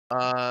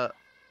I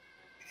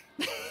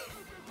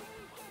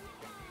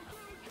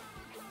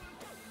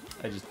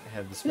just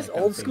have the This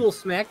old school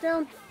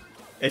SmackDown?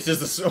 It's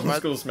just the old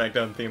school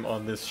SmackDown theme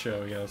on this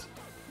show, yes.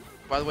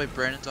 By the way,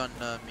 Brandon's on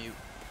mute.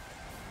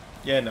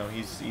 Yeah, no,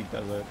 he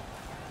does it.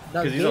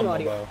 Because he's on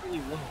mobile. Really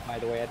low, by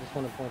the way, I just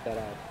want to point that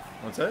out.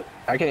 What's that?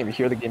 I can't even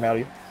hear the game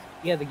audio.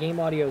 Yeah, the game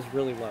audio is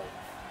really low.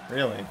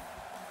 Really?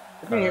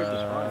 I can hear it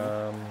just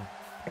fine.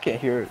 I can't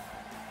hear it.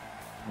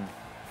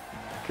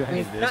 I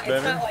mean,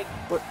 it's not like...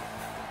 What?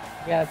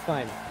 Yeah, it's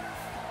fine.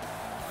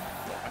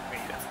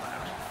 That's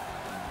loud.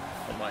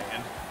 On my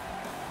end.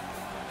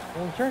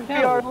 Well, turn it down.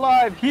 We are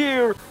live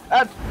here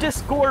at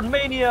Discord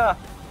Mania.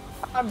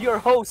 I'm your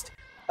host.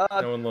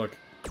 No one look.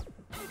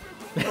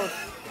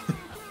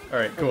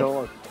 Alright, cool. Don't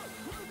look.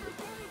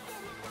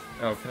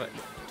 Oh, can I...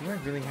 Do I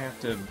really have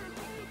to...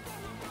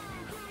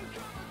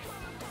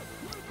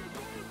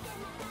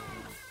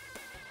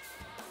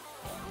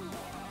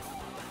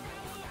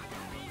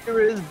 Here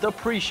is the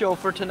pre-show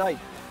for tonight.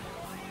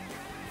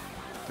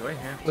 Do I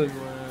have to,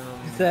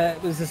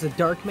 Was this a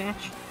dark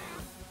match?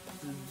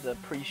 This is the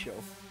pre-show.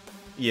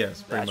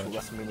 Yes, pretty much.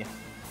 Wrestlemania.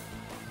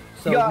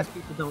 So these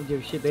people don't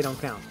give a shit, they don't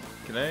count.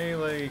 Can I,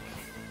 like...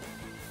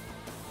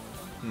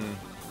 I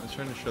was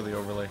trying to show the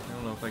overlay. I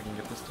don't know if I can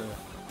get this to...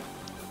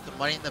 The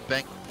Money in the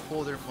Bank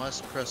holder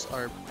must press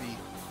RB.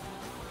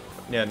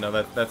 Yeah, no,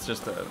 that's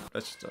just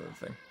another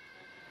thing.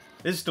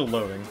 It's still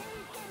loading.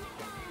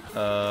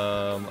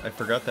 I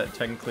forgot that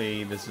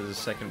technically this is a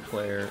second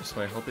player,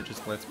 so I hope it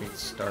just lets me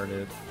start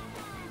it.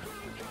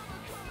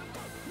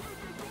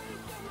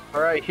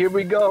 Alright, here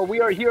we go.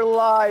 We are here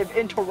live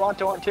in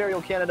Toronto,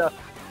 Ontario, Canada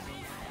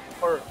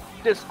for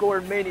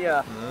Discord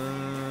Mania.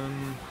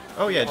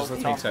 Oh yeah, just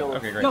lets me accept.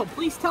 Okay, great. No,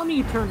 please tell me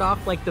you turned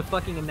off like the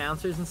fucking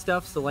announcers and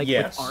stuff, so like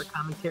yes. with our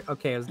commentary.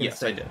 Okay, I was gonna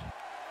say. Yes, I did.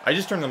 I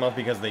just turned them off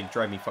because they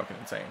drive me fucking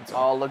insane. So.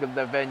 Oh, look at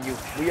the venue.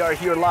 We are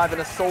here live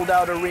in a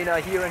sold-out arena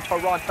here in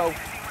Toronto.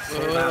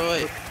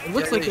 Wait. It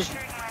looks like this. You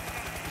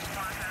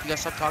gotta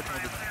stop talking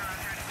when the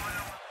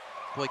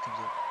boy comes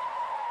in.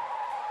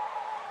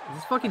 Is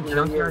this fucking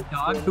junkyard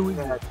dog? Who is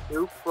that?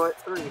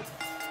 2'3".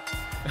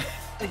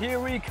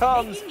 Here he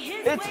comes.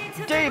 It's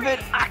David.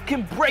 I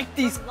can break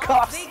these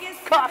cuffs.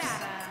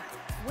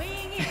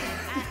 Weighing in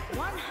at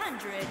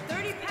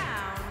 130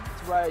 pounds.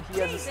 That's right. He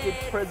has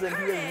escaped prison.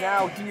 He is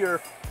now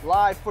here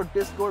live for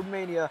Discord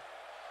Mania.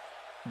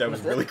 That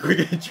was really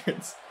quick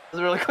entrance. That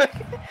was really quick.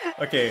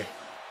 Okay.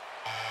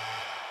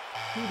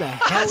 Who the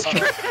hell?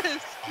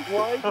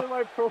 Why is it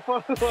my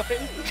profile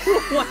line?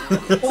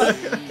 What?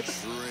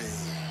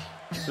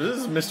 So this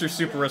is Mr.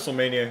 Super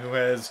WrestleMania, who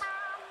has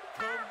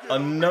a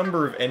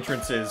number of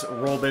entrances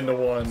rolled into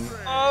one.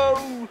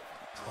 Oh!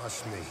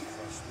 Trust me.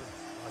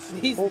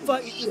 He's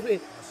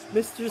fucking.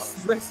 Mr.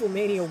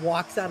 WrestleMania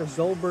walks out of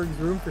Goldberg's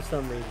room for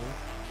some reason.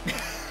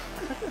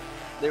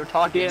 They were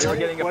talking. They were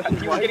getting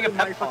a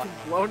pep talk.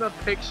 Blown up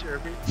picture.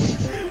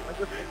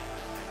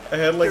 I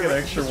had like an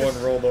extra one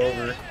rolled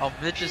over. Oh,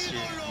 Mitch is here.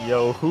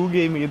 Yo, who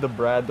gave me the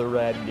Brad the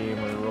Rad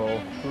Gamer role?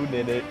 Who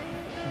did it?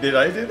 Did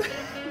I do that?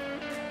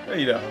 No,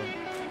 you don't.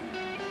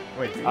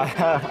 Wait, dude. I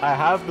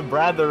have the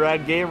Brad the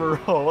Rad Gamer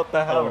role. What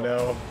the hell? Oh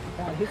no.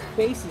 God, his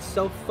face is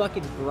so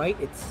fucking bright.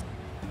 It's.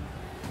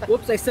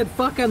 Whoops! I said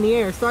fuck on the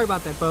air. Sorry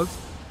about that, folks.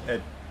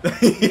 This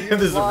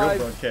is a real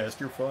broadcast.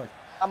 You're fucked.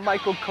 I'm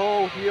Michael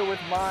Cole here with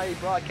my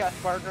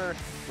broadcast partner,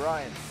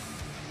 Bryan.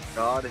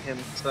 God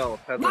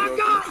himself. My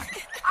God!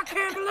 I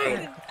can't believe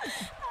it!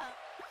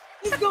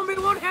 He's gonna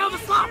be one hell of a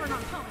slobber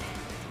knocker.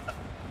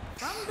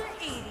 From the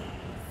 80s.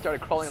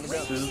 Started crawling on the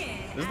ground.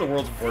 This is the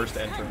world's worst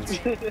entrance.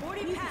 40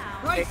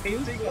 pounds. Right,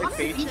 dude.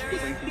 He's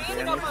just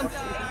standing up on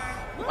stage.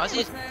 Why is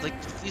he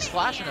like he's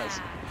flashing us?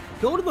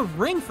 Go to the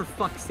ring for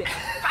fuck's sake.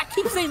 I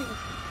keep saying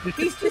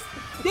he's just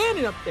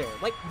standing up there.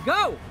 Like,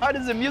 go! How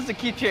does the music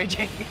keep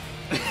changing?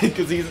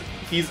 Because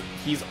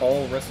he's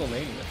all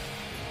WrestleMania.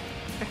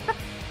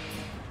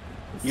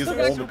 He's all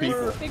the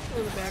people. A picture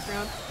in the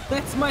background.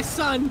 That's my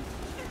son.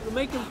 It'll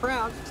make him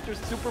proud. Mr.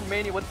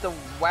 Supermania with the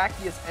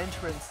wackiest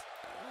entrance.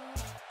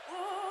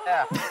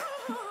 Yeah.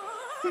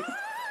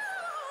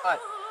 What?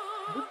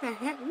 What the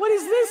heck? What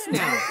is this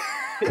now?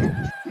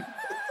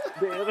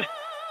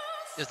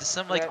 Is this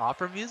some like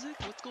opera music?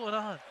 What's going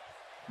on?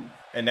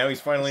 And now he's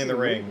finally in the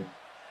ring.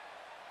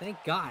 Thank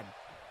God.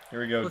 Here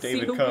we go, Let's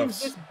David see who Cuffs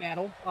wins this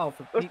battle. Oh,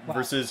 for Pete. Wow.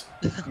 versus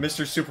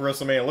Mr. Super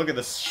WrestleMania. Look at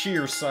the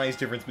sheer size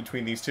difference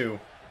between these two.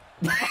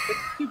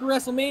 Super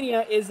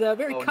WrestleMania is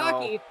very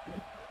cocky. No.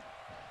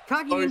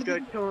 Cocky. Oh, he's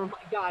gonna kill him. Oh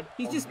my God,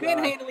 he's just God.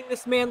 manhandling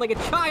this man like a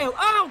child.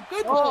 Oh,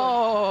 good lord.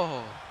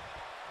 Oh!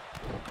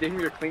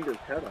 Damien cleaned his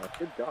head off.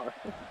 Good God.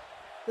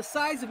 The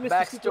size of Mr.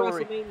 Backstory.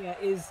 Super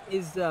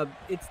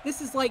WrestleMania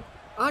this is like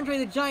Andre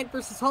the Giant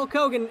versus Hulk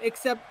Hogan,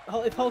 except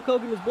if Hulk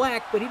Hogan was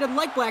black, but he doesn't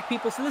like black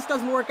people, so this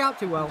doesn't work out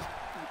too well.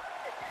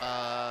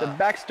 The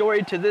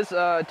backstory to this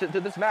to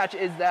this match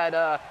is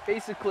that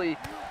basically,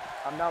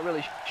 I'm not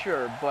really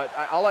sure, but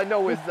all I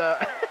know is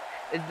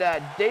is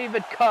that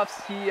David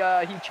Cuffs he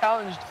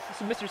challenged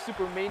Mr.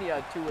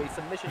 Supermania to a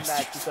submission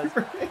match because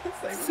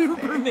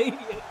Supermania.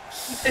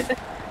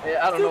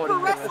 Yeah, I don't know Super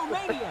what he's doing.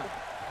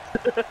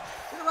 WrestleMania.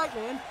 You're right,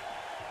 man.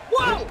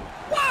 Whoa!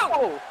 Whoa!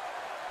 Oh,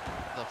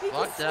 The He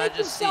fuck just did I sneaked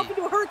just see? himself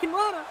into a Hurricane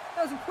Rana.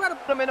 That was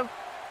incredible. put him in him.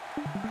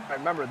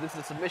 Remember, this is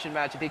a submission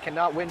match. If he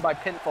cannot win by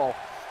pinfall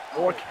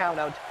or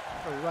countout,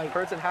 All the right.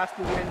 person has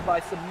to win by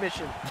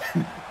submission.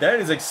 That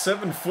is a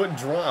 7-foot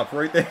drop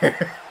right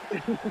there.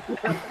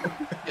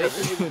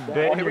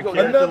 Oh, here we go.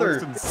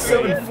 Another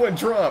 7-foot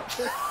drop.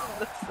 The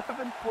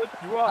 7-foot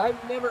drop.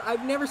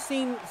 I've never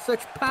seen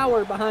such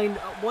power behind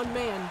one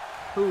man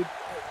who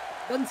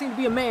doesn't seem to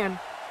be a man.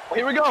 Oh,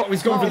 here we go. Oh,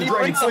 he's going for the He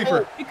Dragon breaks the Sleeper.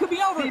 hold. It could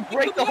be over. He It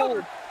break could the be over.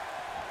 hold.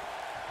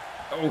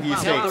 Oh, he He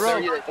held the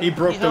escapes. rope. He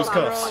broke He those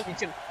held the cuffs.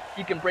 rope.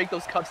 He can break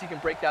those cuffs. He can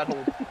break that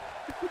hold.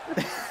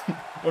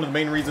 One of the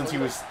main reasons he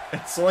was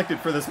selected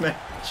for this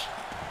match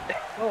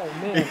Oh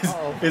man. is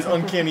his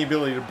uncanny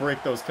ability to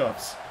break those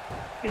cuffs.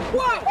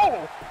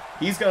 Whoa!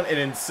 He's got an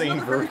insane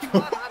Another Hurricane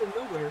vertical. Rana out of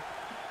nowhere.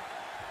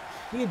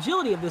 The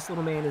agility of this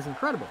little man is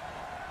incredible.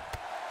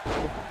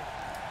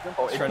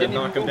 Oh, it Trying to didn't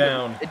knock even him move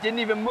down. It didn't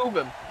even move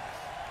him.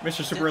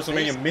 Mr. Super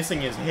WrestleMania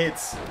missing his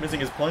hits, missing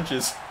his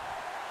punches.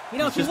 You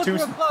know, It's if you just look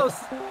too real close,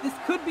 this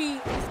could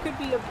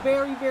be a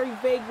very, very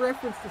vague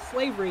reference to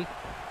slavery.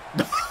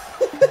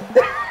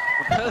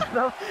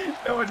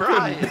 No, it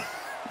Bryan. couldn't.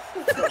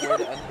 That's the way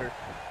to enter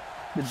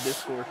the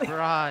Discord.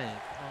 Bryan.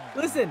 Oh,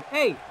 Listen,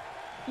 hey,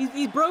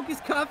 he broke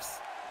his cuffs.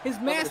 His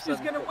master's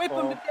gonna whip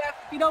him to death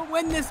if you don't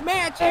win this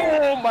match here.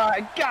 Oh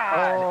my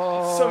God!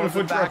 Oh,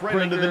 7-foot drop right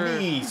under the backbreaker.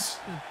 knees.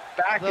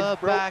 Back The is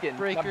broken.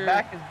 The backbreaker.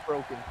 back is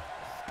broken.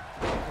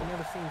 I've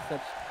never seen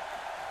such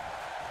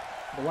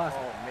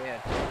velocity. Oh man.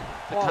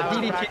 The, Oh,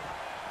 chiroprac- DDT.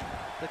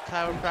 the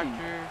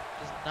chiropractor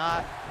does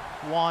not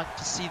want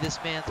to see this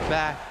man's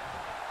back.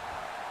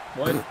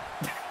 What?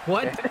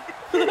 What?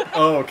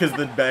 Oh, because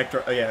the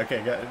backdrop. Oh, yeah,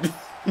 okay, got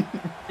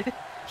it.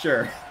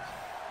 Sure.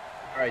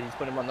 Alright, he's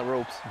putting him on the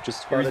ropes.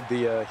 Just spotted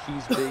the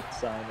he's big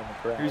sign in the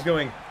crowd. He's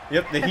going.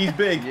 Yep, he's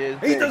big. He is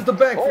He big. does the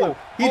backflip. Oh,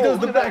 He oh, does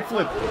the look at that.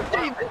 backflip.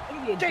 David! Look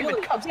at the David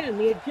agility comes again.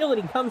 The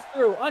agility comes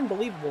through.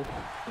 Unbelievable.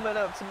 I'm in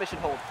a submission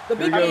hold. The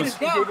Here big he man goes. is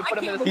down. David I put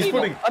him in can't a believe He's it.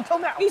 putting. Until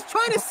now. He's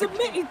trying to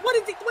submit. What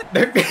is it? What?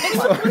 His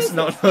What arm's is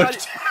not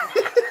this? hooked.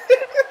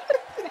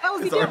 What the hell is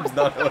he His doing? arm's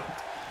not hooked.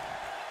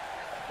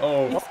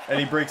 Oh, and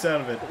he breaks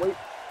out of it. Wait.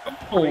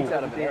 Oh, Breaks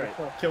out of it.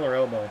 Alright. killer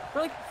elbow.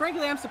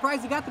 Frankly, I'm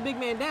surprised he got the big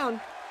man down.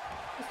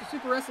 Mr.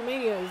 Super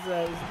WrestleMania is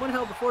one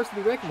hell of a force to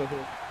be reckoned with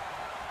here.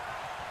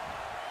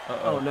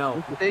 Uh-oh. Oh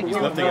no. Thank He's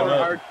you lifting for him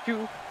up. our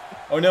two.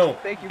 Oh no,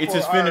 Thank you it's for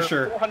his our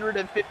finisher.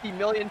 450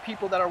 million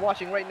people that are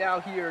watching right now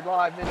here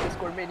live in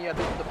Discord Mania.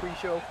 This is the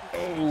pre-show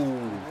Oh,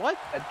 What?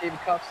 at David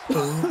Cuffs.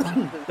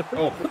 oh,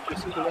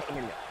 Super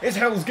WrestleMania. it's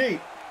Hell's Gate.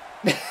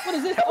 What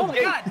is this? Oh my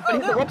Okay, God! but Oh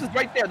the no! ropes is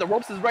right there. The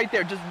ropes is right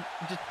there. Just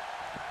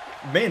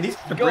Man, these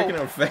guys are Go. breaking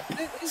out fast.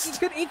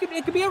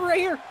 It could be over right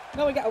here.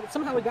 No,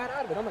 somehow we got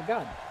out of it. Oh my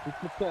God.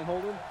 Can't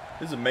hold him.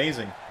 This is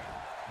amazing.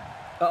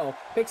 Uh-oh.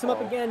 Picks him up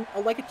Uh-oh. again,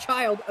 like a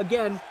child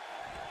again.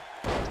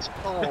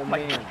 Oh my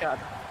man. God,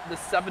 the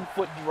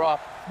 7-foot drop.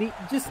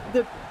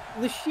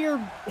 The sheer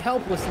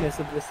helplessness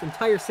of this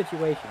entire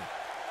situation.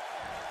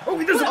 Oh,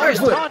 he does a Oh, he's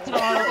backflip. taunting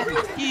on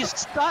him. He's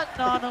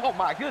stunting on him. Oh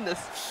my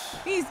goodness.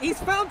 He's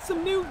found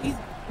some new.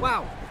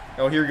 Wow.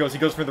 Oh, here he goes. He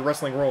goes for the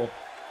wrestling roll.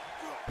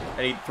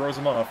 And he throws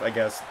him off, I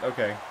guess.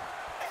 Okay.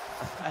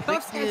 I think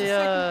Cuffs has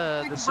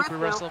a the second Super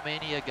breath now.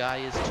 WrestleMania guy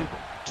is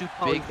too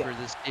Oh, big he's for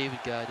this David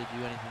guy to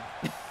do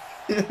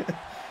anything.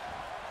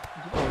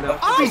 Oh no.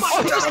 Oh, Oh he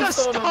my just got God.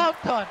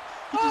 stomped on.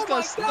 He Oh just got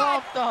my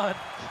stomped on.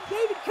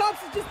 David Cups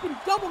has just been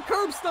double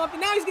curb stomped,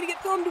 and now he's gonna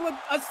get thrown to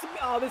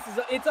oh,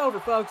 it's over,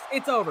 folks.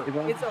 It's over.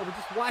 It's over.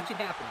 Just watch it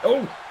happen.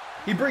 Oh,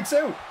 he breaks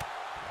out.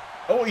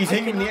 Oh, he's I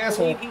hitting him in the cannot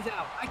asshole. believe he's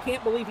out. I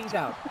can't believe he's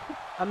out.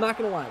 I'm not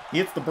gonna lie. He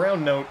hits the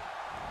brown note.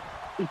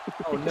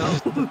 Oh no.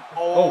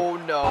 Oh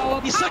no. Oh,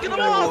 He's sucking him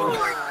oh,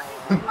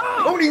 off.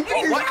 Oh, he He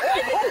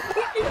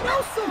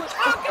no-sold it.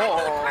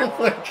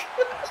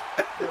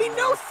 Oh, He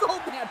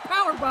no-sold that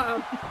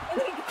powerbomb.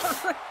 And he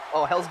got right.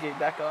 oh, Hell's Gate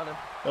back on him.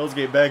 Hell's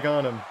Gate back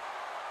on him.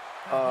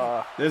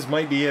 This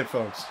might be it,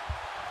 folks.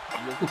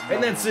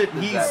 And that's it.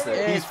 He's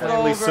It's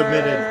finally over.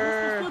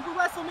 submitted. Super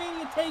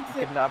WrestleMania takes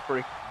it. Could not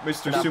break.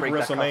 Mr. Not Super break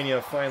that cuff.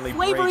 WrestleMania finally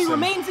Slavery breaks him.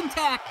 remains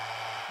intact.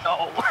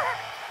 No.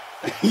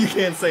 You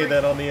can't say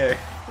that on the air.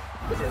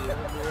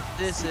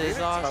 This is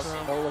awesome.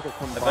 Oh, like a I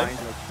combined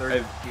think-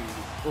 like 30.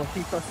 I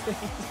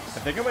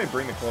think I might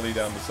bring the quality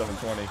down to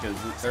 720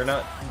 because they're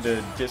not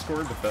the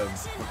Discord, but the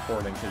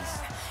recording because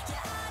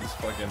it's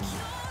fucking.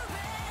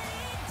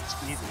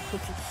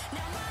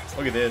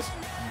 Look at this.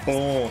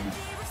 Boom.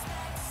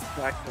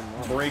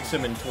 Breaks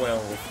him in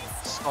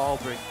 12. Stall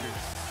breaker.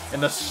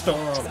 And the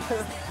stomp.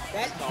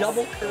 That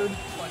double curb.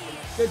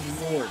 Good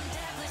lord.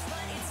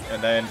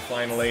 And then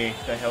finally,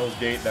 the Hell's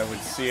Gate that would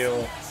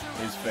seal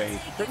his fate.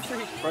 Pretty sure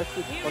he crushed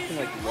his fucking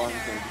like one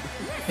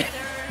thing.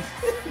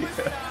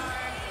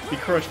 He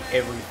crushed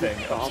everything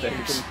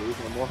upstairs.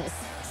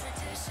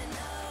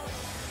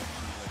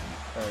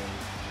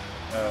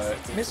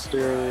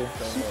 Mr.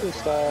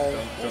 Superstar.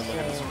 Don't look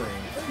at the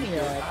screen.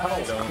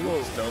 Yeah,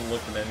 Don't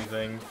look at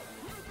anything.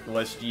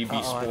 Lest ye be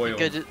I spoiled.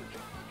 think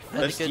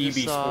Lest I ye just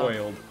be saw.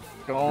 spoiled.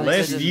 Don't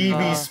Lest just ye be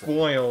saw-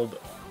 spoiled.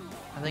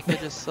 I think I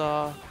just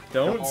saw.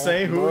 Don't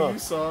say who look. you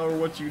saw or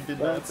what you did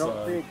not Don't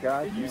saw. say it,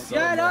 God. You saw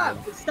Shut up!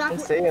 nothing. Stop. Don't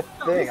say a No,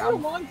 thing. this is a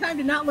long time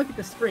to not look at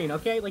the screen,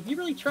 okay? Like, you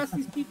really trust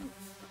these people?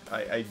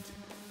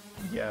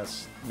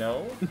 Yes.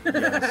 No?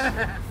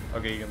 Yes.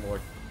 Okay, you can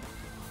look.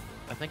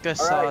 I think I All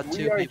saw right,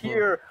 two we are people.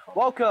 here.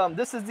 Welcome.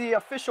 This is the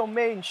official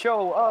main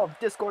show of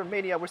Discord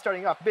Mania. We're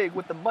starting off big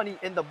with the Money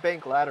in the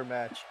Bank ladder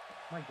match.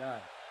 My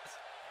God.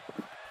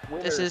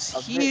 This Winner is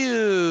of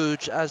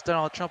huge, as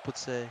Donald Trump would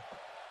say.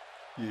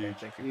 Huge.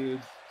 Huge.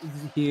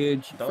 This is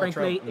huge. Donald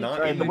Frankly, Trump not All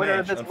right, in the the winner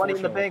match, of this Money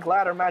in the unfortunately. Bank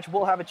ladder match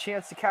will have a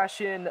chance to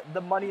cash in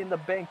the Money in the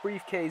Bank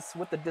briefcase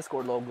with the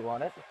Discord logo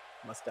on it,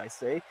 must I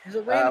say. there's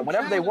a random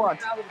whenever they child in the want.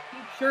 crowd with a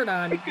pink shirt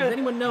on. They Does could-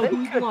 anyone know they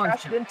who he could belongs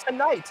cash it to? in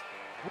tonight.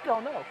 We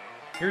don't know.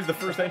 Here's the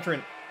first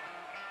entrant.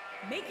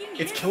 Making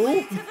It's his cool.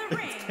 way to the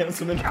ring.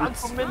 Councilman Bruce.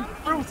 Councilman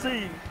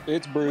Brucey.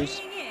 It's Bruce.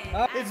 Weighing in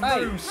It's at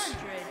Bruce.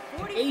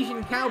 144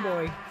 Asian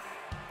cowboy.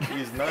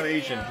 He is not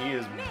Asian. He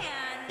is Man,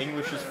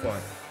 English as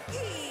fuck.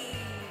 E.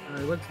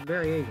 He looks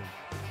very Asian.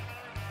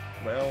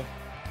 Well,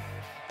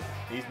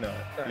 he's not.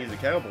 Sorry. He's a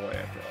cowboy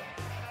after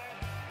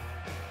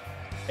all.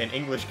 An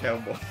English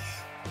cowboy.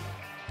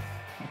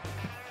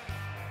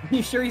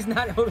 You sure he's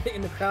not over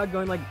in the crowd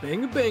going like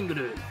bang a bang a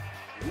doo?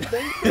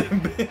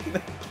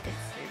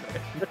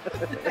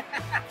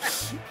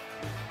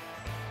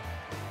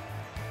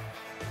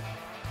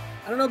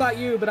 I don't know about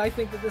you, but I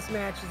think that this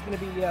match is going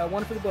to be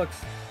one for the books.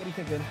 What do you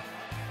think, Vin?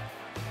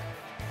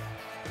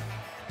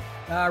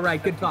 All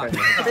right, good talk.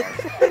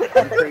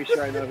 I'm pretty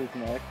sure I know who's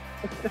next.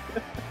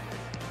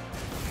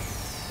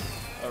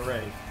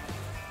 Alrighty.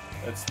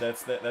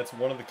 That's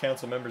one of the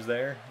council members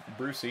there,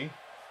 Brucey.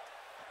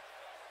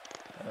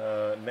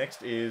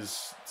 Next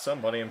is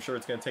somebody. I'm sure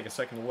it's going to take a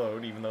second to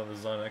load, even though this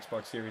is on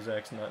Xbox Series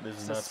X. This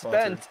is not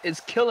sponsored. Suspense is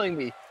killing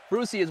me.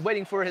 Brucey is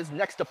waiting for his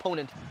next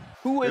opponent.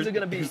 Who is it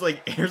going to be?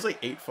 There's like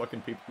 8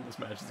 fucking people in this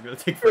match. It's going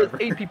to take There's forever.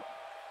 8 people.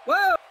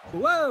 Whoa,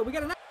 whoa, we got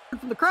an announcement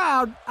from the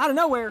crowd out of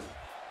nowhere.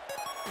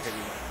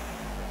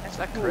 Is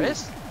that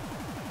Chris?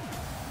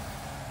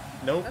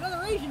 Nope,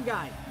 Another Asian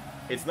guy.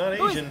 it's not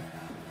Who is- Asian.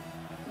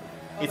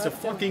 Oh, It's a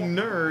that's fucking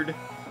nerd.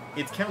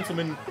 It's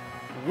Councilman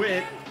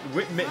Whitmitten.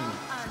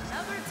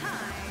 Another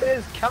time. It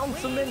is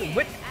Councilman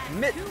Whit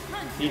Mitt.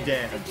 He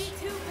danced.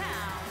 252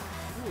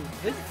 pounds. Ooh,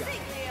 this guy.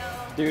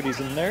 Dude, he's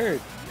a nerd.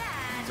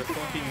 He's a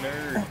fucking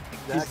nerd.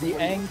 He's the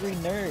angry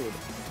nerd.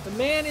 The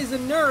man is a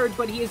nerd,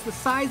 but he is the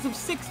size of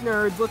 6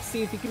 nerds. Let's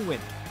see if he can win.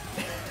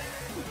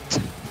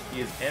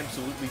 He is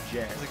absolutely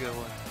jacked. That's a good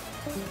one.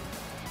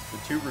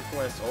 The 2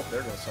 requests. Oh,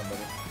 there goes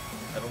somebody.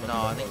 I don't know No, who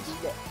I that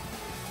think-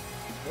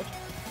 was.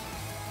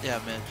 Yeah,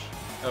 Mitch.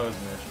 Oh, it was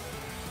Mitch.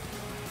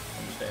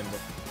 Understandable.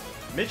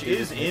 Mitch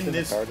Is is Mitch in the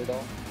this. card at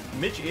all?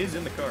 Mitch is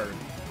in the card.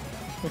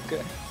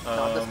 Okay.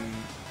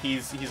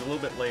 He's a little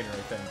bit later,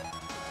 I think.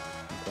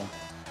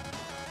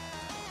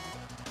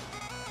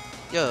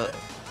 Yo,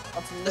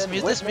 Councilman this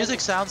Whitman music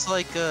sounds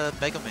like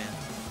Mega Man.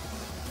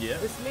 Yeah.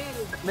 This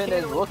man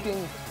is, is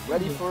looking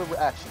ready for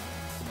action.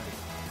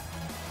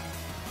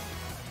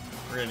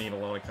 We're gonna need a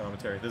lot of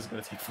commentary. This is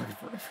gonna take fucking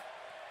forever.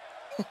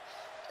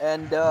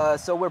 And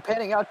so we're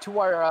panning out to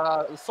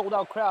our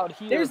sold-out crowd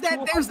here. there's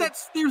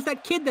that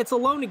kid that's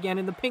alone again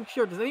in the pink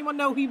shirt. Does anyone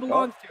know who he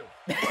belongs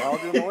to? I'll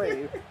do the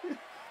wave.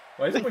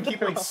 Why does everyone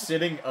keep like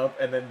sitting up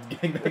and then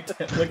getting back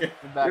down? Look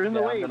at. Back You're in the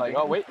down. way. They're like,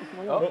 oh wait,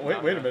 Oh,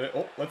 wait a minute.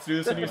 Oh, let's do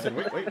this in unison.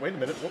 Wait a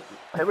minute. Oh,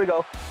 here we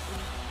go.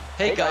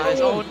 Hey Hey, guys,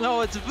 guys. oh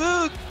no, it's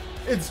Puke!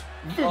 it's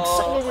Luke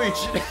Oh.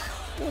 Sandwich.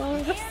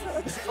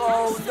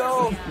 Oh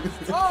no!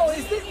 Oh,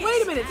 is this?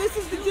 Wait a minute. This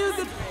is the dude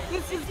that.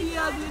 This is the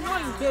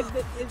annoying kid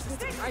that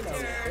is. I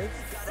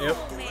know. Yep.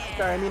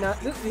 Sorry, I mean,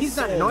 he's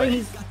not annoying.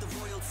 He's.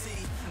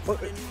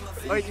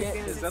 Wait,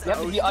 is that You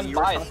have to be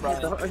unbiased,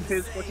 Brian.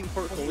 His fucking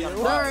portfolio?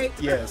 All right.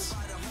 Yes.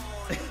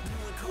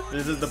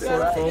 This is the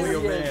Yeah,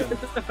 portfolio yeah, yeah.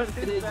 man.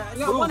 It is We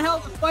got one hell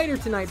of a fighter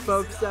tonight,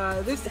 folks.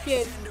 This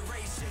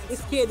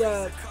kid,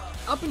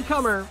 up and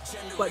comer,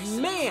 but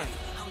man,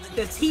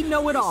 does he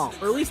know it all?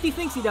 Or at least he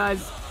thinks he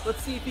does.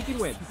 Let's see if he can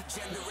win.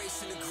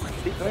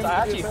 I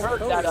actually heard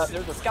that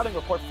there's a scouting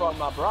report from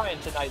Bryan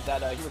tonight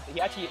that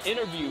he actually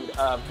interviewed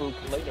Puke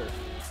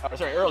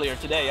earlier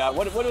today.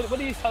 What did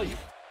he tell you,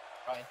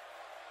 Bryan?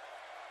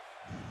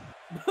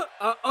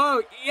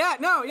 Oh, yeah,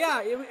 no,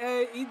 yeah.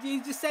 He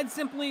just said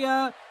simply,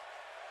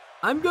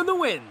 I'm gonna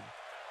win.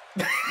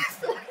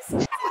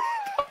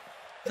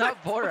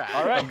 Not Borat.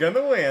 All right. I'm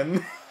gonna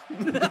win.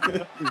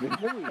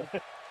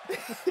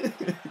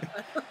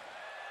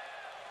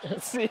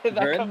 See if that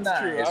Very comes nice.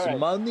 true. All right.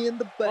 Money in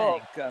the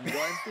bank. I'm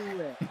going to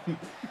win.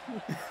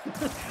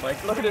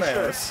 Michael Look at his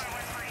shirt. Mouse.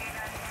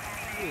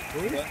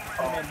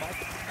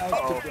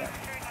 Oh.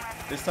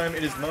 This time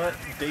it is not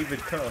David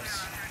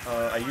Cuffs.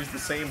 I used the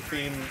same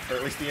theme, or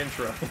at least the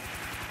intro.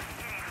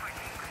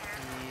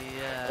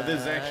 Yeah. But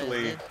this is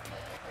actually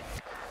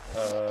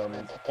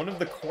one of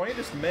the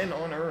quietest men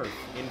on Earth,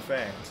 in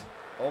fact.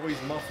 Always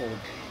muffled,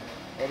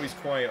 always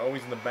quiet,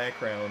 always in the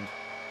background.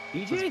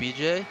 Was BJ?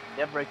 BJ?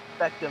 Never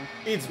expect him.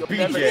 It's You'll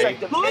never BJ. expect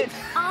him. Butch It's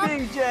Tom-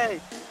 BJ.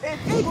 It's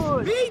It's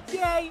Butch.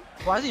 BJ!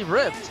 Why is he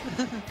ripped?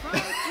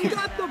 You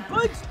got the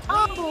Butch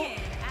Tumble!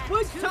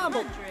 Butch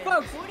Tumble!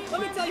 Folks,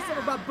 let me tell you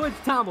something about Butch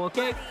Tumble,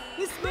 okay?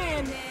 This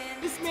man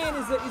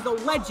is a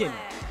legend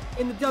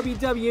in the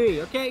WWE,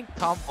 okay?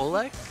 Tom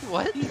Bullock?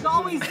 What? He's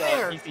always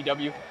there.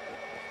 ECW.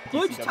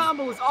 Butch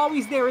Tumble is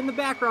always there in the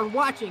background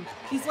watching.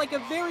 He's like a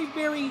very,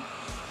 very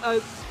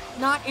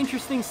not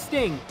interesting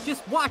Sting,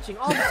 just watching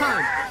all the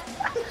time.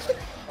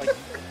 All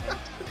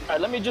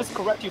right, let me just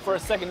correct you for a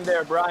second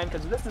there, Brian,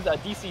 because this is a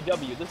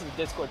DCW. This is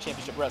Discord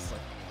Championship Wrestling.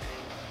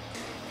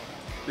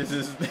 This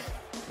is the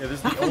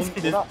only.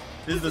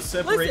 This is the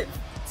separate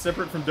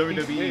from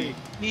WWE.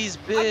 He's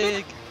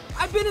big.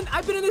 I've been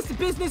in this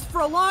business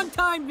for a long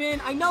time,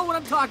 Vin. I know what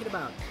I'm talking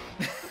about.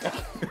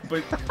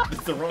 But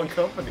it's the wrong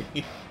company.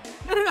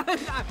 No.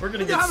 We're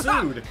gonna get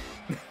sued.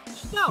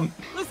 No,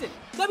 listen,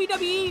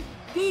 WWE,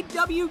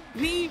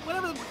 DWB,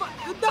 whatever the fuck,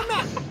 it doesn't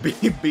matter.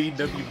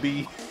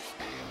 BWB.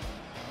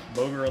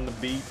 Boger on the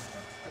beat.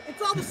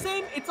 It's all the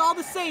same. It's all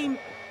the same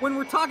when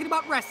we're talking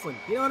about wrestling.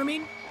 You know what I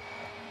mean?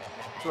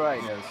 That's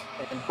right. Yes.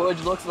 And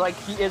Budge looks like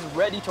he is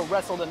ready to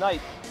wrestle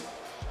tonight.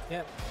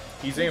 Yeah.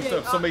 He's amped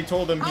up. Somebody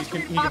told him he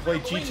can play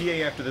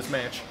GTA after this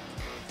match.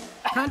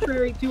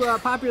 Contrary to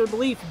popular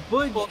belief,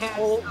 Budge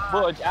has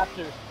Budge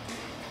after.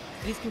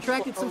 he's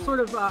contracted some sort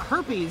of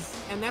herpes,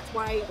 and that's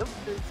why the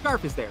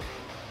scarf is there.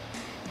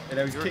 And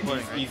I was You're kidding.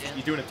 recording, right?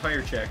 He's doing a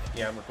tire check.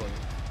 Yeah, I'm recording.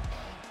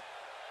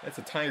 That's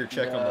a tire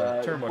check on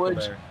the turnbuckle Budge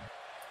there.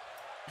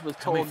 Was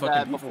How many told fucking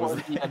that people before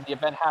was the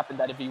event happened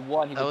that if he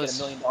won, he That would get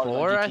was $1 million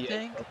 4, on I GTA.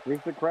 think.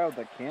 Here's the crowd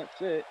that can't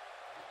sit.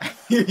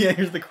 Yeah,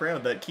 here's the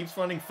crowd that keeps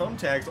finding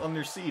thumbtacks on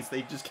their seats.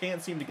 They just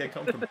can't seem to get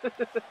comfortable.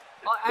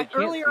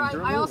 Earlier, see,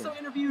 they're I also moving.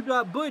 interviewed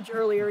Budge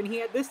earlier, and he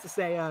had this to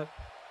say. Yeah,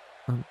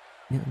 I'm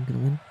gonna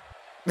win.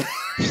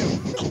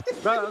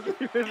 Wow,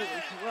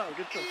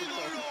 good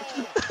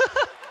stuff.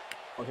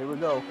 Oh, here we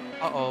go.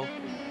 Uh-oh.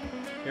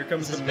 Here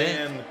comes This the is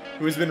man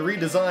who has been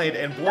redesigned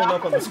and blown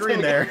up on the screen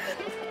there.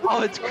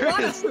 Oh, it's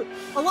Chris.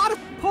 A lot of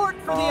support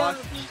for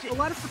a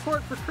lot of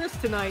support for Chris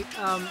tonight.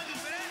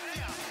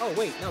 Oh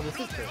wait, no, this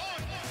is Chris.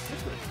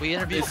 We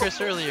interviewed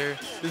Chris earlier.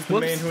 This is the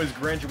man who has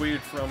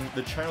graduated from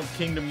the Child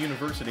Kingdom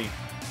University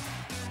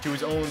to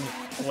his own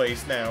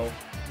place now.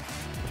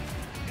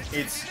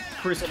 It's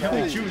Chris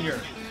Kelly Jr.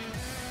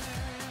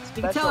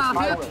 You can tell how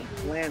happy.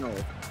 Flannel.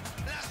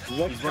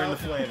 He's wearing the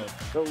flannel.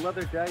 The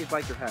leather daddy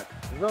biker hat.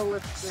 The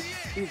lipstick.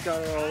 He's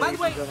got it all. By the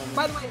way,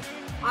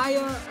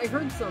 I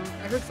heard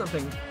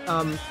something.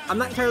 I'm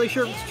not entirely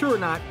sure if it's true or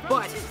not,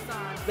 but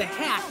the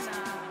hat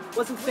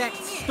was in fact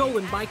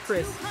stolen by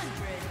Chris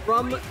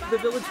from the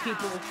Village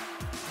People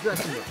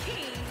dressing room.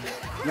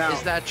 Now,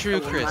 Is that true, I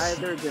will Chris?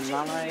 neither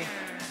deny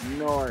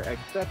nor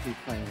accept these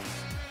claims.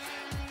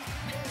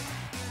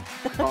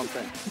 Wrong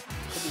thing.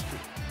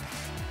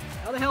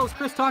 How the hell is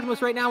Chris talking to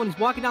us right now when he's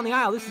walking down the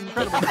aisle? This is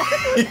incredible. He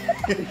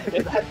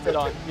has a headset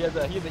on. He has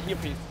a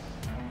earpiece.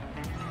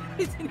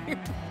 He's in here.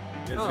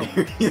 Oh.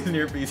 He's an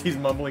earpiece. He's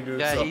mumbling to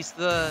Yeah, himself. he's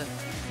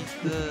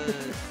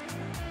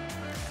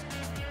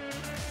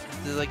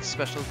the like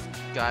special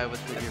guy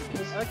with the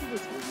earpiece. I think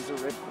this movies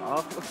are ripped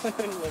off. I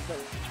love that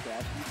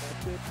trash.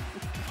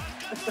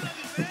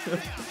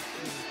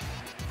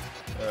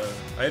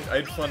 I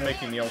had fun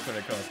making the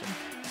alternate costume.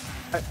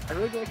 I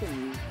really like a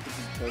new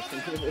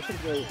person. This is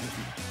very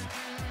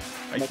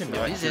I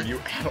cannot He's hear in. you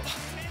at all.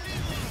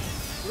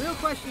 The real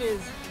question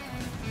is,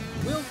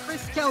 will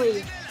Chris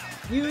Kelly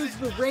use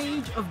the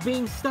rage of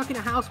being stuck in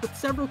a house with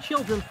several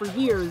children for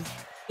years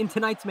in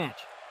tonight's match?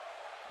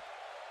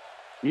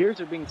 Years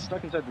of being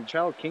stuck inside the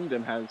Child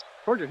Kingdom has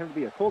tortured him to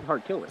be a cold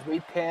hard killer. We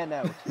pan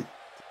out.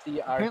 See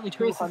our Apparently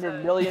Trace is,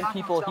 200 million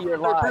people himself here a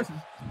third live.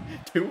 person.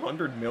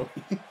 200 million?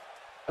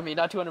 I mean,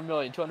 not 200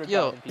 million, Yo,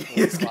 200,000 people.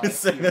 He was gonna live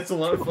say here. that's a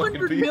lot of fucking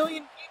 200 people.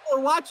 million people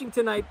are watching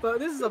tonight, but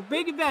this is a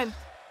big event.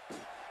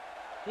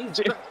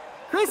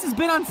 Chris has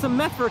been on some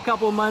meth for a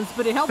couple of months,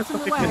 but it helps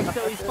him relax,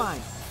 so he's fine.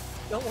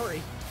 Don't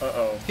worry.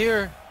 Uh-oh.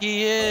 Here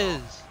he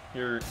is.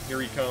 Here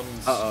he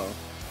comes. Uh-oh.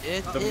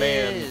 It The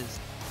man. is.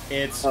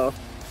 It's Oh.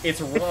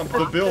 it's Rob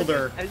the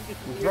Builder.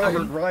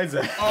 Robert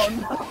Ryzak.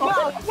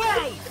 No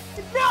way!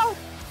 No!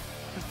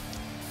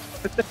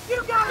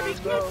 You gotta be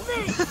kidding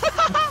me!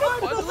 Why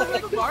does it look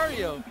like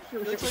Mario?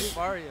 It looks like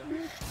Mario.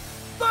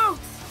 Folks,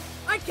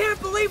 I can't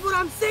believe what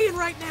I'm seeing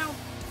right now.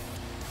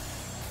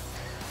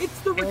 It's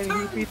the Can he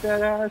return. beat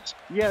that ass?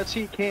 Yes,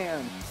 he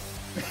can.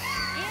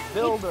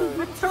 Builder. It's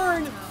the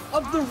return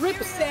of the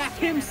ripsack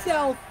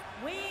himself,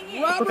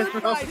 Robert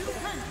Ryzak.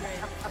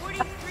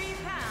 243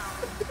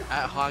 pounds.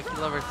 At Hockey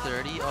Lover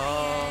 30.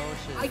 Oh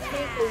I shit.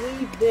 can't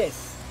believe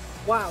this.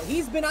 Wow,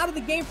 he's been out of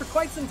the game for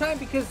quite some time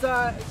because,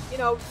 you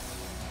know,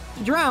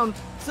 he drowned.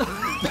 So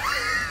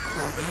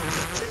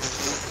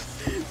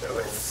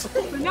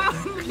now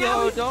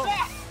Yo, he's don't-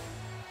 back.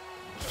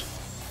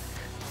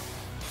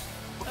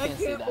 I Can't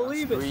see can't that on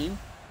believe it. screen.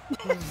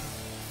 Yeah,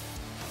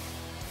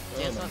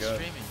 it's my not God.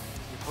 streaming.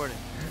 It's recording.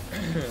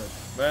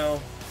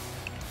 Well,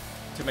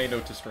 tomato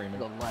to streaming.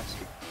 The live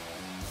stream.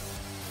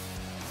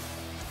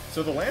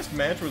 So the last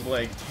match was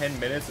like 10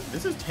 minutes.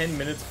 This is 10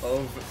 minutes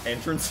of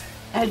entrance.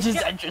 Edge's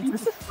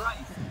entrance.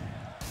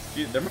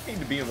 Dude, there might need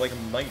to be like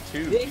a night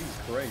too. Jesus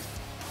Christ.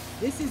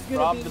 This is gonna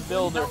Rob be the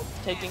Builder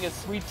taking his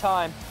sweet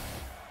time.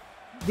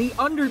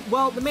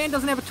 Well, the man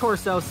doesn't have a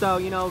torso, so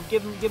you know,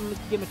 give him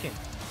a chance.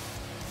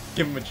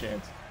 Give him a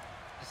chance.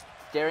 Just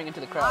staring into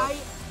the crowd.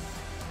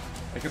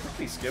 I could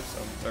probably skip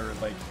some, or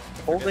like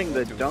Holding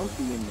the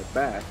donkey in the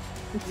back.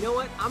 You know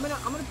what? I'm gonna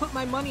put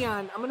my money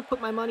on.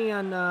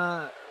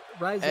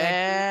 Ryzak.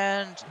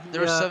 And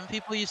there were 7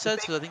 people you said,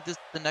 so I think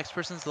the next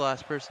person's the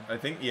last person. I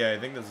think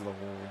this is the whole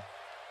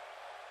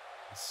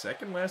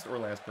second last or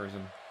last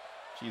person.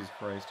 Jesus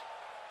Christ.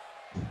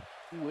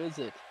 Who is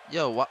it?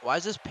 Yo, why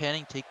does this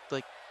panning take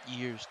like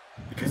years?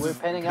 Because We're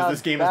panning out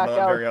this game is not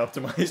very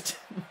optimized.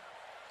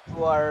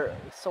 Who are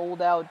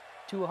sold out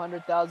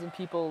 200,000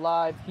 people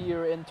live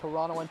here in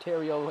Toronto,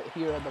 Ontario,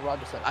 here at the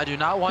Rogers Center. I do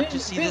not want to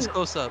see this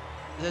close up.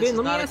 This is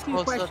let me not a ask you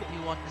a close up question.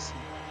 you want to see.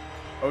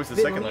 Oh, it's the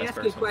Vin, second let me last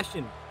ask you a person.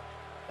 question.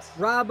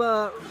 Rob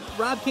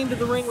came to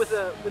the ring with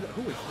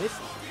who is this?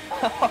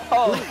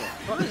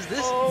 What is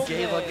this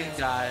gay-looking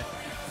guy?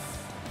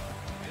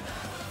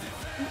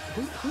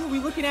 Who are we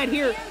looking at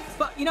here?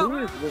 But you know, Who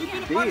is this you've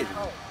been a Beet? part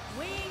of-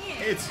 Weighing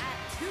in It's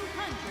at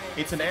 200.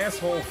 it's an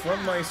asshole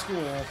from my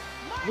school.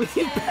 We've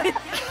been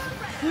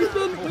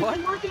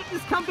working at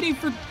this company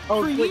for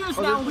years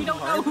now. And we don't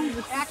know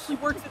who actually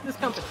works at this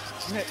company.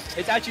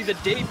 It's actually the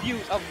debut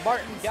of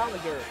Martin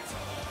Gallagher.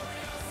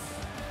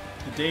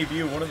 The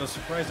debut, one of the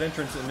surprise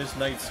entrants in this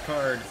night's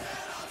card.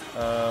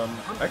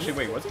 Actually,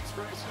 wait, was it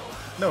surprise?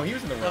 No, he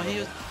was in the Royal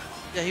Rumble.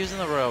 He was in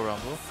the Royal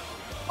Rumble.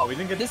 Oh, we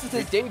didn't get This is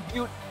his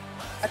debut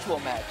actual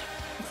match.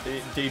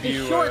 debut.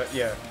 His shorts.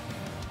 Yeah.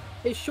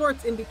 His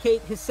shorts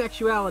indicate his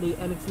sexuality,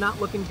 and it's not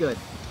looking good.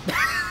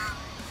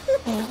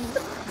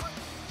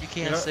 You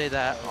can't say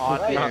that on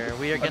air.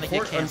 We are gonna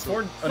get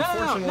canceled.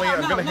 Unfortunately,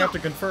 I'm gonna have to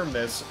confirm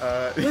this.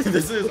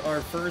 This is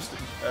our first.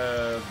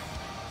 Well.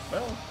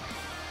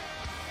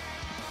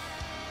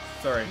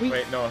 Sorry.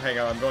 Wait. No. Hang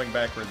on. I'm going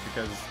backwards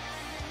because.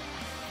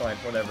 Fine.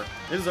 Whatever.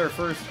 This is our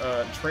first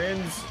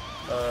trans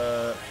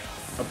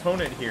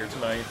opponent here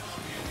tonight.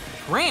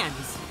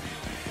 Trans?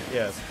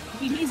 Yes.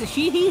 He's a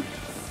she-he?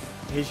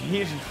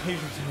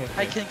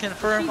 I can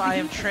confirm I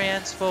am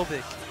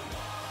transphobic.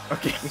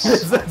 Okay,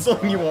 that's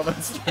all you want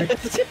on stream. I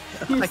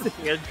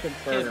can't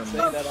confirm. Say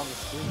that on the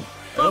screen. I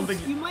don't Folks,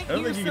 think you might I don't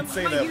hear think you can some,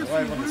 say you might that hear live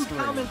some on the rude stream.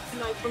 comments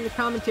tonight from the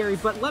commentary,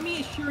 but let me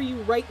assure you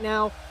right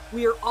now,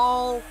 we are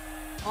all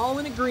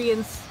in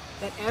agreement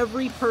that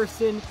every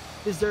person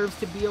deserves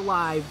to be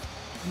alive.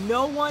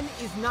 No one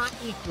is not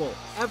equal.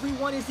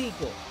 Everyone is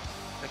equal.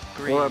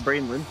 Agreed. Or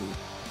Brain Lindsay.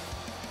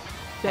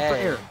 Except for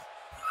Aaron.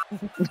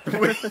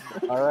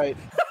 All right.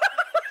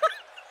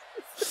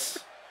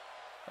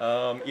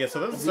 Yeah,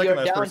 so this is the We second are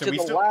last down person. to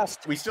the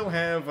last. We still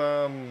have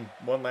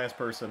one last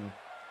person.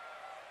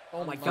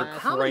 Oh my For god.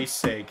 How many? Christ's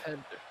sake.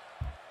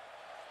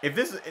 If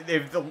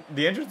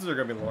the entrances are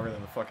gonna be longer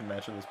than the fucking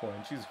match at this point,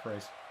 Jesus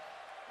Christ.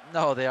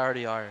 No, they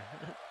already are.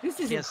 This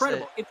is Can't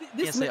incredible. Say, If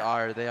this can't say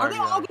are. They are they already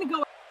all are. going to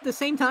go at the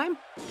same time?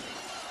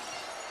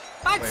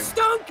 That's Wait.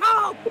 Stone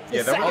Cold!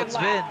 Yeah, Oh, it's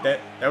Vin. that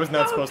was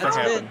not supposed to That's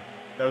happen. Vin.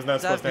 That was not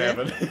Is that supposed to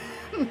happen.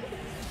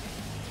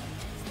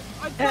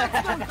 That's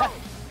Stone Cold.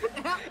 What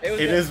the hell? It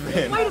is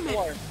Vin. Wait a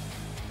minute.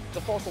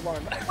 The false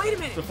alarm. Wait a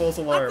minute. It's a false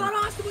I alarm. thought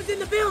Austin was in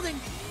the building.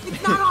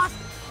 It's not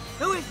Austin.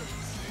 Who is it?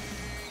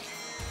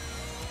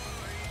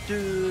 Do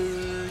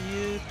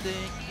you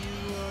think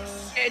you are?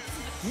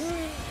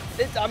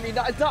 I mean,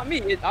 it's not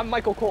me. I'm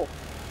Michael Cole.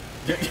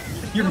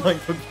 You're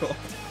Michael Cole.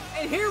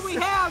 And here we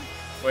have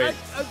Wait.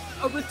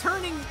 a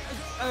returning.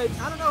 I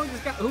don't know who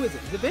this guy. Who is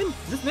it? Is it Vin?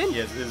 Is this Vin?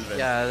 Yes, it is Vin.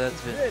 Yeah, that's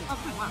Vin. Oh,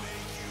 wow.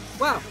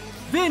 Wow.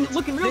 Vin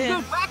looking real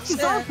Vin. good. Waxed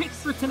his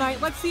armpits for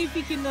tonight. Let's see if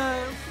he can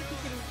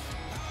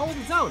hold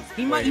his own.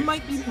 He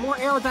might be more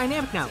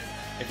aerodynamic now.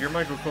 If you're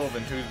Michael Cole,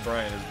 then who's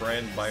Bryan? Is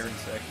Bryan Byron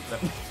Seck? No.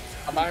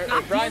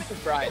 Brian's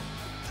just Brian.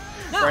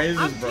 No, Brian is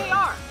I'm Brian.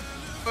 JR.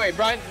 Wait,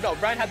 Brian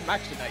had the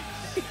match tonight.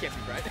 He can't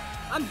be Brian.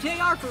 I'm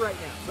JR for right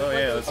now. Oh,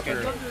 yeah, that's okay,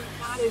 true. those are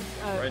not as,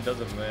 Bryan does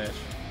have a match.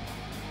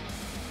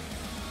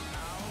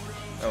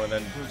 Oh, and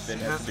then Vin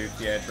has to do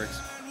theatrics.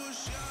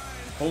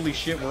 Holy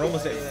shit, we're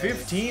almost at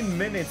 15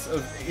 minutes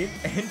of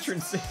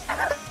entrances.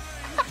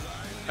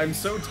 I'm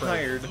so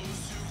tired.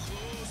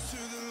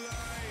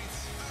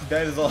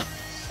 That is all.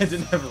 I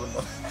didn't have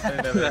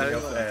anything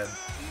else to add.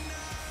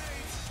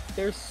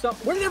 There's some.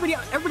 Where did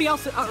everybody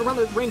else around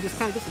the ring just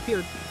kind of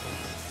disappeared?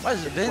 Why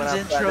is Vin's Went outside,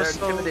 intro they're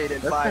so...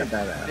 intimidated That's by not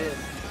bad. Vin.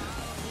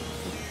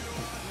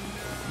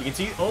 You can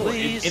see, oh,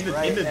 Please, in the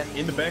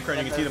background,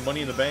 you can see the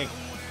Money in the Bank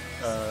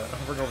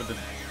hovering over the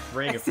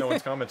ring if no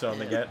one's commented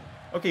on it yet.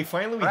 Okay,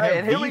 finally we have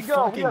and here the we go.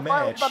 fucking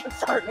match. About to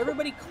start.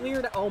 Everybody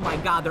cleared. Oh my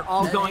God, they're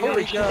all going. Here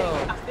we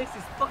go. This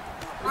is fun.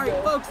 All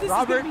right, folks. This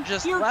Robert is gonna be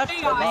just pure left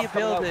chaos. the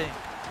building.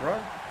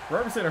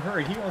 Robert's in a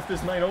hurry. He wants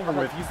this night over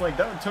with. He's like,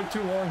 that took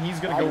too long. He's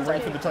gonna go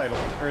right for the title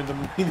or the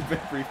main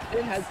event brief.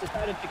 Vin has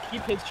decided to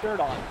keep his shirt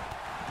on.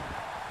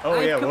 Oh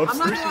yeah, whoops. I'm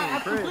not gonna lie,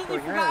 I've completely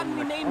forgotten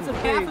the names of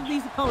half of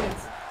these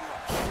opponents.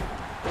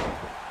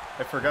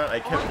 I forgot I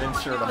kept Vin's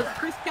shirt on.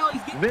 Chris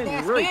Kelly's getting Vin, his you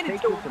ass really handed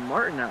take to it to him.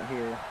 Martin out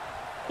here.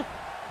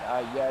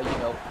 Yeah, you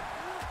know.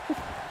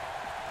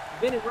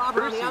 Vin and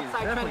Robert on Chris the is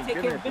outside trying to definitely take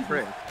good care of at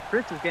business.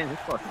 Chris is getting his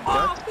fucking Oh,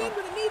 guts. Vin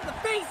with a knee to the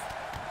face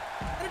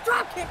and a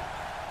drop kick.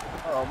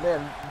 Oh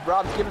man,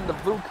 Rob's giving the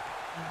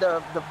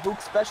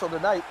Vuk special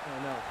tonight.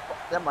 Oh no.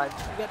 Never mind.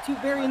 We got two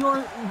very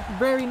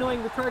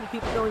annoying retarded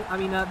people going. I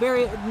mean,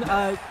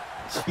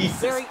 Jesus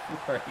very.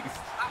 Christ.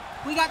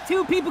 We got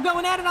two people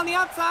going at it on the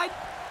outside,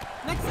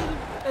 next to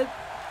the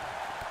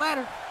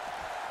ladder.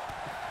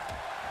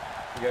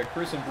 We got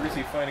Chris and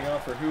Brucey fighting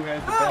off for who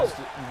has the Oh! best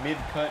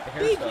mid-cut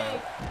BJ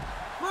hairstyle.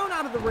 thrown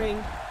out of the ring.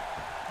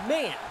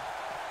 Man.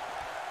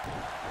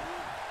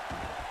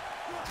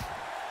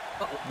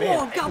 Man,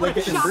 Oh, God, look what a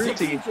at shot to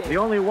Brucey, BJ. the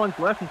only ones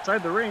left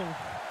inside the ring.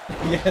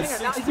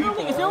 Yes, Now, six is there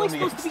people only are on the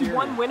supposed to be exterior.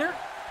 one winner?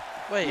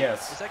 Wait,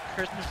 Yes. is that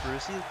Chris and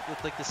Brucey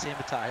with like the same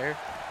attire?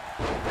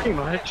 Pretty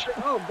much.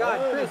 Oh, God,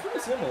 They're Chris. pretty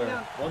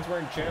similar. One's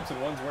wearing champs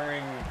and one's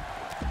wearing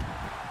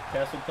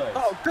castle tights.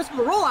 Oh, Chris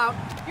with a rollout.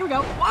 Here we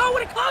go. Oh,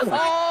 what a clothesline!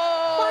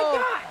 Oh, my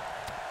God!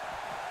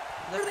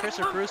 Is that Chris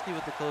or Brucey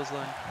with the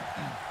clothesline?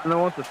 No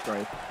one's the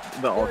strike.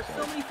 The There are also.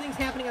 so many things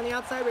happening on the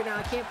outside right now.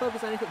 I can't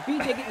focus on anything.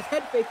 BJ getting his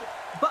head faked.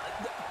 But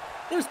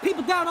there's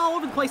people down all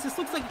over the place. This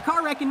looks like a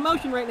car wreck in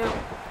motion right now.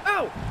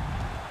 Oh!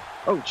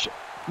 Oh shit.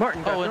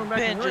 Martin got Oh, thrown and back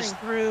in Ben the ring. just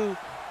threw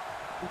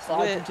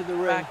Slides Wit into the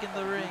ring. back in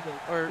the ring.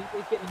 Or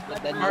BJ's getting his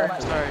head Then around.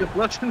 Martin, sorry. Just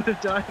left him to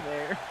die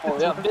there. Oh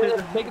yeah, Vin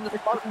is making the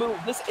smart move.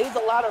 This is a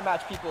ladder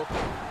match, people.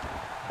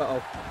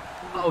 Uh-oh.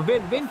 Uh-oh,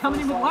 Vin coming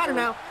in with the ladder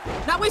now.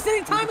 Not wasting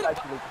any time.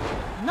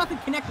 Nothing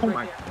connected Oh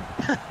right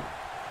my- there.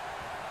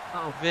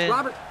 Uh-oh. Vin.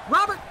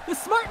 Robert, the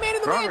smart man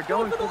in the Robert ring,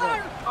 going for the going for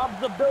the- ladder.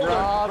 Rob the builder.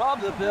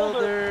 Rob the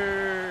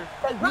builder.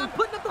 Rob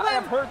putting up the I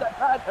have ladder. heard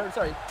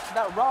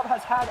that Rob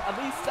has had at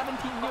least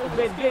 17 years. of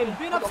experience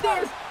Vin with the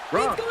upstairs.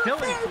 Rob, Vin's killing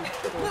going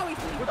upstairs. No, he's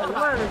With the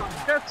ladder,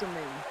 that's me.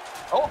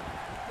 Oh,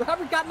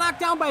 Robert got knocked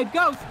down by a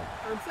ghost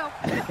for himself.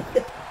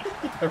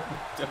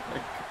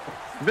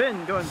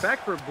 Vin going back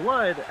for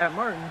blood at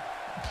Martin.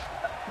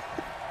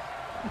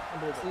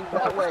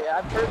 that way.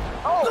 I've heard.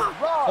 Oh,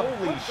 Rob.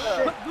 Holy what the-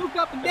 shit. Put Luke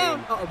up and down.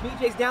 Uh-oh,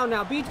 BJ's down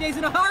now. BJ's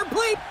in a hard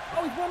plate.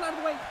 Oh, he's rolling out of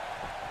the way.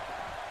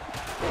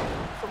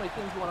 So many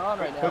things going on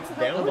right now. Puts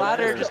down The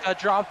ladder just got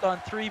dropped on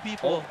 3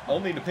 people.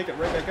 Only to pick it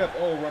right back up.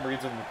 Oh, Robert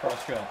gets him in the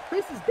cross shot.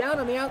 Chris is down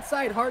on the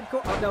outside,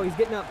 hardcore. Oh, no, he's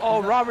getting up. Oh,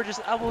 He's up. Robert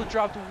just elbow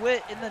dropped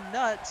Wit in the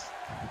nuts.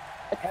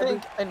 I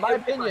think, in my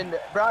opinion,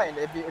 Brian,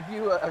 if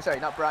you I'm sorry,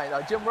 not Brian,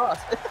 Jim Ross,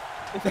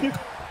 if you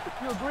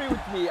agree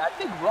with me, I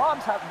think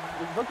Rob's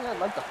is looking at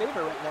like the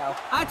favorite right now.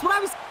 That's what I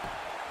was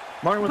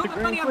Martin with the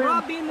putting green money on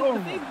Rob clear. being the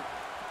favorite.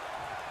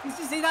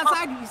 He's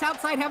outside. He's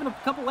outside having a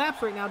couple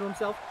laps right now to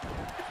himself.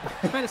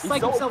 Trying to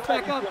psych himself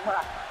back up.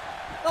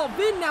 Oh,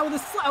 Vin now with a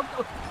slug.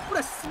 Oh, what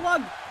a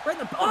slug. Right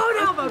in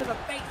the elbow to the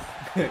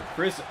face.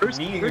 Chris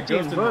kneeing a Richie ghost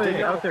and in the Bud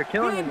dick. out there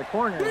killing in the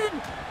corner.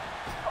 Vin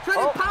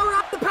trying to power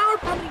up the power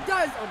bomb, and he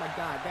does. Oh my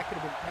God, that could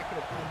have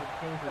ended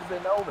dangerous.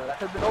 That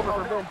could have been over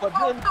for Vin, but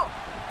Vin. Oh,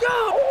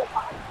 oh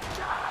my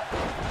God!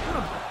 What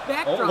a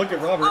backdrop. Oh, look at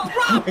Robert.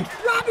 Oh,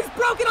 Rob is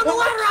broken on the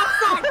ladder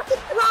outside.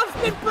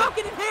 Rob's been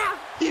broken in half.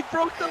 He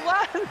broke the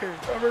ladder.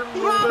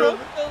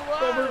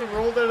 Robert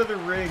rolled out of the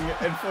ring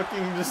and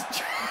fucking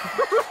just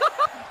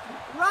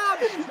Rob,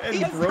 And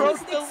he broke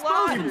exposed the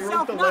ladder. himself, He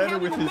broke the not ladder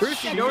having with a his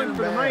match. Brucey going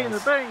for the money in the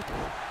bank.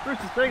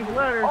 Brucey taking the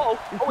ladder. Oh,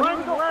 He's here climbing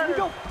we the go, here we ladder.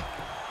 go.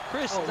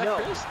 Chris, Oh, is that no.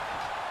 Chris?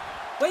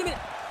 Wait a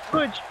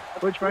minute.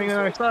 Butch running on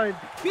our side.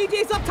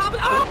 BJ's up top.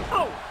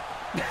 Oh!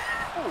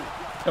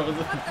 that was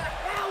What the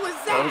hell was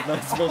that was that?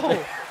 nice little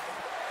thing.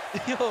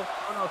 Yo, Oh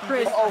no,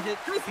 Chris.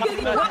 Chris is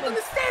getting dropped on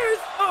the stairs.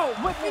 Oh,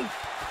 what?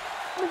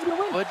 Vin's gonna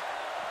win. What?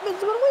 Vin's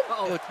gonna win.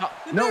 Uh-oh.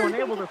 Yo, No one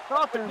able to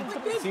stop him.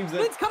 Seems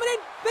that- Vin's coming in.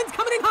 Vin's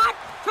coming in hot.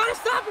 Trying to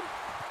stop him.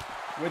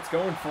 Wit's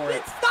going for it.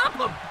 Vince, stop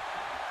him.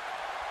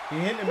 He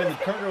hit him in the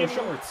cargo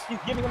shorts. He's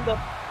giving him the.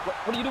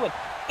 What are you doing?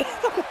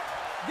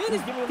 Vin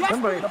is desperate.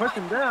 Somebody push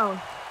him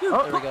down. Dude,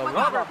 Oh, there we go.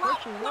 Robert Rob,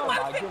 pushing no, Rob. why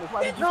my did goodness,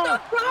 Vince no.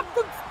 stop Rob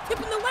from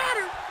tipping the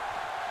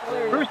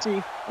ladder?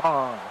 Brucey.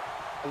 Oh.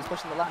 He's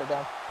pushing the ladder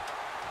down.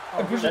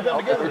 And push it down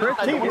together.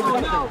 Brucey Take it. Oh,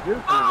 no.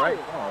 Duke Oh.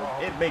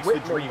 right. It makes the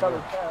dream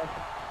work.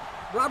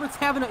 Robert's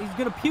he's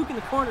gonna puke in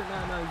the corner.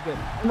 No, he's good.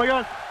 Oh my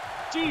God.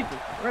 Jesus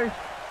Christ.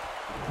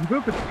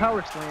 Duke with the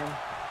power slam.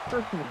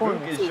 First in the corner.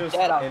 Puke is just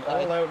Dead an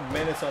outside. all-out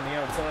menace on the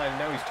outside.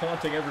 Now he's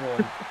taunting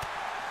everyone.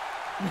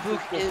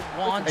 Puke it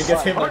wants. And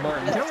gets hit by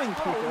Martin. Killing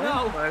people.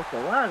 no. That's the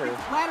ladder.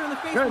 Ladder in the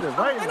face. Good, with-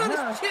 right right in on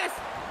the his half. chest.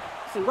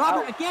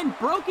 Robert again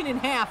broken in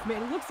half,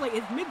 man. It looks like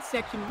his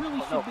midsection really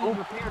should be Oh.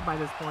 repaired by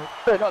this point.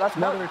 No, that's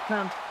Another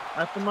attempt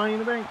at the money in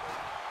the bank.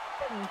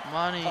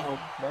 Money.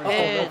 Martin's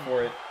going go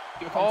for it.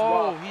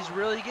 Oh, he's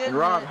really getting And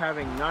Rob it.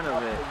 having none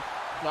of it.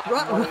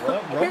 Rob Rob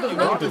doesn't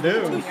know what to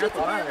do.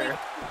 Martin's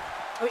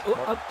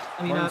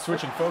Martin's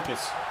switching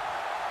focus.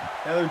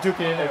 Now they're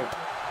duking it out.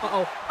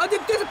 Uh-oh. Oh,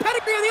 there's a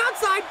pedigree on the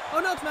outside. Oh,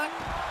 no, it's not.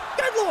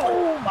 Good Lord.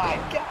 Oh my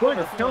God.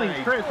 Good killing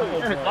Chris.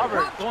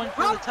 Robert going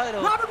for the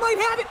title. Robert might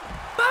have it.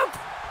 Bounce.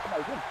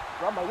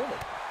 Rob might win it.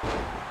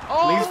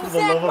 Please, for the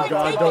love of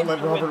God, don't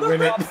let Robert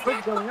win it.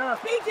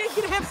 BJ's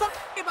gonna have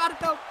something about it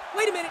though.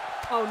 Wait a minute.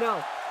 Oh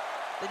no.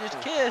 They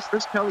just kissed.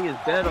 Chris Kelly is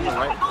dead on the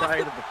right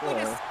side of the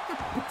floor.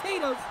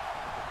 Potatoes.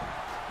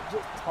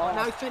 Just Oh,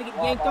 now he's trying to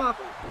get yanked off.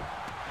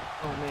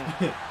 Oh man.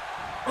 Oh,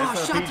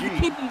 That's shot not to the PG.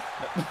 kidneys.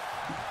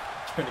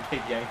 Trying to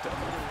get yanked off.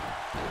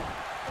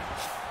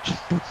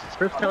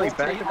 Chris Kelly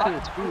back up to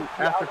his feet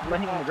after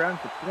laying on the ground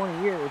for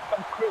 20 years.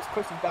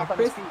 Chris is back on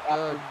Chris, his feet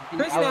after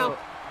being Chris out. now.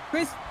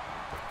 Chris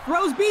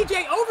throws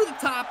BJ over the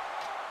top.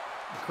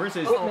 Chris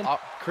is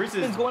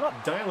Spin's going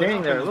up. dialing Dang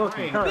up there, his look,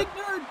 brain. cut. Big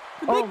nerd.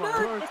 The Oh big my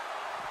nerd. Lord.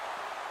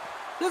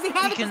 Does he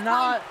have He it this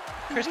cannot. time?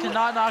 Chris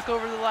cannot knock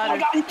over the Oh my ladder.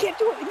 God, he can't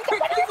do it. He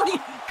Chris,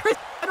 Chris,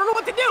 I don't know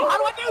what to do. How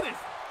do I do this?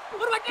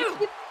 What do I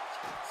do?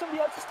 Somebody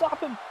has to stop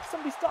him.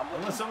 Somebody stop him.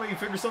 Unless somebody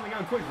figures something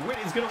out quick,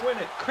 Whitney's gonna win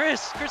it.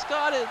 Chris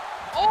got it.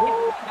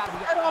 Oh,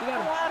 Get off the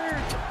ladder.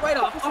 right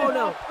off. Oh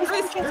no.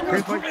 Chris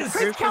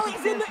Here's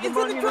Kelly's in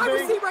the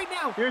driver's seat right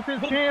now. Here's his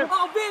chance.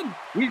 Oh, Vin.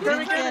 He's He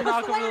gonna get can't it.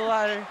 knock over the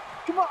ladder.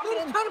 Come on, He's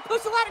man. trying to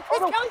push the ladder. Chris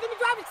Kelly's in the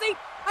driver's seat.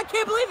 I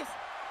can't believe this.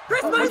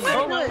 Chris Oh, might he's win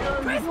gonna it. do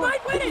it. Chris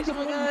might win it. He's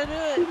gonna do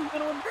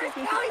it. Chris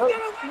Kelly's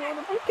gonna win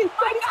it.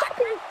 My God,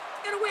 Chris is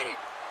gonna win it.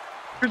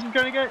 Chris is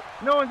gonna get it.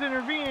 No one's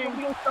intervening.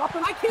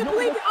 I can't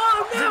believe it.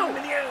 Oh no.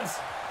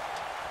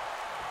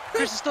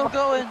 Chris is still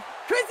going.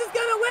 Chris is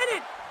gonna win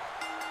it.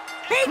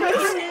 He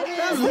wins it.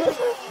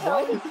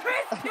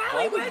 Chris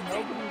Kelly wins it.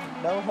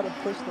 Nobody know how to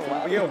push the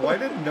ladder. Yeah, why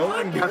did no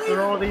one get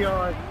After all the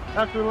odds,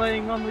 after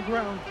laying on the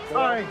ground.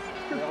 Alright,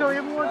 Chris Kelly,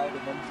 everyone. And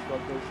then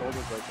shrug their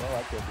shoulders like, oh,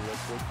 I can't do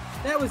this.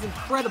 That was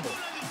incredible.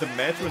 the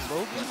match was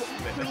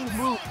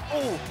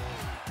Oh,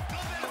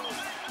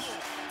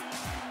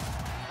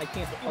 I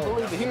can't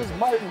believe it. Here's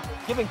Martin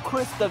giving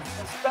Chris the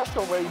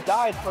special where he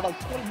died for like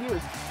 20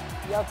 years.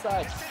 The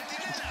outside.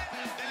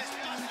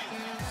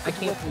 I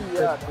can't believe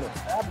Yeah, Chris.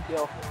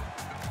 Abigail.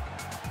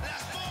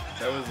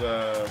 that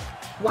was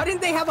Why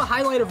didn't they have a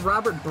highlight of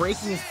Robert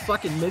breaking his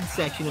fucking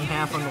midsection in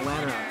half on the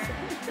ladder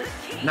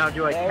outside? Now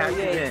do I There cash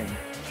he it is. in?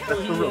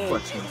 That's the real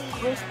question.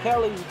 Chris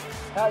Kelly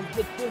has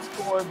the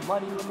Discord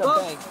Money in the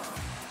Look. Bank.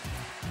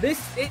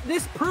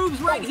 This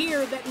proves right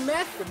here that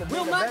meth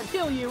will not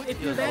kill you if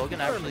you're Is that Logan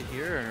actually determined.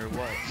 here or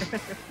what?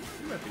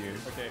 he might be here.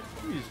 Okay,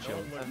 we just chill.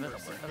 I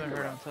haven't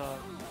heard him talk.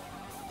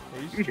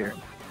 You hear?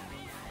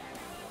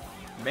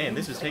 Man,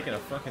 this is taking a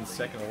fucking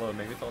second to load.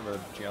 Maybe it's all the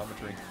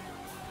geometry.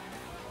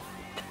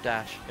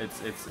 Dash.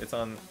 It's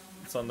on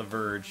the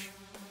verge.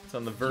 It's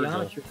on the verge.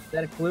 Geometry. Is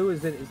that a clue?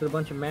 Is it a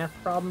bunch of math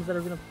problems that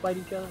are gonna fight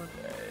each other?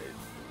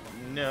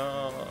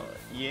 No.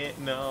 Yeah.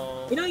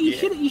 No. You know, you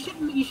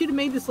yeah. should have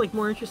made this like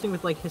more interesting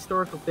with like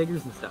historical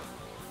figures and stuff.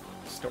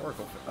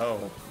 Historical. Oh,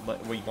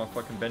 what, you want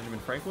fucking Benjamin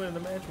Franklin in the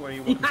match? What do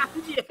you want?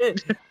 Yeah.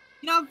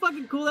 You know how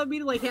fucking cool that'd be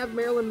to like have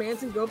Marilyn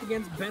Manson go up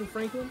against Ben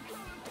Franklin?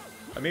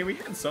 I mean, we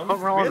had some. Oh,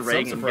 we Ronald had some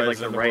Reagan give like surprises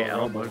the in the right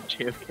Royal elbow Rumble. to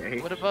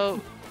JFK.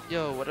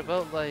 What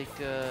about like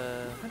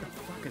Why the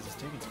fuck is this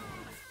taking so long?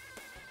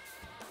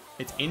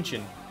 It's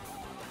inching.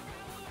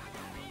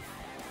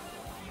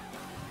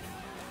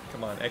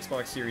 Come on,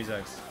 Xbox Series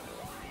X.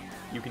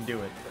 You can do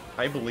it.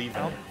 I believe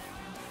in it.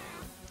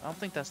 I don't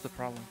think that's the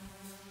problem.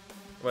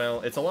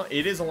 Well, it's a lot.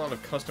 It is a lot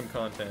of custom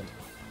content.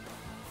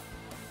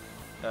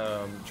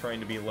 Trying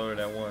to be loaded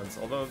at once.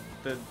 Although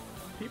the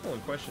people in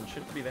question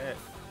shouldn't be that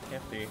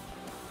hefty.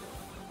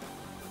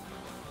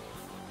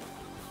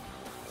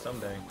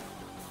 Someday.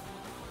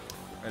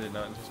 I did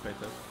not anticipate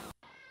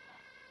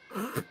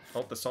this.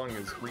 Oh, the song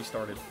is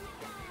restarted.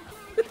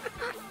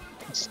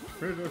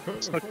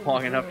 It's not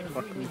long enough to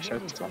fucking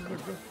shut the song.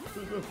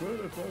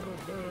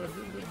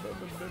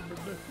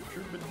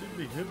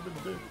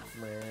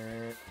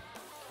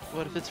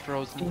 What if it's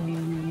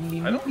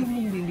frozen?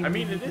 I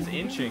mean, it is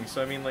inching,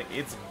 so I mean, like,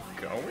 it's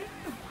going?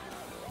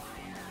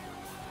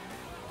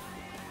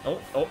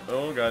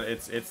 Oh god,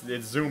 it's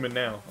zooming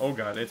now. Oh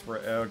god, it's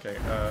okay.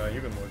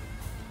 You can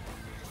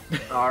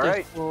look. All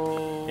right.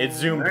 It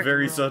zoomed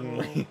very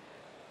suddenly.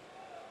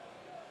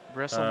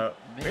 Wrestle.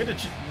 We had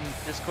to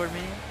Discord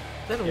meeting.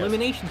 Is that an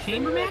elimination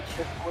chamber match?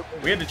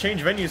 we had to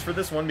change venues for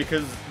this one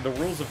because the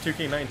rules of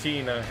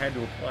 2K19 had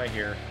to apply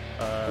here.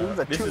 It was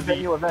a this is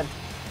two-venue event.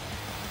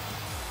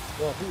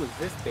 Well, who was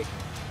this big?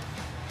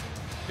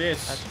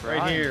 This That's right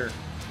Bryan. here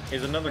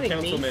is another Hey,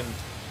 councilman.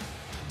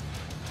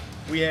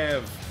 We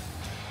have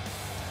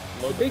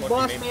The load big fucking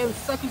boss name. man's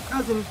second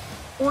cousin,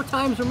 4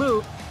 times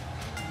removed.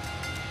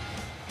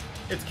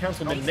 It's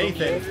Councilman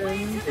Nathan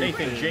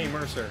J.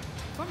 Mercer.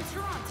 From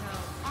Toronto,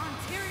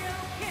 Ontario,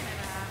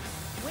 Canada,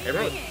 weighing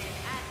Everyone- in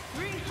at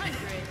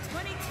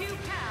 322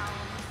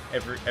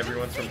 pounds.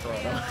 Everyone's from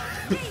Toronto.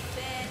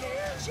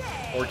 Nathan J.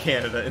 Or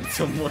Canada in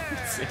some ways.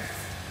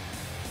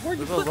 Where'd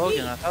you What about put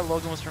Logan? me? I thought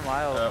Logan was from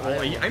Iowa.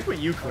 Well, Iowa. I put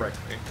you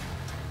correctly.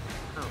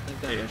 Oh,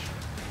 thank God. Ish.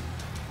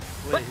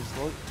 Wait,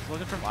 is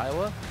Logan from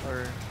Iowa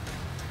or?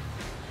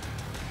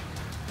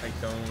 I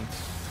don't.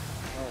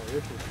 Oh,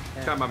 this is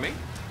Talking about me?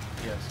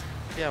 Yes.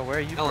 Yeah, where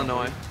are you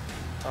Illinois.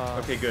 from?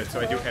 Okay, good.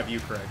 So I do have you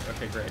correct.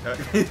 Okay, great.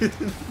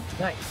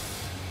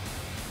 nice.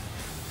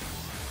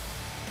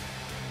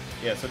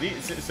 Yeah, so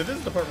this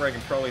is the part where I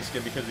can probably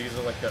skip because these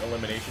are like the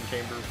elimination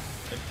chamber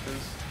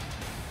entrances.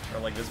 Or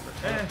like this.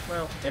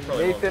 Well, it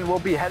probably Nathan will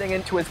be heading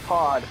into his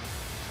pod.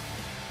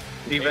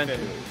 Nathan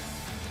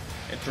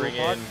entering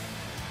in.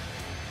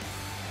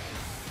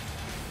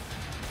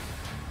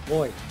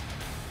 Boy.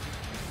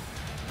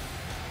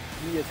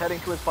 He is heading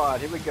to his pod.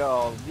 Here we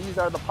go. These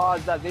are the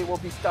pods that they will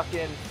be stuck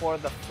in for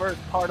the first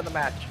part of the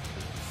match.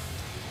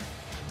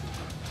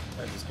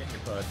 I just get your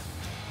pod.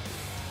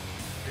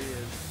 Here he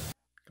is.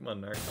 Come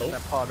on, Narc. Oh,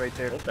 that pod right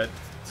there. Oh, that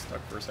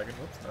stuck for a second.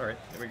 Whoops. All right,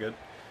 there we go.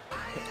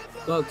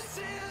 Folks.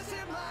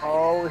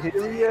 Oh,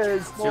 here he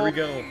is. Here we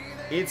go.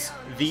 It's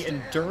the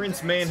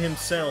endurance man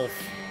himself.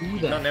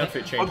 Not an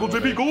outfit change. Michael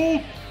JB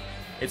Gold.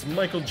 It's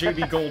Michael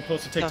JB Gold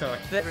posted TikTok.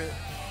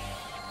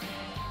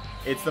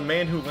 It's the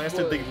man who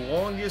lasted the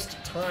longest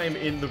time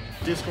in the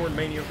Discord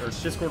Mania or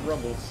Discord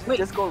Rumble. Wait,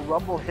 Discord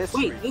Rumble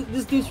history. Wait,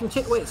 this dude's from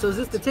Wait, so is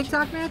this the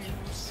TikTok match?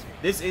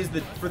 This is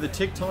for the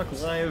TikTok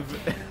Live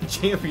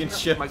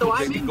Championship. Michael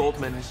So JB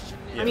Goldman. Yes.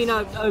 I mean,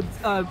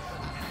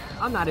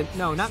 I'm not.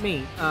 No, not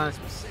me.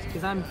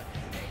 Because I'm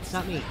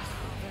not me.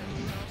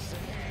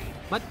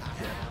 What?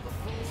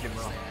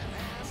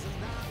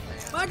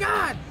 My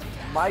God!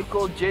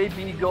 Michael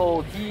JB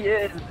Gold. He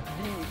is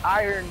the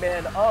Iron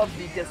Man of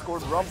the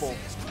Discord Rumble.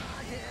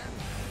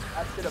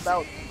 That's it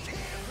about.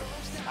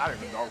 I don't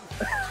even know.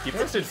 He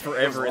lasted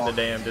forever in the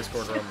damn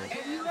Discord Rumble.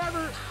 Have you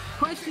ever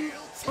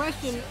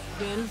question,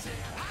 Ben?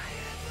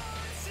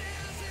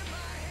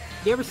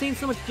 You ever seen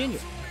so much ginger?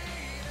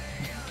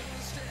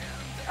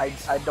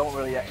 I don't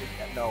really.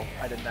 No,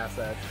 I didn't ask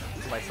that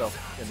to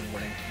myself in the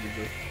morning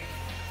usually.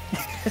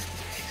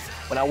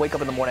 When I wake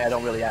up in the morning, I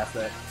don't really ask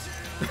that.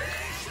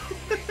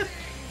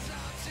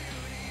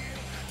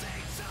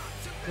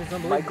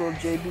 Michael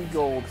JB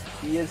Gold.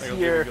 He is Michael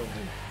here. JB Gold.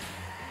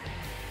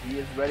 He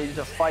is ready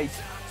to fight.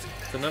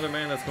 It's another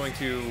man that's going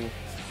to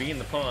be in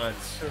the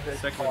pods.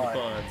 Second in the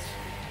pods.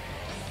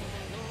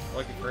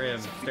 Lucky for him.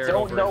 We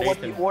don't know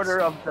what the order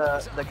of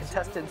the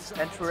contestants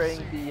entering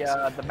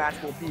the match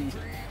will be.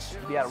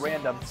 It'll be at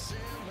random.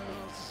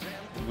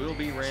 It will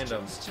be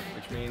random,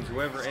 which means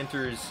whoever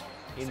enters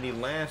in the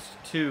last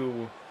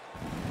two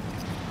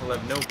will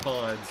have no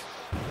pods.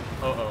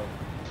 Uh-oh.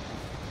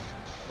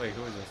 Wait,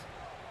 who is this?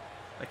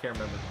 I can't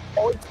remember.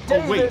 Oh, it's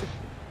David! Oh, wait!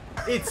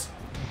 It's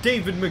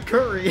David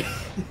McCurry!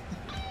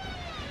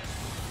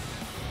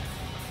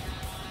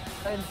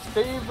 And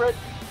favorite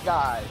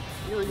guy.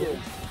 Here he is.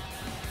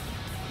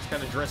 He's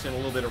kind of dressing a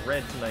little bit of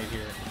red tonight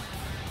here.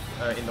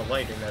 In the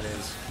lighting, that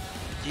is.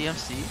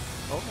 GMC?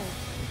 Oh.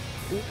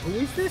 Who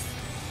is this?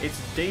 It's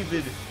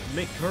David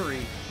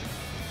McCurry.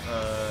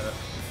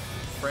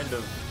 Friend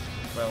of,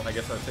 well, I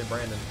guess I would say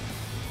Brandon.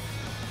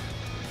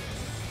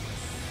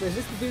 Is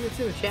this the dude that's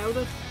in the chat with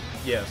us?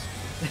 Yes.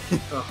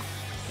 Oh.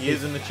 He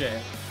is in the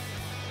chat.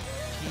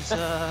 He's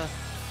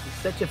He's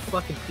such a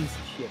fucking piece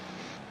of shit.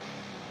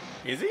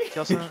 Is he? He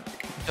also,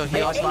 no,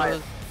 he also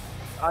Unbiased.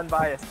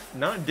 Unbiased.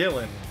 Not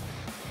Dylan.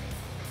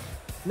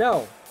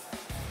 No.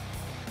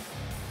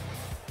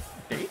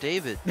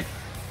 David.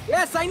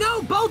 Yes, I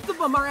know. Both of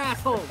them are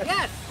assholes.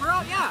 Yes, we're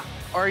all yeah.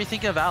 Or are you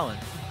thinking of Alan?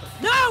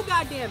 No,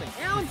 goddammit.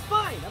 Alan's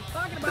fine. I'm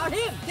talking about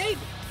him,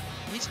 David.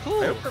 He's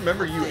cool. I don't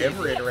remember you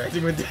ever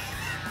interacting with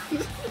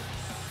David.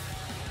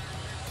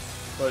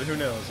 But who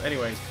knows?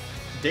 Anyways,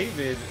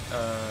 David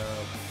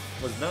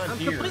was not I'm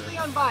here. completely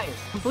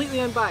unbiased. Completely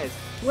unbiased.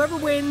 Whoever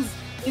wins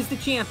is the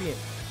champion.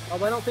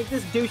 Although I don't think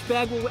this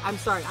douchebag will. I'm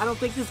sorry. I don't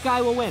think this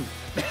guy will win.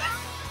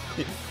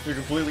 Your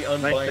completely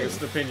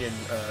unbiased opinion,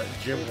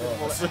 Jim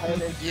Ross.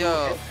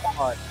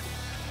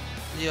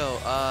 Yo,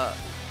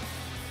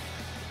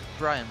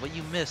 Brian, what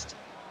you missed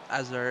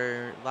as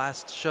our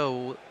last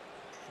show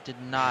did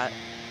not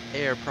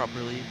air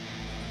properly.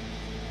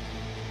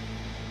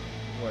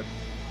 What?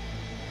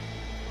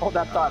 Hold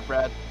that thought,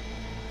 Brad.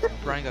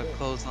 Brian got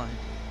clothesline.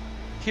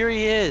 Here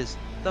he is,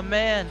 the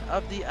man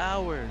of the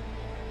hour.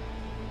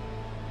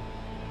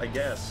 I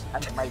guess.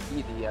 That might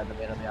be the man of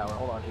the hour.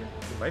 Hold on here.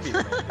 It might be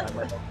the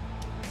man.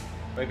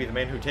 Might be the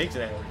man who takes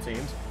an hour, it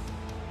seems.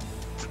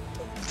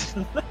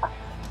 No!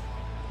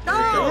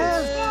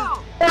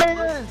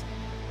 No!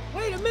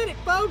 Wait a minute,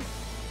 folks!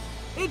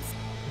 It's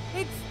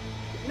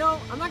no,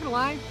 I'm not gonna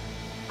lie.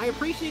 I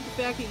appreciate the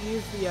fact that you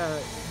used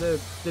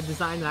the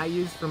design that I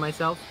used for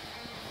myself.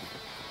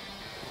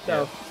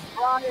 So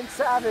Brian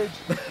Savage.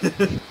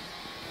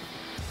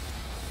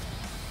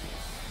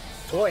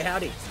 Boy,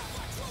 howdy.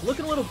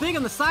 Looking a little big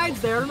on the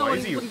sides there. I don't know Why what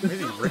is he he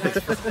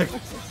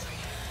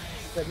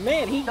But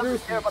man, he grew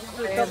Doesn't care about the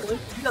fans.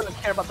 He doesn't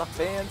care about the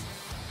fans.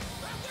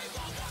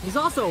 He's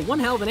also one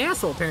hell of an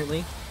asshole,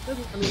 apparently. I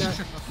mean,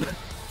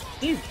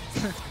 he's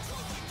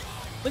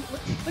look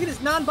at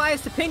his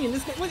non-biased opinion.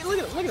 This guy, look at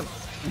him. Look at him.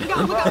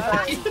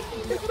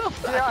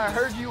 Yeah, I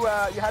heard you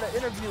you had an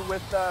interview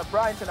with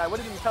Bryan tonight.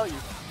 What did he tell you?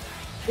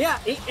 Yeah,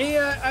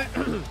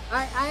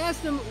 I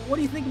asked him, what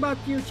do you think about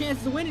your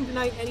chances of winning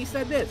tonight? And he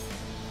said this.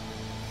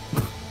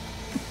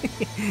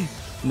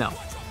 No.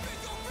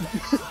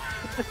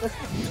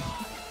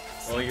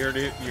 Well, you heard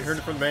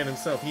it from the man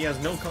himself. He has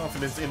no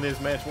confidence in this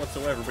match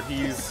whatsoever, but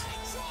he's...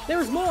 There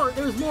was more,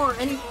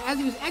 and as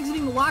he was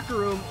exiting the locker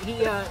room,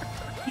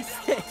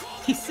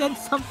 he said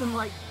something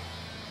like,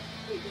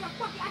 I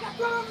got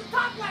thrown over the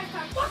top last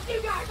time. Fuck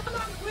you guys. I'm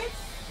not a quit.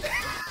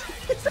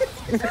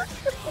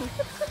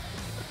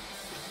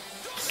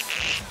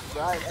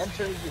 Bryan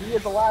enters. He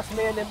is the last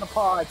man in the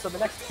pod, so the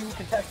next 2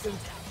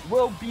 contestants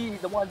will be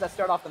the ones that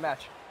start off the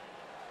match.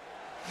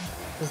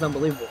 This is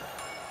unbelievable.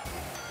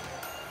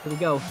 Here we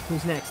go.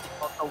 Who's next?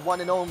 The one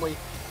and only.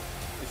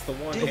 It's the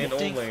one and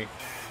only.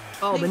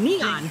 Oh, the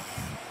neon.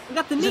 We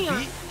got the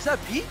neon. Is that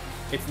Beet?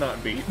 It's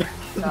not Beet.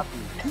 Not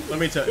Beet. Let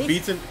me tell you,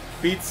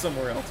 Beet's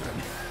somewhere else.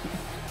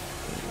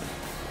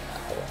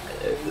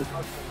 His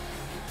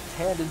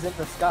hand is in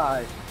the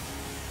sky.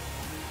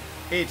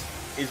 It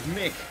is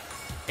Mick,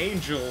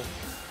 Angel.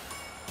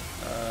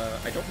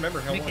 I don't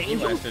remember how long he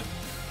lasted.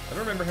 I don't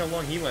remember how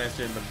long he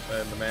lasted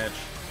in the match,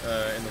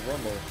 in the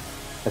Rumble.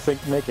 I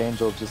think Mick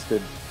Angel just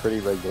did pretty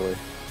regular.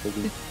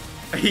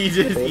 He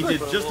did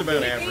just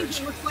about average.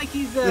 Angel looks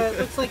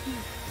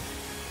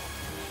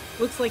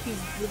like he's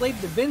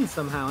related to Vin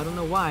somehow. I don't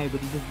know why, but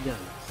he just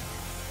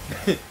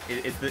does.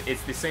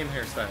 It's the same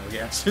hairstyle,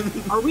 yes.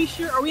 Are we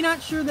sure? Are we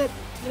not sure that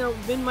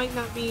Vin might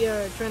not be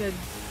trying to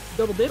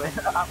double dip?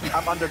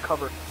 I'm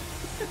undercover.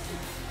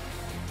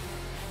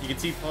 You can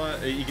see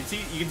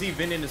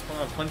Vin in his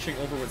paw punching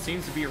over what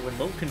seems to be a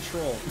remote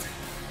control.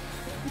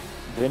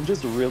 Vin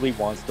just really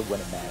wants to win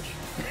a match.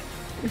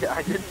 Yeah,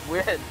 I didn't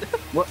win.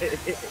 Well,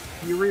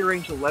 if you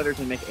rearrange the letters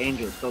and make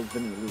Angel, it spells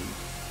Vin and lose.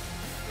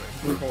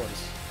 Of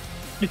course.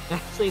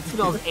 Actually, it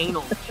spells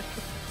anal.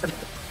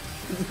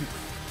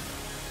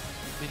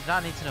 We did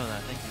not need to know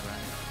that. Thank you,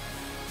 Bryan.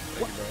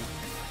 Thank you, Brian.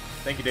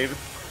 Thank you, David.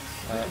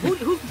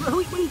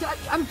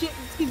 I'm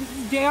excuse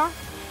me, JR?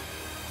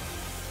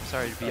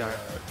 Sorry, BR.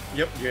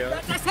 Yep,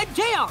 yeah. I said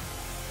JR!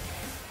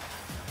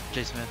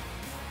 J. Smith.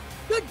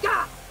 Good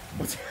God!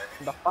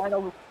 The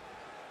final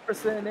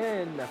person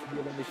in the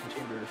Elimination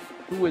Chamber.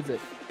 Who is it?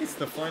 It's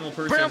the final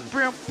person.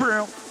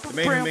 The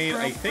man who made,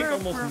 I think,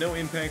 almost no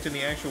impact in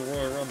the actual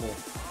Royal Rumble.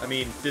 I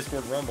mean,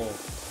 Discord Rumble.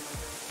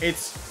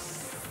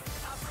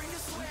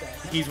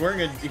 He's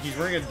wearing a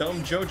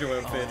dumb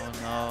JoJo outfit.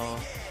 Oh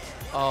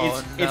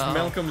no. It's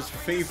Malcolm's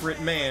favorite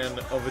man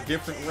of a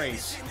different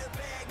race.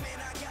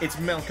 It's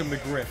Malcolm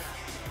McGriff.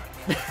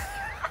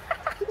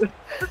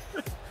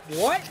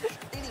 What?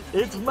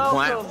 It's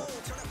Malcolm.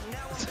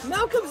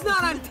 Malcolm's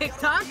not on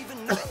TikTok.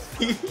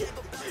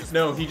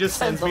 No, he just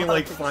sends me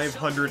like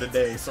 500 a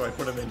day, so I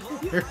put him in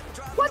here.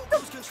 What the?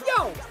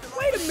 Yo,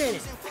 wait a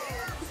minute.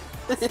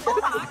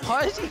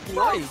 Why is he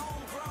white?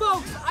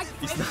 Folks,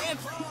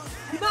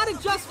 do not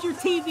adjust your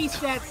TV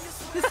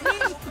sets. This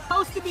man is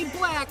supposed to be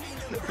black,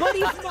 but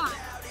he's not.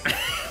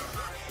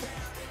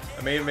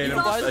 I may have made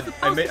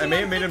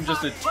him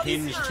just a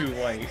tinge too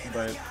white,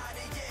 but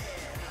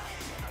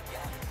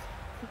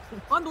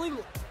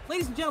unbelievable.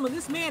 Ladies and gentlemen,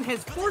 this man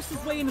has forced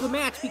his way into the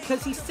match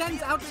because he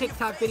sends out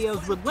TikTok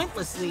videos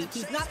relentlessly.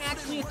 He's not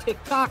actually a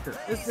TikToker.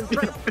 This is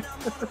incredible.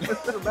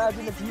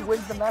 Imagine if he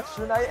wins the match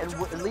tonight and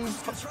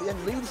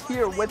leaves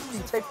here with the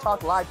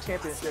TikTok Live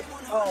Championship.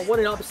 Oh, what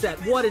an upset.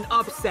 What an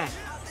upset.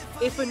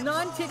 If a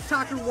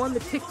non-TikToker won the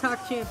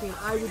TikTok champion,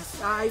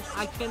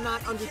 I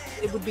cannot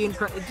understand. It would be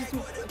incredible.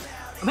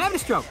 I'm having a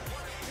stroke.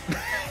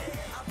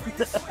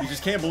 you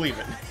just can't believe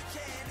it.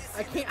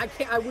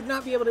 I would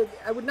not be able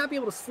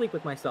to sleep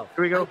with myself.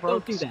 Here we go, folks.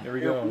 Don't do that. There we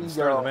go.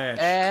 Start the match.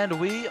 And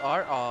we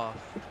are off.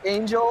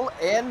 Angel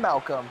and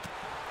Malcolm.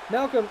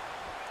 Malcolm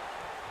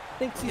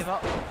thinks he's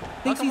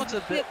Malcolm looks a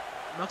bit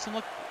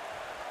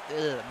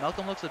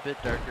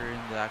darker in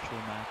the actual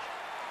match.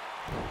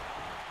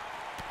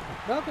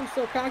 Malcolm's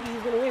so cocky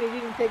he's gonna win. He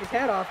didn't take his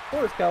hat off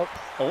or his coat.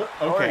 Oh,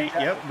 okay.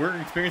 Yep, we're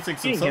experiencing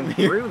some something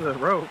here. Through the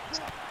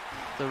ropes.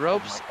 The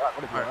ropes Oh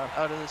my God, are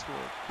out of this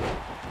world.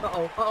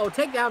 Uh-oh,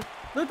 takedown.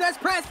 Luthez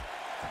press.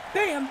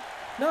 Bam.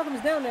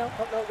 Malcolm's down now.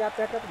 Oh, no, got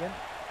back up again.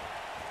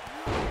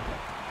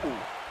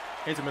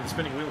 Hits him with a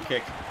spinning wheel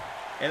kick.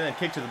 And then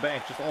kick to the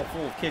back, just all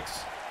full of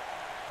kicks.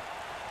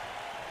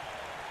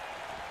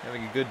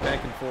 Having a good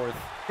back and forth.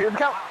 Here the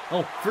count.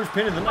 Oh, first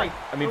pin of the night.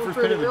 I mean, first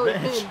pin of the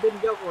match.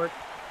 Didn't go for it.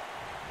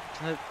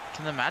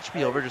 Can the match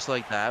be over just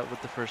like that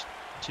with the first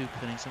two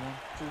pinning someone?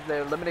 This is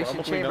the Elimination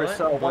Probably Chamber, not,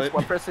 so but once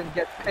one person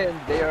gets pinned,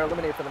 they are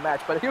eliminated from the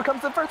match. But here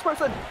comes the first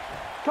person.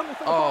 Coming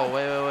from the Oh, back.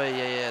 wait.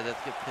 Yeah,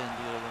 that's get pinned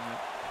to get eliminated.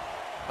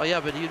 Oh, yeah,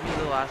 but he'd be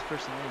the last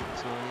person in,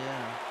 so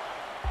yeah.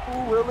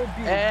 Who will it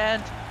be?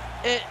 And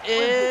it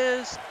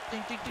is...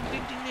 Ding, ding, ding,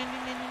 ding, ding, ding,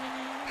 ding, ding, ding.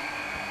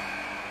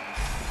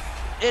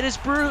 It is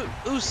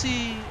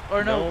Brucey,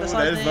 or no, that's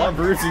not that is not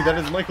Brucey, that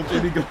is Michael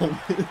J.B. Gold.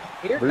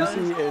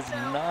 Brucey is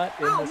not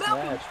in this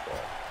match,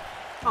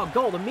 though. Oh,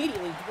 Gold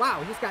immediately. Wow,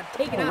 he just got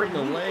taken out. Right in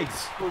the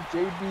legs. For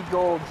JB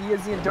Gold, he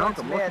is the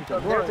endurance man. So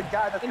there's a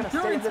guy that's going to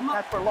stay in this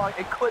match for long.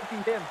 It could be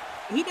him.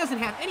 He doesn't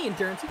have any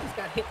endurance. He just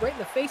got hit right in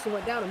the face and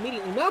went down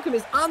immediately. Malcolm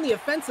is on the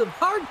offensive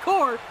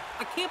hardcore.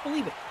 I can't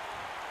believe it.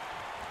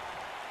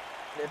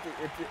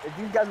 If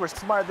these guys were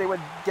smart, they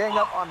would gang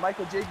up on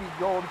Michael J.B.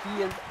 Gold.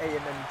 He is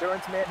an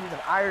endurance man. He's an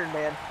Iron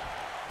Man.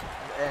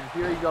 And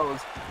here he goes,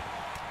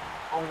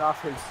 showing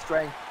off his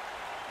strength.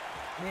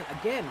 Man,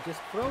 again,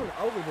 just thrown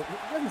over. It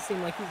doesn't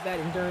seem like he's that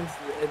endurance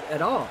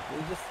at all.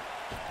 He just.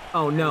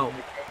 Oh no.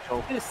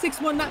 And a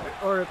 6-1 not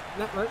or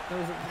not.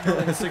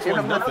 That was a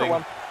 6-1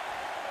 nothing.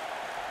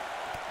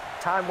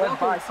 Time went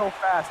by so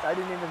fast, I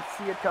didn't even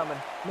see it coming.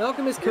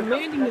 Malcolm is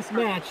commanding this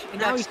match, and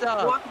now he's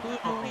walking.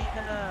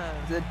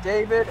 Is it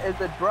David?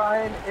 Is it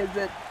Bryan? Is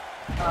it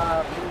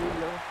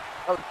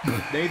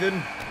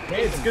Nathan?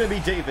 Hey, it's gonna be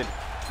David.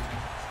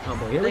 Oh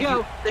boy, here we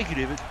go. Thank you,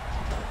 David.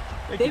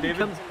 David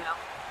comes in now.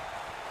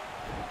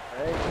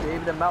 All right,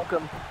 David and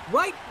Malcolm.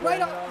 Right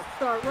off the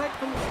start, right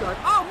from the start.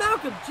 Oh,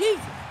 Malcolm,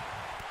 Jesus!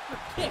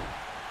 A kick.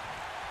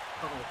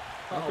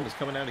 Malcolm is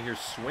coming out of here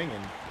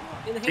swinging.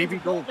 J.B.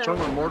 Gold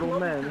showing mortal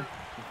men.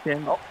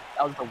 Oh,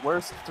 that was the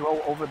worst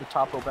throw over the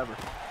top rope ever.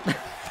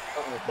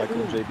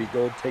 Michael J.B.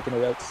 Gold taking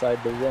it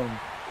outside the ring.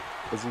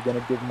 Is he going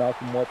to give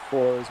Malcolm what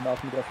for? Is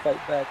Malcolm going to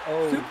fight back?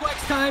 Oh.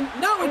 Suplex time.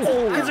 No, it's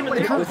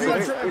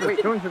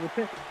Wait, going for the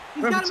pin.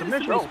 He's got him in a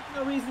submission for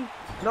no reason.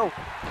 No.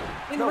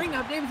 In the ring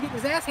now, David's getting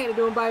his ass handed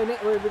to him by a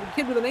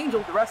kid with an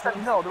angel. The rest said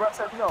no. The rest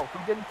said no.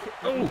 He didn't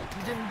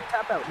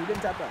tap out. He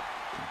didn't tap out.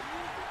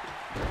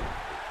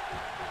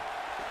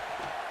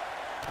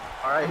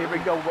 All right, here we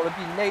go. Will it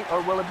be Nate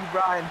or will it be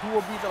Bryan? Who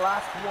will be the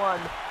last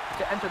one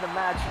to enter the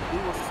match? We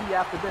will see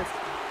after this.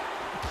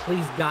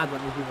 Please, God,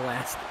 let me be the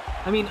last.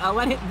 I mean,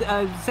 let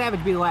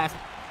Savage be the last.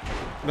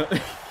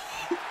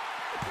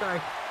 Sorry.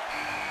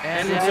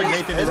 And it looks like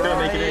Nathan is going to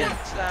make it in.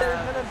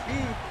 There's going to be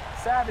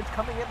Savage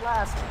coming in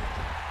last.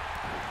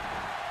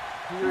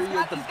 Here he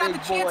is, the he's got big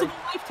the chance boy. of a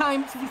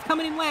lifetime. Since he's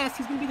coming in last,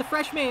 he's going to be the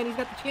fresh man. He's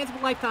got the chance of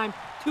a lifetime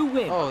to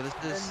win. Oh, this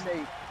is...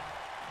 Nate.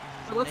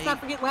 But let's not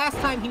forget, last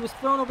time he was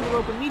thrown over the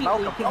rope immediately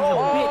because he's a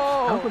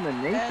Oh! Malcolm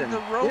and Nathan. And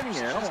the ropes getting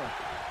it. just...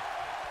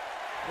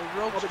 The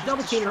ropes just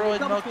double team, destroyed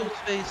double Malcolm's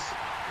face.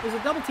 There's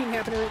a double team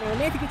happening right now.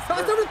 Nathan gets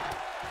tossed over the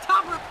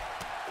top rope.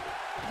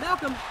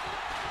 Malcolm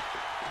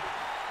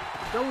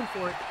going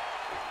for it.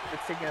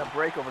 It's taking a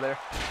break over there.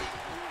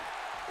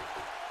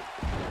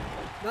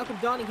 Malcolm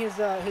donning his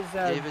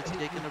David's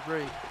taking a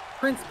break.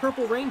 Prince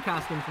Purple Rain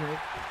costume tonight.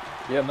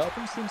 Yeah,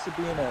 Malcolm seems to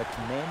be in a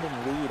commanding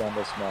lead on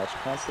this match.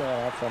 Constantly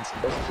on offense,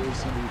 doesn't really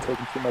seem to be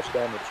taking too much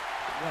damage.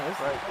 Yeah, that's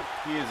right.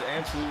 He is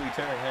absolutely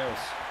tearing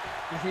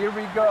house. Here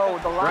we go.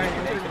 The line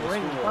Bryan is in the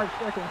ring. 5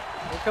 seconds.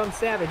 Here comes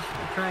Savage.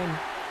 Trying.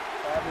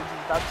 Savage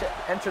is about to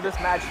enter this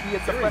match. He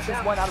is the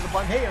freshest one out of the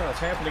bunch. Chaos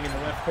happening in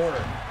the left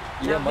corner.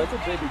 Yeah, Michael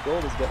J.B.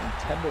 Gold is getting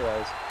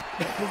tenderized.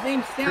 His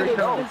name's Here he Savage.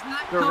 goes. Does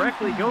not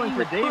Directly come from going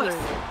for being a David.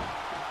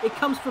 puss. It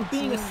comes from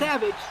being a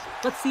savage.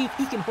 Let's see if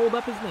he can hold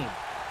up his name.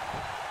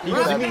 He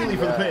goes immediately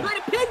for the pin.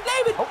 Trying to pin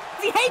David. Oh,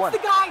 He hates one. the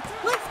guy.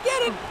 Let's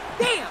get him.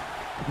 Damn.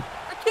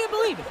 I can't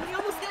believe it. He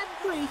almost had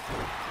 3.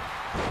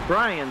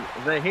 Bryan,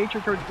 the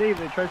hatred towards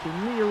David, tries to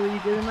immediately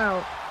get him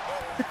out.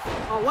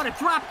 Oh, what a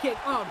drop kick.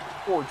 Oh,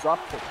 Drop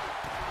kick.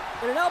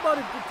 and an elbow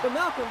to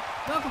Malcolm.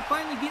 Malcolm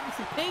finally getting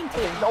some pain to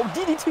him. No,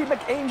 DDT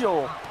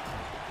McAngel.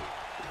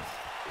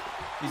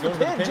 He's going for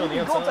the pin on the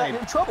JB Gold's outside.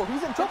 in trouble.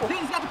 He's in trouble.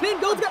 He's got the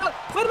pin. Gold's got the...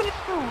 Wait a minute.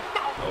 Oh,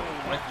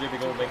 Michael J.B.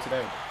 Gold makes it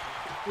out.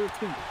 Here,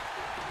 2.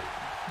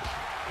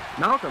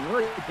 Malcolm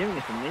really giving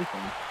it to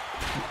Nathan.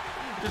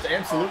 Just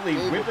absolutely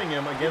whipping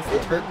him against the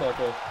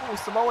turnbuckle. Oh,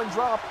 Samoan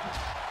drop.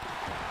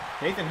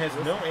 Nathan has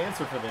no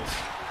answer for this.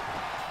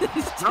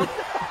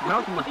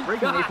 Malcolm was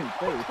breaking God. Nathan's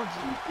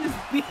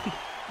face.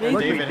 And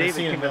Luckily, David has David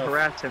seen came to enough.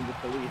 harass him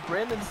with the lead.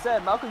 Brandon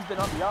said Malcolm's been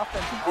on the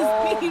offense He's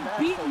all being match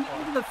beaten so far.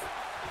 into the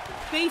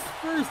face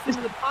first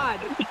into the pod.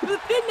 To the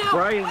pin now.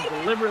 Bryan Wait a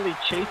minute. deliberately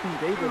chasing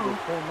David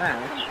this whole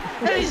match.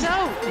 Hey, he's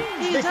out!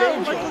 He's out!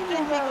 Michael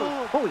J.B.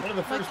 Gold! Holy One of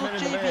the first Michael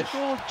men in the J.B. match.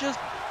 Gold just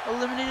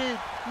eliminated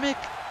Mick,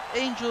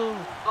 Angel.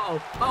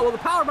 Oh, well, the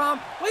power bomb.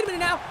 Wait a minute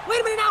now.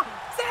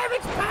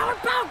 Savage power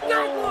bomb.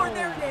 God, Lord,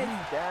 there it is.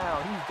 He's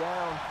down. He's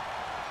down.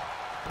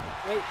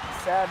 Wait.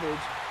 Savage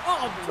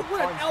Oh,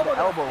 what an punch to elbow the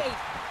to elbow. the face.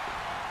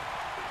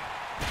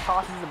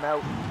 tosses him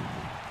out.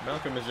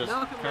 Malcolm is just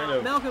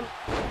Malcolm, Malcolm,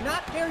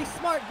 not very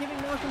smart, giving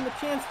Malcolm the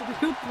chance to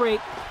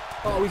recuperate.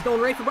 Oh, he's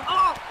going right for...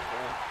 Oh!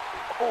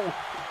 Oh.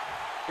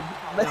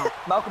 No.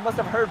 Malcolm must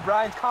have heard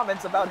Bryan's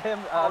comments about him.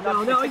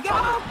 No, he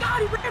got... Oh, God,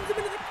 he rams him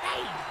into the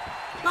cage!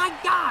 My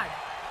God!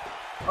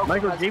 Oh,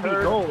 Michael J.B.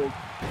 Gold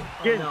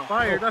getting no.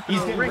 fired up in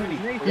He's the getting ring. ready.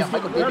 Nathan's Yeah,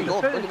 Michael about J.B. to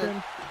Gold, look finish at it. him.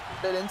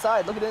 Look at it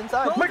inside. Look at it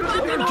inside. Michael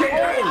J.B. Gold! Gold!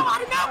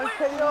 Out of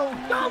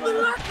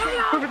nowhere!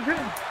 RKO. Over the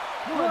pin.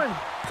 1,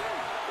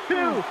 2.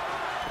 Oh,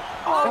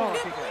 Oh, he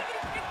kick didn't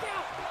get kicked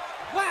out!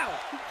 Wow,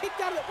 he kicked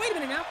out of the... Wait a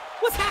minute now.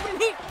 What's happening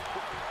here?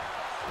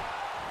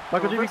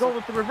 Michael J.B. Gold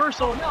with the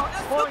reversal. No,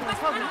 that's Falling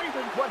not... on top of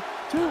Nathan. 1,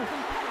 2,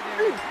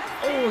 3.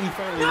 Oh, he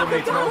finally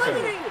Malcolm eliminates got Malcolm.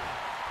 eliminated!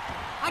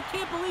 I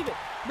can't believe it.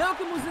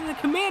 Malcolm was in the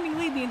commanding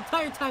lead the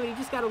entire time, and he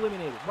just got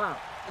eliminated. Wow.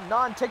 A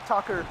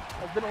non-TikToker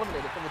has been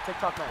eliminated from the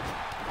TikTok match.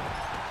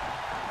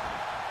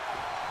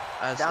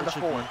 As Down it to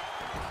should 4. be.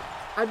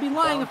 I'd be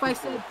lying if I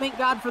said thank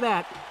God for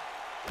that.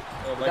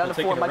 Oh, Down Michael to 4.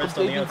 taking a Michael rest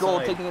on the J.B.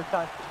 Gold outside. taking his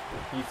time.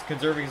 He's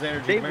conserving his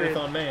energy, David, the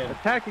Marathon Man.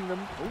 attacking them.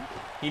 Ooh.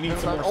 He needs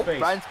some more space.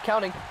 Bryan's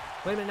counting.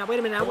 Wait a minute now, wait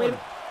a minute now, wait a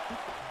minute.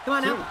 Come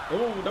on now. Oh,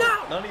 no,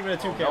 No! not even a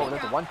 2 No, count.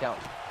 that's a 1 count.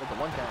 That's a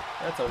 1 count.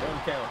 That's a 1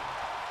 count.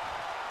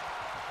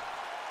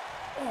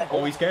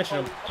 Oh, he's catching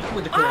him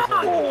with the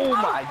clothesline. Oh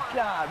my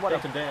God! What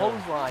Takes a him down.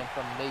 clothesline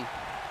from Nate.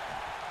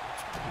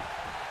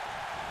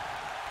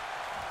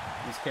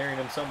 He's carrying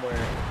him somewhere.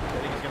 I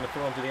think he's going to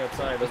throw him to the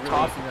outside. He's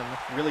tossing him.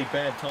 Really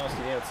bad toss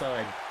to the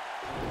outside.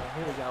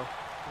 Here we go.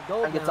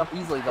 Bryan gets up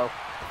easily though.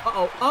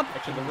 Uh-oh, up.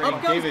 Actually, the ring.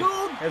 Up goes David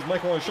Gold. has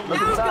Michael on his shoulder.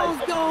 Down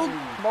goes Gold.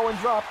 Samoan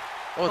drop.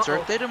 Oh, it's Uh-oh.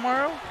 Earth Day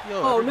tomorrow?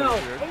 Yo, Oh, no.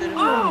 everybody's Earth Day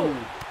tomorrow.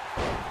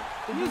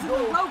 Oh! Using the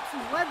ropes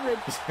as leverage.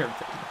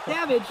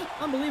 Savage.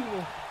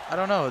 Unbelievable. I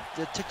don't know.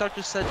 The TikTok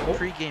just said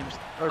pre-games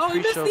or Oh, he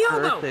missed pre-show the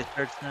for elbow. Earth Day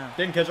starts now.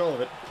 Didn't catch all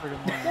of it. For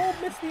tomorrow. Gold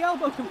missed the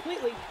elbow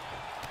completely.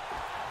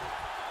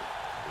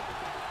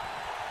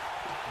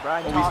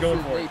 Bryan Oh, he's tosses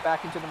going for it. Nate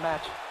back into the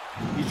match.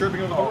 He's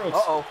tripping over the ropes.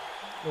 Uh-oh.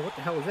 Well, what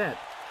the hell was that?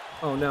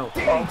 Oh, no.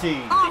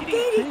 DDT. Oh,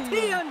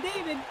 DDT on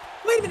David.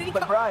 Wait a minute.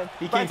 But Bryan,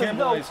 He Bryan can't says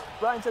no. capitalize.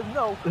 Bryan says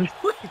no.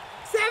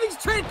 Savage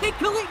trying to take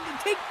command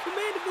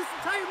of this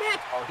entire match.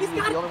 Oh, He's he's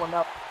got the only one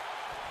out.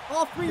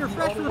 all three are he's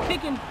the fresh from only the one.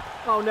 picking.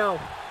 Oh, no.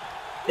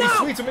 He No!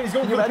 sweeps him in. He's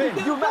going for the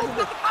pin. You imagine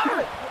this.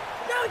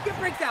 Now he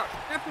breaks out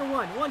after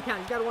one. 1 count.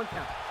 He's got a 1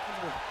 count.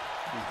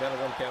 He's got a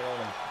 1 count on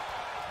him.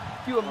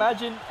 Do you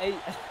imagine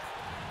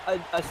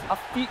a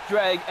feet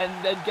drag and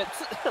then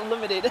gets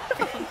eliminated?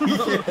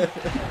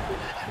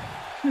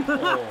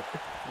 Oh,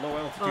 low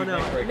altitude Oh, no.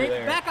 neck breaker Nate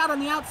there. back out on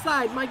the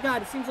outside. My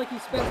God, it seems like he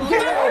spends all the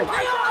time.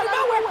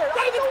 Nowhere.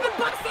 David's been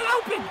busted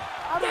open.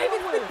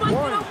 David's been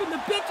busted open.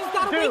 The bitch has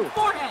got a weak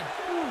forehead.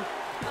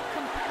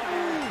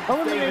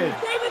 David,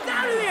 David's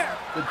out of there.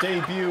 the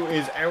debut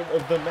is out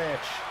of the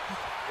match.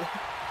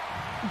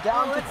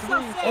 Down Oh, to that's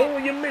so 3. sad. Oh,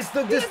 you missed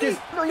the discus.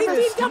 No, He's you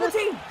missed. double You missed.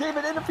 team.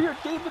 David interfered.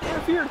 David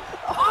interfered.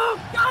 Oh,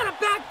 God, a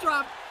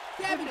backdrop.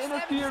 David Savage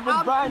interfered is with out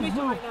of Bryan's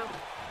commission move. right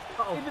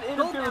now. Uh-oh. David Gold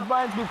interfered now. with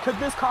Bryan's move. Could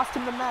this cost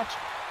him the match?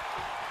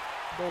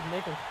 Gold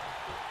Nathan.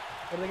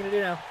 What are they going to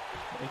do now?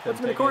 Nathan's What's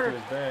him in the taking it corner? to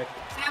his back.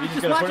 Savage He's just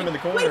just gonna put watching. him in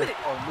the Wait a corner. minute.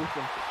 Oh,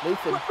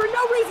 Nathan For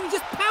no reason, he's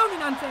just pounding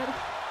on Savage.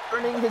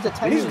 turning his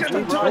attention He's got to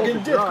the Bryan.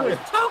 target death grip.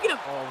 Choking him.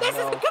 Oh, This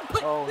is no. a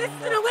complete. Oh, this is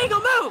no. an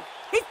illegal move.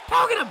 He's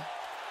choking him.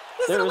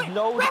 This There is is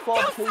no Ref, do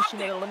disqualification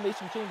something. in an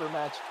Elimination Chamber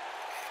match.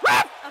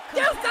 Ref,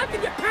 do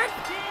something, you prick.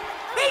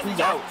 He's He's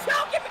just out.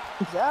 choking me.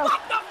 He's out.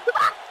 What the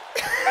fuck?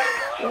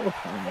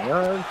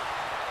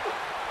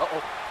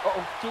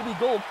 Uh-oh. JB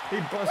Gold. He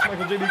busts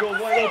Michael JB Gold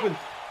wide open.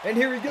 And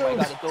here he Oh my goes.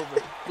 God, it's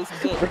over. This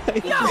is it.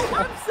 Right. No,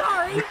 I'm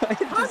sorry. I'm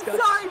just got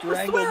sorry for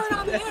strangled swearing to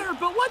on the death. air,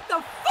 but what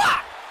the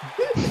fuck?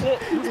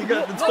 He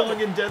got the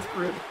tongue in death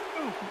grip.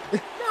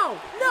 No,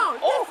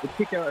 Oh! The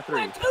kick out at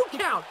 3. this 2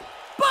 count.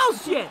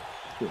 Bullshit.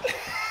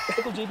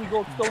 Michael JB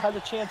Gold still has a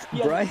chance. He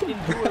has Brian, to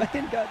endure.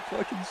 Brian got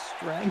fucking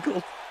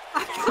strangled.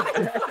 I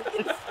got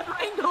fucking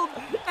strangled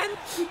and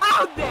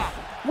allowed that.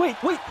 Wait.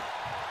 Wait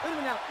a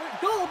minute now.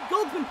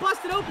 Gold's been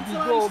busted open, so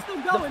Gold, he's still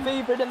the going.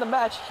 favorite in the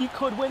match. He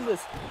could win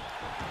this.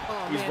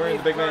 Oh, He's man, wearing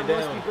the big man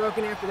Nathan's arm down. must be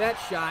broken after that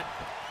shot.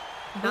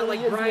 Not Really like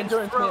is the Bryan's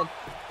endurance throat, man.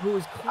 who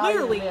is Iron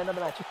clearly. Man of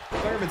the match.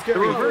 Fireman's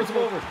carry. He throws him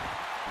over.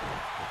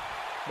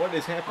 What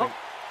is happening?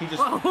 He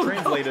just Oh,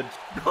 translated.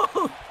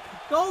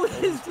 Gold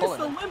is just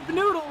pulling a him. limp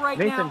noodle right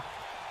Nathan. now.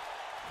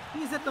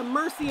 He's at the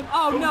mercy of.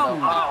 Oh no!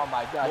 Oh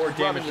my God. More he's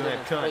damage rubbing to it in that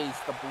his cut. face.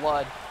 The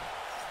blood.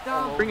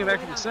 Stop. Bring it back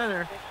to the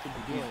center.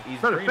 He's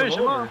Try to bringing finish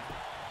him him over. off.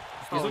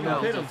 He's Oh, looking no.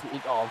 to pin him.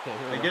 Oh, okay.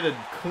 Here I we go. get a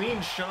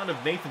clean shot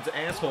of Nathan's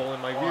asshole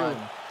in my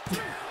view.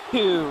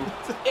 2.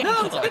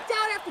 No, it's kicked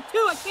out after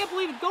 2. I can't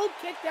believe it. Gold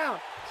kicked out.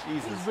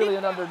 This Jesus. is really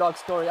an underdog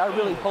story. I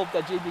really hope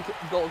that JB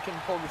Gold can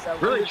pull this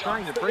out. Really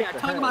trying to break Yeah, the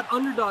talking head. about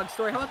underdog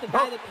story. How about the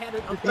guy that had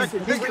a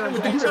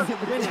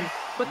winning,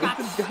 but got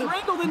Nathan's got a-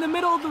 strangled in the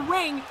middle of the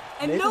ring,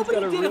 and Nathan's nobody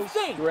got a did a real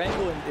thing.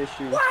 strangling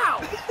issue. Wow!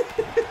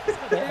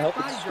 Can't help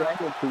but Body drop.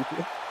 strangle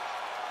people.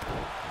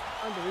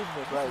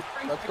 Unbelievable. Right.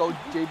 Let's go,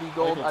 JB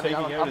Gold. Michael taking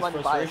out his unbiased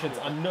frustrations.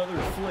 here. Another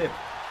flip.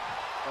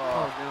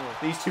 Oh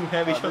no. These two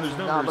have each This other's is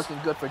not numbers.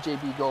 looking good for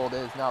JB Gold. It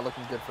is not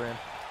looking good for him.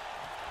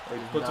 He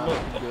It is puts him not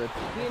up. looking good.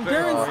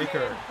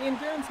 The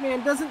endurance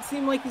man doesn't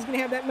seem like he's gonna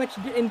have that much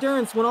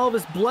endurance when all of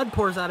his blood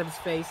pours out of his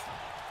face.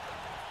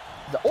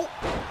 Oh,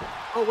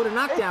 Oh, what a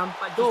knockdown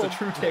by Just Gold. a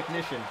true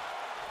technician.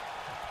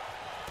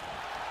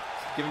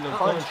 Giving him a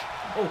Punch. punch.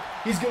 Oh,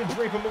 he's gonna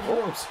drape him over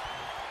the ropes.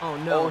 Oh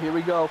no. oh, here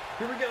we go.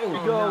 Here we go. Here we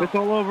Oh, go. no. It's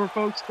all over,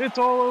 folks. It's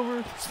all over.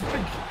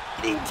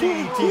 He's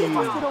DDT.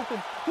 busted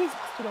open. He's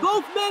busted open.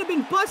 Both men have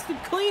been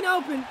busted clean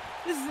open.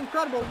 This is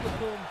incredible.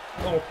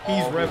 Oh,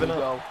 he's Oh, here revving we up.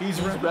 go. He's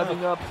revving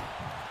revving up. up.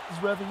 He's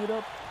revving it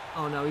up.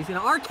 Oh no, he's gonna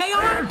RKO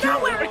out of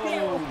nowhere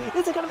again.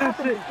 Is it gonna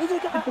happen? it. Is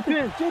it gonna happen?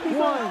 Pin. JB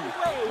One.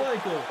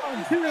 Michael.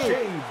 Two.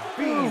 Shane.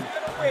 Bean.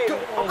 I can't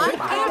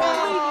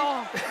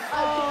believe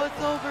Oh,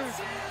 it's over.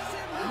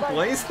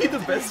 Why is he the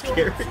best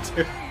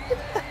character?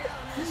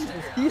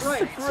 He's Right.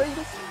 the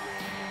greatest.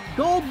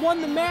 Gold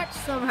won the match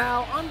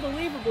somehow,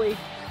 unbelievably.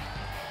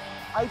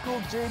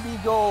 Michael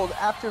JB Gold,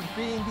 after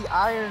being the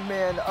Iron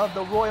Man of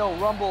the Royal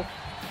Rumble,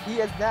 he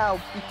has now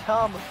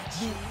become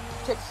the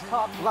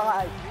TikTok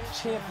Live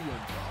champion.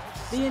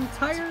 The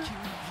entire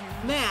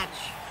match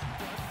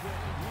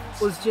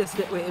was just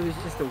a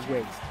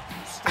waste.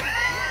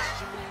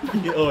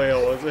 Oh yeah,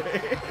 was it?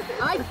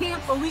 I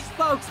can't believe,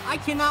 folks, I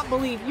cannot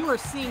believe you are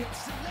seeing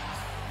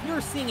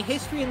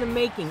history in the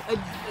making.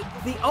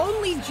 The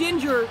only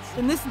ginger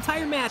in this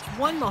entire match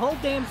won the whole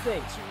damn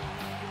thing.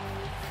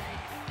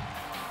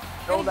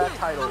 Show that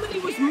title. Somebody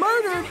was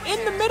murdered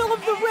in the middle of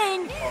the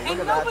ring, and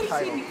nobody said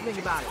title. anything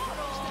about it.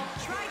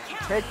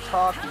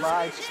 TikTok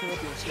Live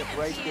Championship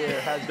right there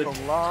has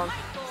belonged.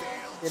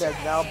 It has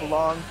now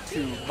belonged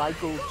to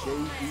Michael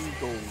J.B.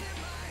 Gold.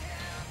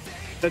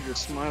 That's the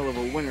smile of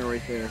a winner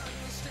right there.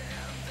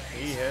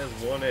 He has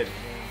won it.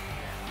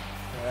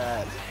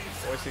 Yes.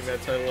 Hoisting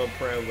that title up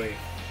proudly.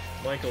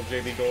 Michael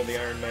J.B. Gold, the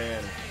Iron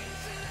Man.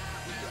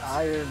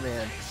 Iron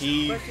Man.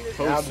 He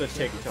posts a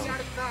TikTok.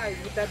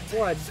 With that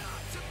blood.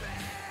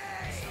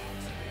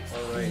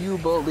 All right. Do you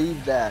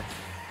believe that?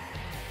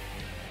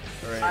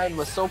 All right. Iron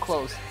was so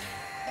close.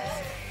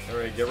 All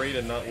right, get ready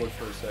to not look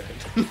for a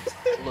second.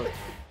 Look.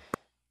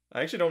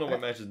 I actually don't know what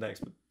match is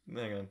next, but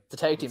hang on. It's a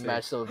tag team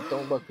match, so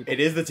don't look, people. It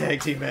is the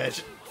tag team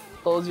match.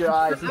 Close your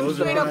eyes. Close I'm your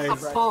straight up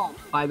eyes. appalled,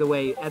 by the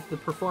way, at the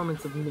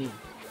performance of me.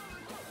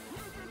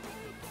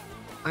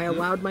 I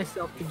allowed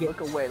myself to get...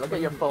 Look away. Look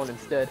at your phone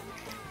instead.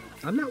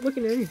 I'm not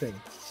looking at anything.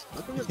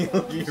 Look at your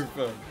Look phone. at your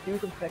phone. Do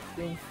some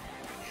texting.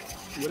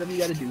 Whatever you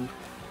gotta do.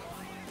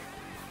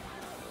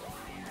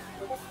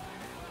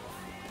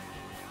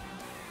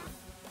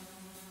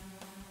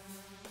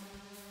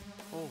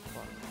 Oh,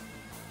 fuck.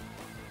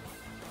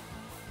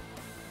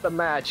 The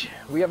match.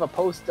 We have a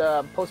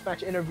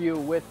post-match interview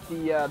with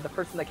the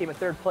person that came in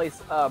third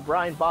place,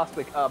 Bryan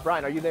Bostwick.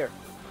 Bryan, are you there?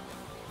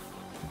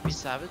 Be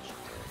Savage.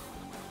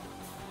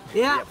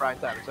 Yeah. Bryan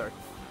Savage, sorry.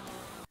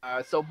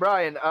 So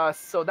Bryan,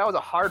 so that was a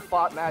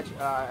hard-fought match,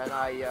 and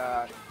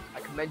I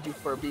commend you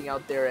for being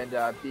out there and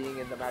being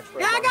in the match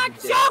for as I long got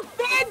as you did. choked,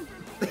 man!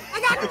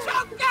 I got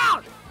choked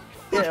out!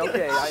 Yeah,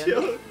 okay,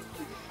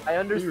 I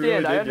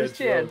understand, really did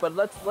get choked. but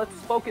let's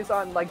focus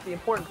on like the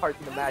important parts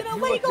of the match. It's an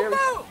You look illegal very...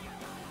 move!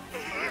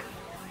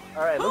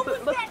 All right, Who was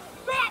that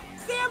fat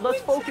let's sandwich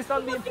focus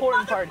on the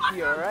important part motherfucker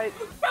here, all right?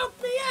 who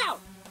choked me out!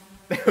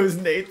 That was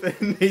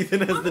Nathan. Nathan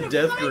has I'm the gonna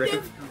death find grip.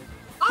 him.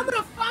 I'm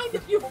gonna find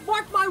if you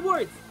mark my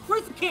words.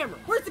 Where's the camera?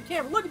 Where's the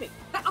camera? Look at me.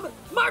 I'm gonna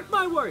mark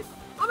my words.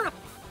 I'm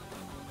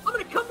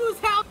gonna come to his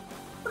house.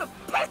 I'm gonna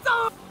piss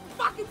on the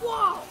fucking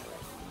wall.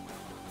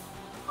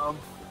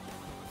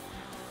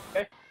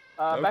 Okay.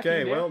 Back to Okay,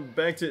 you, Dan. well,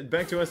 back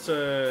to us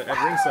at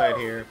ringside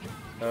here.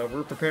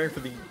 We're preparing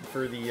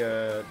for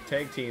the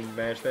tag team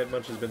match. That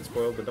much has been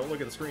spoiled, but don't look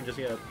at the screen just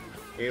yet.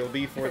 It'll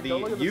be for the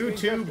Don't look at the screen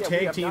YouTube just yet. We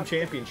Tag have Team not-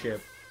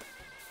 Championship.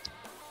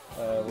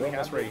 We're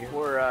almost right here.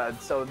 For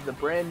so the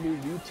brand new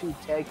YouTube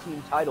Tag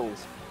Team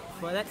titles.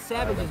 Well, that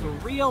savage is a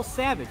real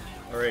savage.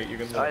 All right, you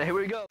can All right, look. here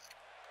we go.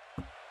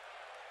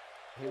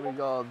 Here we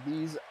go.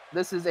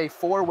 This is a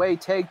 4-way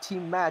tag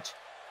team match,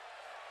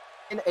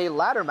 and a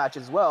ladder match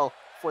as well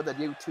for the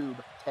YouTube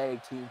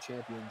Tag Team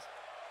Champions.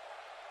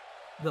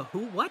 The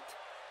who? What?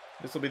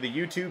 This will be the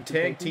YouTube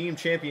Tag Team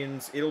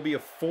Champions. It'll be a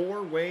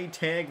 4-way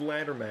tag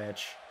ladder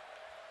match.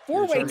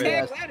 4-way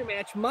Determined. tag ladder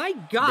match. My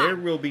God. There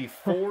will be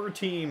 4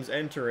 teams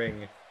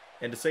entering,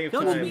 and to save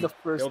Those will time, be the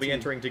first they'll be team.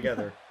 entering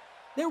together.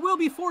 There will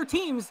be 4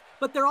 teams,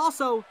 but there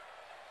also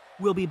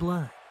will be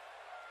blood.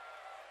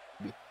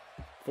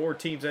 4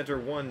 teams enter,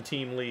 1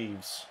 team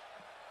leaves.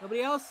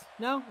 Nobody else?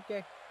 No?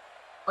 Okay.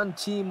 One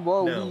team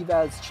will No. leave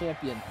as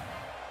champion.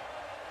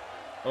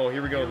 Oh,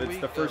 here we go. Here It's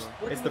we the first.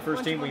 go. It's the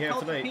first team we have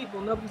tonight.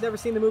 People. Nobody's ever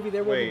seen the movie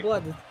There Will Be Wait.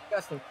 Blood. It's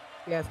disgusting.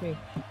 If you ask me.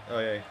 Oh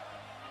yeah.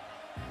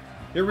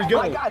 Here we Oh go.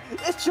 my God!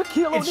 It's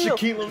Shaquille It's O'Neal.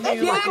 Shaquille O'Neal.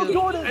 It's Michael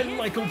Jordan. And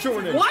Michael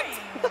Jordan. What?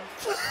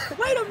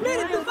 Wait a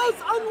minute! The most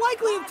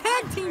unlikely of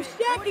tag teams,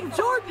 Shaq and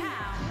Jordan.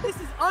 This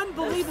is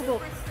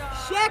unbelievable.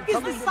 Shaq is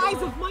the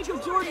size of Michael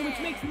Jordan, which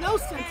makes no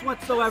sense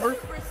whatsoever.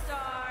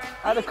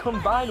 At a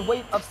combined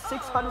weight of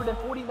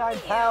 649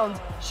 pounds,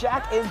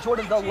 Shaq and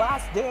Jordan, the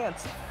last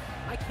dance.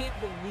 I can't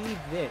believe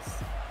this,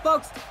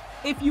 folks.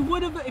 If you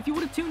would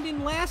have tuned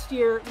in last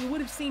year, you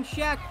would have seen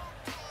Shaq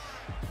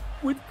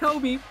with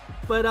Kobe,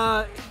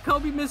 but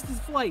Kobe missed his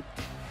flight.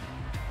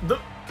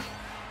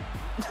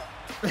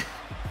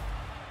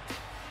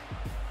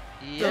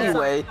 Yeah.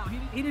 Anyway. No,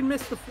 he didn't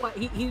miss the flight.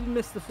 He didn't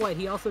miss the flight.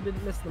 He also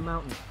didn't miss the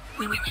mountain.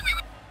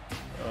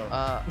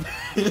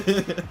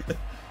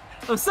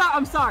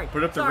 I'm sorry.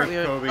 Put up the Sorry. Rip We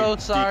are Kobe so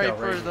sorry decal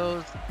for right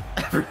those.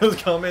 here. For those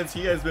comments,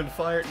 he has been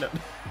fired. No.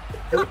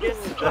 Can we get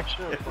an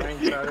ejection of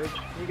Bryan Savage?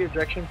 Can you get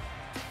ejection?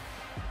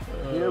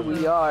 Here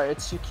we are.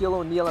 It's Shaquille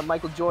O'Neal and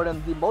Michael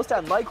Jordan, the most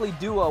unlikely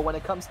duo when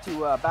it comes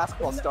to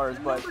basketball stars.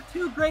 The But number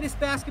 2 greatest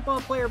basketball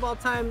player of all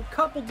time,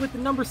 coupled with the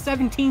number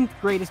 17th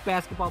greatest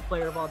basketball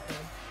player of all time.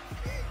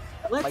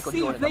 Let's Michael see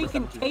Jordan, if they number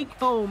can 17. take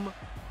home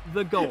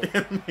the gold.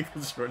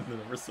 Michael Jordan, the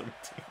number 17.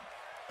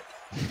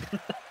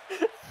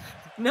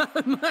 No,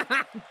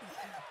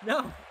 no.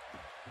 all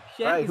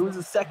Shaq right, is who's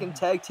the second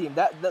tag team?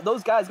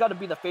 Those guys got to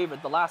be the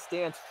favorite. The Last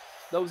Dance.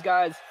 Those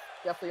guys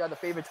definitely are the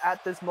favorites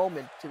at this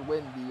moment to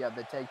win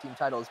the tag team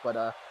titles.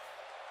 But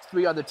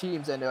 3 other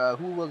teams, and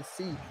who will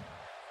see?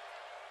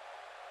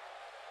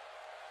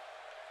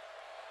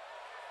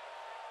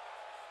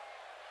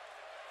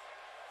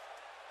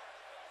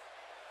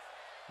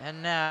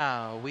 And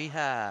now we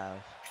have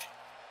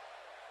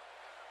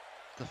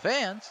the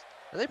fans.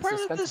 Are they part of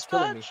suspense is this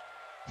killing me. match?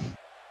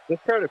 This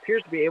crowd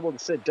appears to be able to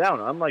sit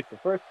down, unlike the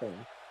first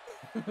thing.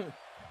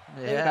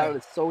 I Yeah.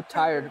 was so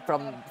tired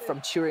from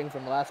cheering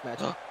from the last match.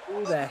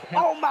 Who the heck?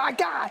 Oh my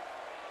God!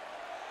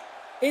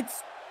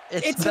 It's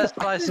It's Best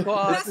Buy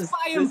squad. Best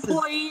Buy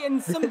employee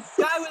and some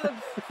guy with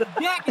a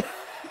jacket.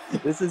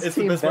 This is It's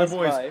the Team Best Buy Best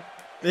boys. Buy.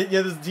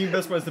 Yeah, this is Team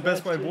Best Buy. It's the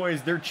Best Buy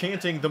boys. They're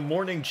chanting the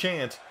morning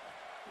chant.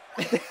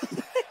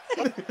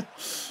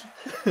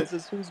 This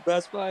is who's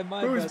Best Buy?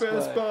 My Who's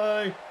Best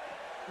Buy?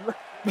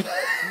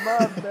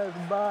 My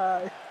Best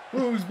Buy.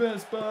 Who's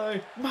Best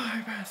Buy?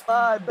 My Best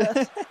Buy. My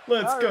Best.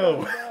 Let's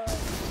go.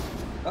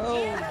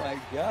 Oh my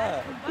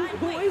God!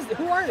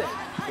 Who are they?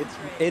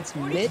 It's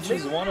Mitch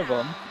is one of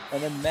them,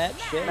 and then Matt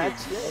Shea. Matt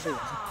is the Shea. other.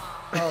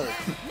 Oh,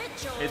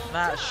 It's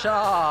Matt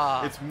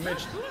Shaw. It's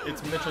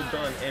Mitchell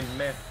Dunn and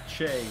Matt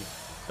Shea,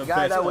 the The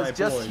guy Best that was Buy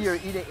just boys. here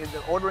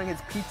ordering his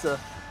pizza,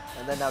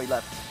 and then now he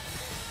left.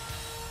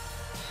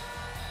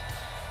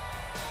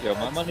 yo,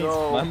 Let's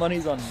go. my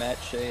money's on Matt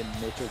Shea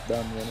and Mitchell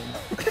Dunn winning.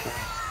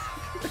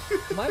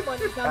 My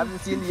money's I on haven't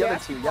seen the other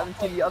two. You haven't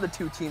seen the other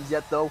 2 teams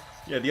yet, though.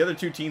 Yeah, the other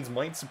 2 teams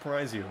might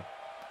surprise you.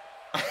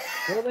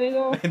 Will they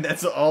though? And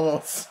that's all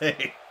I'll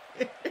say.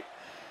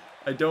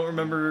 I don't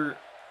remember.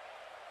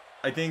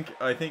 I think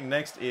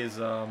next is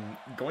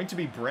going to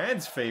be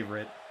Brad's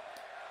favorite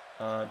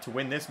to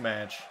win this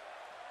match.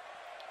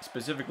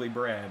 Specifically,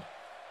 Brad.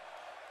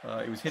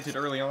 It was hinted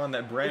early on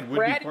that Brad would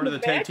Brad be part in of the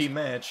the tag match? team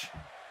match.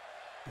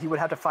 He would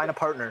have to find a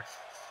partner.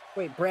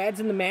 Wait, Brad's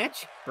in the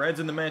match? Brad's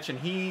in the match, and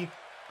he,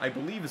 I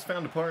believe, has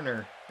found a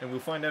partner. And we'll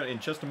find out in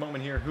just a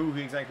moment here who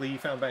exactly he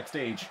found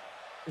backstage.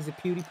 Is it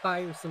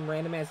PewDiePie or some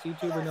random ass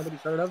YouTuber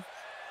nobody's heard of?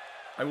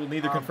 I will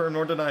neither confirm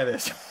nor deny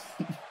this.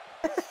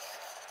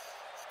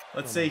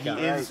 Let's say he God.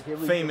 is Alright, here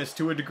we famous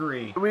to a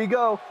degree. Here we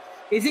go.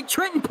 Is it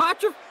Trenton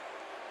Poitras?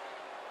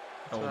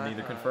 I will what I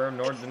neither thought. confirm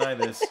nor deny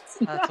this.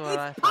 That's what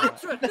I thought.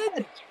 Poitras, isn't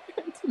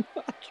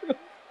it?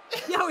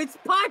 Yo, it's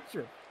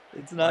Poitras.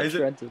 It's Why not is it-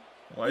 Trenton.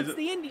 Why is It's it?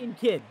 the Indian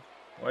kid.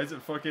 Why is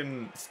it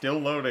fucking still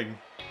loading?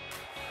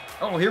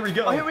 Oh, here we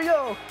go. Oh, here we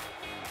go.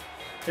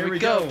 Here we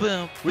go.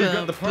 Boom, We've boom,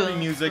 got the party boom.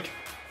 music,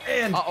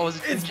 and Uh-oh, is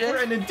it it's DJ?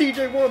 Brandon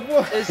DJ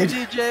Worldwide. It's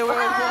DJ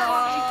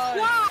Worldwide.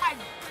 God!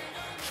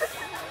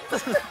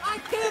 I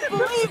can't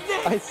believe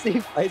this!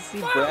 I see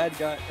Brad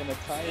got an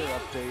attire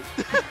update.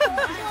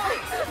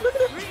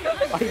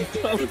 I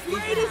don't The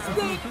greatest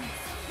thing,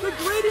 the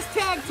greatest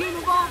tag team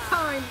of all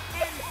time.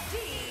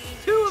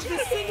 2 of the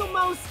single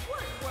most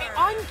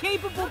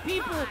uncapable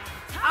people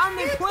on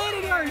the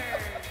planet Earth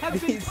have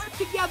been These- put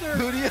together.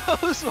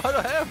 Studios, why do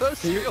I have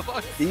those These-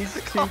 studios? These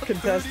 2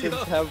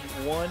 contestants have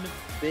one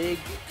big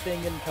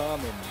thing in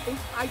common.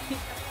 I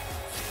can't.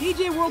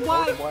 DJ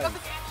Worldwide Worldwide.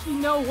 doesn't actually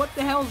know what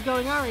the hell is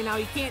going on right now.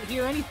 He can't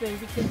hear anything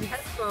because the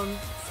headphones.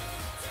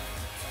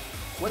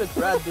 What is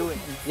Brad doing?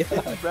 Yeah.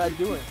 What is Brad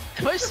doing?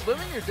 Am I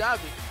swimming or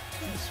dabbing?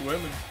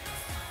 Swimming.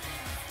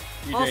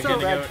 DJ Also, handing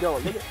Brad, out. go.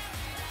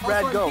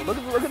 Brad, go.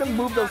 Look at him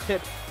move those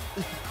hips.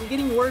 I'm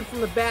getting word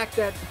from the back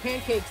that the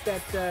pancakes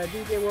that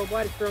DJ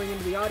Worldwide is throwing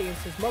into the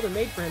audience, his mother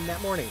made for him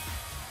that morning.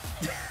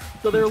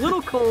 So they're a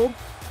little cold,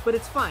 but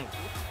it's fine.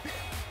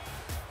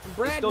 And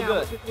Brad still now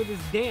good. with his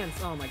dance.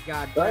 Oh my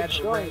God, Brad's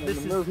Brad! showing him This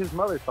the is move his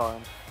mother taught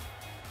him.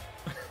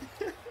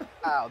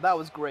 Wow, that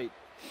was great.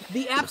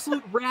 the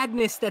absolute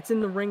radness that's in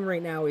the ring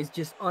right now is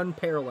just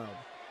unparalleled.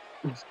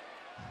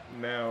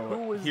 Now,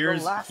 Who is the here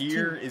last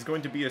is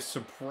going to be a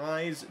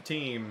surprise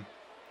team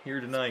here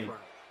tonight.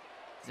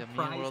 Yeah, me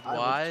Surprise. and I was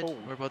worldwide.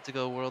 told. We're about to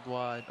go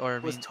worldwide. Or I I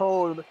was mean,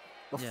 told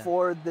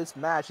before this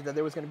match that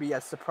there was going to be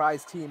a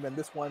surprise team, and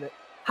this one.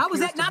 How is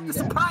that appears to not be the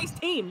that. surprise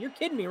team? You're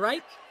kidding me,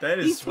 right? That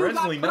These is two got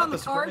surprisingly put on not the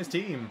the card? surprise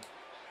team.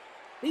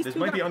 These This two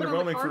might be got put on the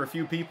underwhelming for a card?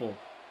 few people,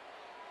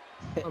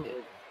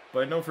 but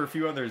I know for a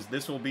few others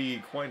this will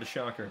be quite a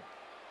shocker.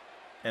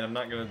 And I'm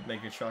not gonna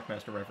make a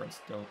Shockmaster reference.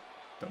 Don't.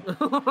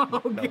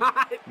 Oh No.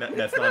 God!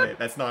 That's not it.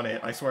 That's not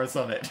it. I swear it's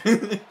not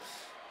it.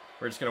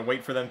 We're just gonna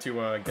wait for them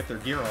to get their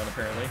gear on.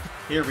 Apparently,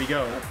 here we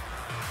go.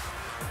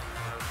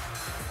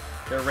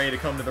 They're ready to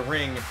come to the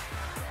ring.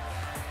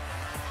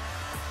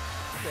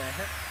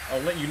 I'll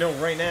let you know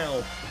right now.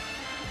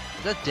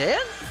 is that Dan?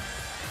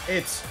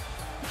 It's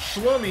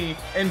Schlummy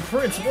and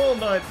Prince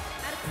Walnut,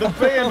 the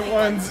band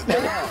ones.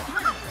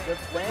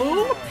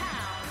 Who?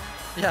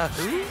 Yeah,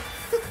 who?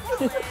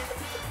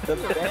 The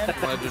band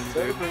Legend,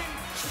 dude.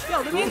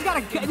 Yo, the man's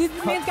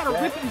got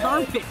a ripping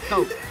armpit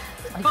coat.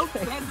 Coat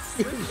that's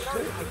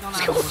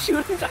School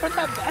shootings aren't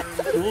that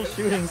bad. School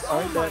shootings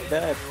aren't that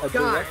bad. A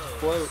God. direct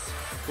quote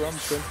from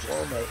Prince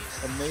Walnut.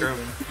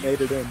 Amazing.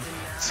 Made it in.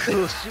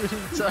 School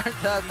shootings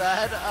aren't that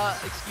bad.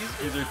 Excuse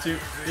me.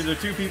 These are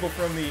two people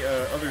from the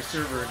other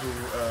server who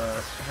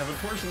have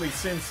unfortunately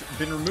since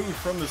been removed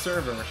from the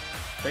server.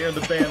 They are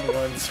the band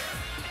ones.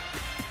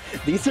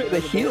 These are the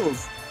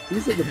heels.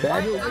 These are the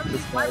bad heels of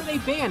this Why are match. they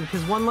banned?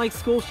 Because one likes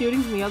school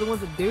shootings and the other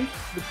one's a douche?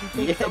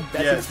 Yeah,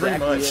 that's pretty exactly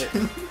much.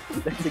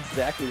 it. That's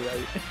exactly right.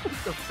 What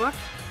the fuck?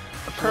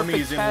 Tommy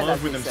is in 10, love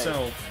as with they say.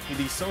 himself. He's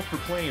the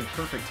self-proclaimed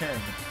perfect 10.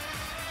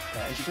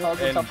 Yeah, he calls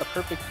himself the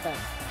perfect 10.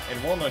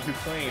 And Walnut, who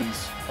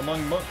claims,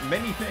 among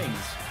many things,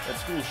 that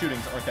school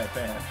shootings aren't that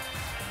bad.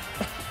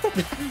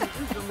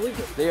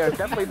 They are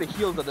definitely the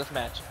heels of this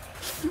match.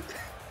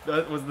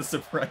 That was the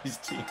surprise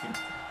team.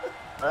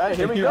 All right,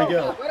 here we Here go. we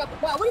go.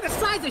 Wow, look at the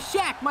size of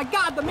Shaq. My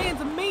God, the man's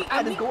amazing.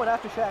 Brad is going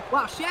after Shaq.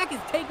 Wow, Shaq is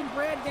taking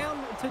Brad down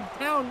to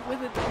town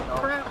with it.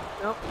 Crap.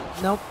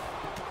 Nope.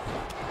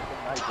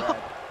 Nice, Brad.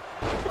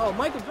 Oh,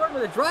 Michael Jordan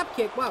with a drop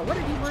kick. Wow, where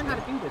did he learn how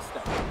to do this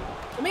stuff?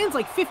 The man's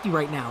like 50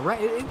 right now,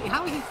 right?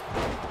 How is he?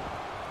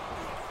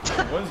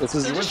 This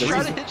is Just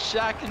trying to hit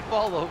Shaq and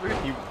fall over.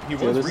 He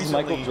So was this is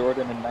recently... Michael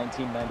Jordan in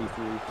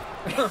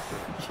 1993.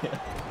 Yeah.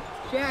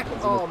 Shaq,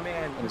 oh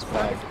man, in the his size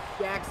prime. of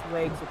Shaq's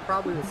legs are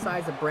probably the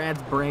size of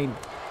Brad's brain.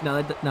 No.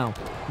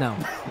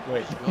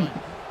 Wait. Going.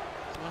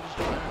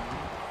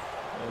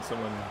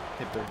 Someone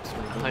hit their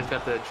screen. I've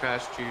got the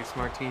trash juice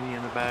martini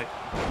in the back.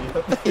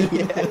 Trying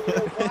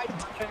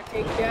to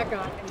take Shaq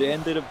on.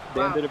 Dan did a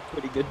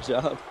pretty good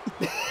job.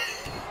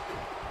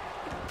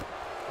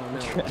 Oh no.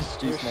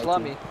 Trash You're juice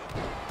slummy.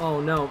 Oh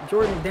no,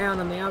 Jordan down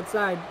on the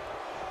outside.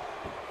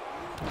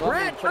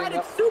 Brad tried putting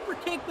a up- super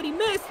kick, but he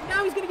missed.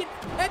 Now he's gonna get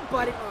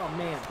headbutted. Oh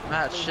man.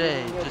 Matt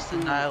Shea just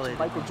annihilated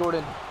Michael him.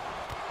 Jordan.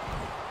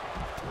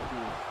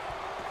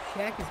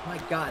 Shaq is, my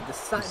God, the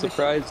size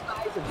surprised.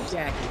 of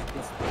Shaq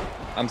is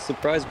I'm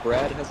surprised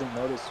Brad hasn't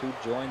noticed who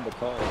joined the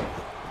call.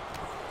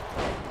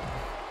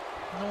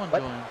 No one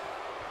What? joined.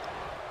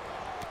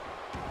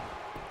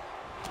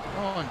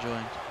 No one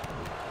joined.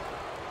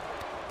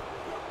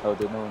 Oh,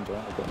 did no one join?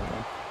 Okay, never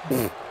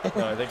mind.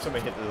 No, I think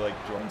somebody hit the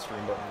join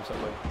stream button or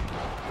something.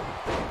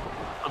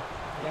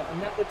 Yeah,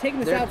 and now they're taking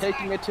this They're outside.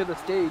 taking it to the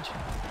stage.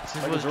 This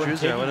Michael was Jordan Drewzer. I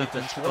taking would it have to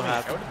been so 20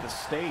 happy. out of the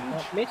stage.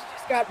 Mitch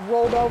just got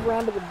rolled over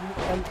onto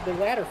the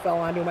ladder fell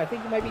onto him. I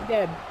think he might be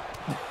dead.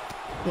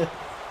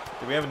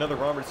 Do we have another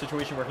Robert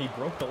situation where he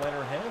broke the ladder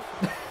in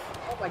half?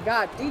 Oh my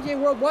God, DJ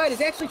Worldwide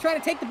is actually trying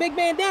to take the big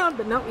man down,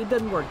 but no, it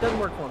doesn't work. Doesn't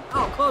work for him.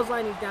 Oh,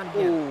 clothesline, he's down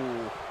again.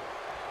 Ooh.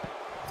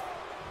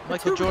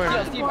 Michael Two Jordan.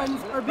 retarded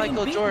ones are being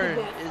Michael beaten to Jordan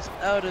death. is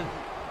out of.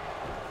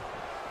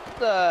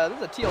 This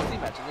is a TLC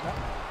match, isn't it?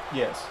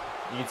 Yes.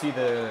 You can see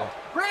the...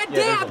 Brad Yeah,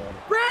 there's dab! a ladder.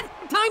 Brad,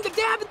 time to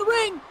dab in the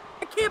ring!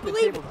 I can't The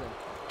believe it! table's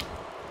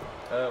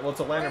in. well, it's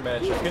a ladder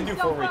match. I couldn't do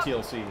four-way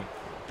TLC.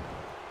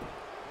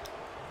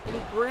 And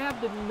he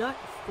grabbed a nut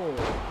full.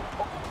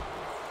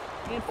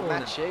 Handful of Matt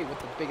nuts. Shea with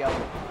the big elbow.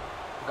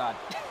 Oh, God.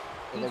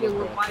 And there DJ goes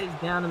Brad. Worldwide is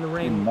down in the And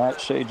ring.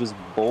 Matt Shea just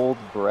bowled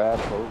Brad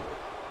over.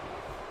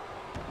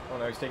 Oh,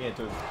 now he's taking it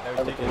to... Now That he's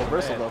was taking the it to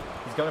reversal, Matt. though.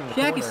 He's got him in the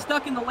Shaq corner. is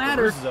stuck in the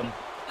ladder. Reverses him.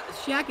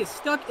 Shaq is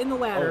stuck in the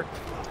ladder.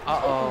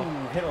 Uh-oh.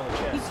 Ooh, hit on the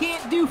He chest.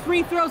 can't do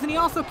free throws, and he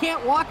also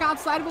can't walk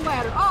outside of a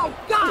ladder. Oh,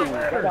 God!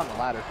 Right on the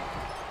ladder.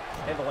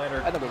 And the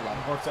ladder. I know the ladder.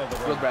 North side of the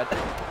Goes ring. Brad.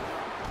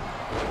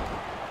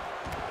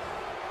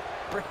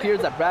 It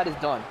appears that Brad is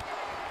done.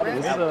 This Brad-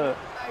 is Uh-oh.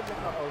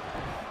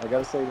 I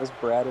gotta say, this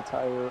Brad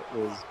attire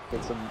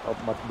fits him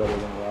up much better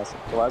than the last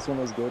one. The last one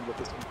was good, but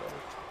this one's better.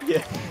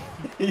 Yeah.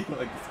 He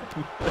likes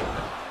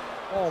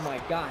Oh, my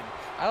God.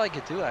 I like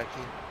it too,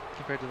 actually,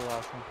 compared to the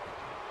last one.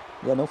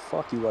 Yeah, no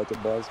fuck you like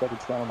it, Buzz. Gotta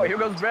try Oh, here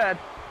goes Brad.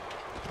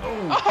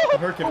 Oh!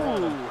 Hurricane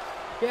Rana.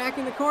 Jack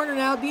in the corner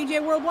now.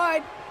 DJ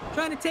Worldwide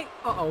trying to take.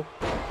 Uh-oh.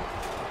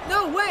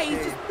 No way.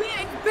 He's just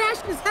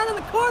bashing his head in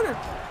the corner.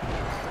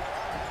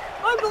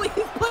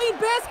 Unbelievable. He's playing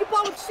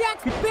basketball with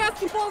Shaq's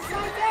basketball on his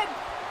head.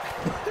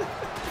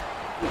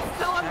 He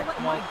fell on the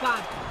leg. My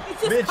God.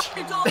 It's just Mitch.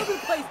 carnage all over the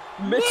place.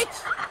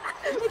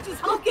 Mitch is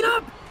hulking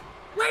up.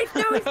 Wait,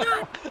 no, he's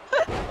not.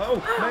 Oh,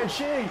 man,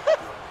 Shea.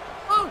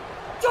 Oh,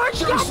 Jordan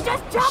just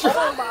jumped.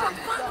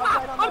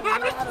 I'm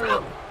having a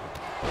stroke.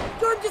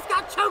 Jordan just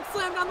got choke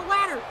slammed on the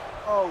ladder.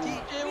 Oh,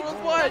 DJ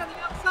Worldwide. On the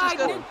outside.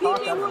 Just Then got-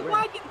 DJ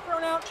Worldwide getting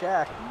thrown out.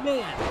 Shaq.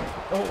 Man,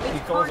 Oh, he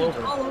it's falls carnage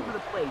over. all over the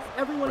place.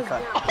 Everyone is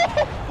Okay.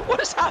 down. What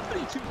is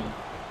happening to me?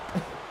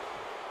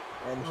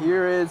 And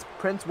here is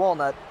Prince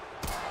Walnut.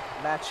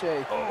 Matt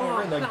Shea. Oh,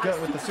 in the God,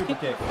 gut with the super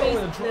super kick kick. to the Oh, face and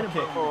a and then drop a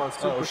kick. Oh,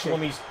 Oh, super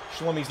kick.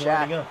 Shlomi's Jack.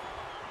 lining up.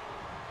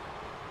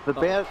 The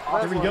band.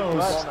 There he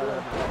goes.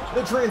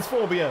 The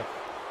transphobia.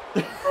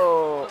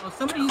 Oh, Oh,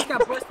 somebody just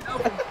got busted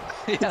open.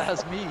 Yeah, that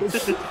was me.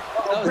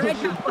 Oh, Brad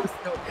got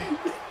busted open.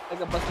 I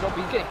got busted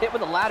open. He's getting hit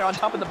with a ladder on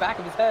top of the back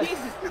of his head.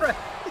 Jesus Christ.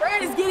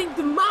 Brad is getting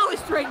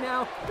demolished right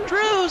now.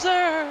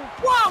 Drewzer!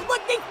 Whoa,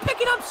 look, they're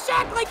picking up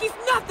Shaq like he's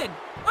nothing.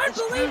 It's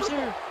Unbelievable.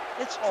 Drewzer!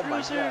 It's Oh my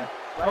Drewzer! God.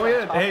 Oh Right on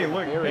yeah, top hey of the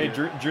look, hey,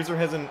 barrier. Drewzer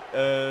hasn't,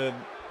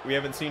 we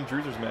haven't seen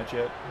Drewzer's match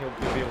yet. He'll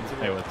be able to see it.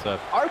 Hey, what's up?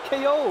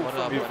 RKO. What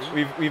up,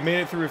 buddy? We've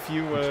made it through a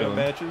few chilling.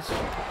 matches.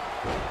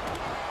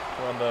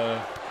 We're on the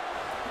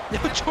No,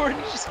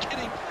 Jordan's just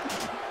kidding.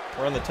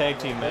 tag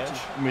team match.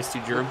 Misty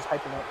Germ. Just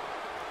hyping up.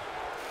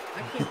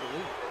 I can't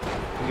believe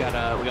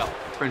it. We got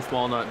Prince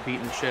Walnut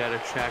beating shit out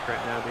of Shaq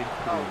right now, dude.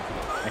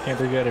 I can't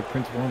believe you had a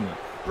Prince Walnut.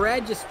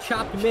 Brad just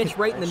chopped Mitch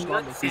right in the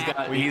nuts.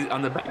 He's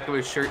on the back of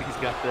his shirt. He's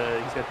got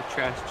the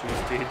trash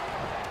juice, dude.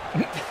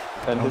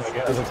 And Oh my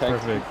God, that's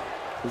perfect.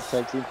 His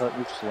tag team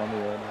partner's Slummy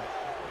right now.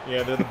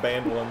 Yeah, they're the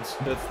banned ones.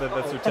 That's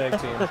their tag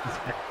team.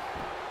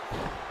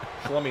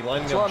 Slummy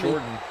lining up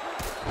Jordan.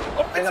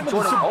 Oh, Lining up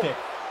Jordan.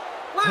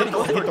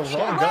 Hit the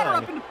wrong guy.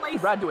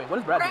 What's Brad doing? What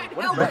is Brad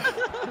doing? What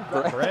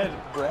is Brad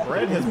doing?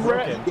 Brad has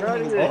broken.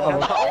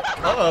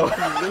 Uh-oh.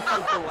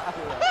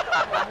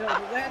 The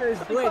ladder is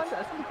glitched.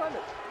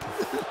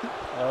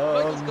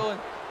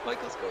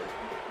 Michael's going.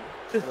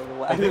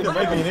 I think there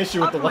might be an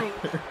issue with the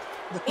ladder.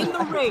 In the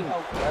ring.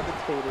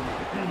 Gravitating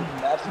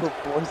magical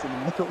force in the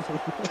middle of the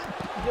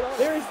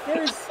ring.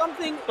 There's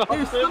something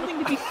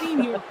to be seen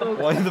here,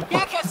 folks.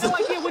 Jack has no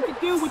idea what to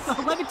do with the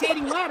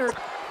levitating ladder.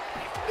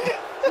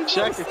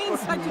 Jack is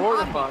fucking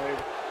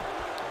mortified.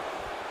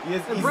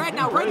 And Brad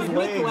now right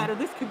underneath the ladder.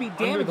 This could be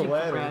damaging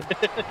for Brad.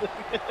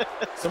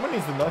 Someone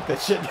needs to knock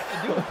that shit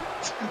down.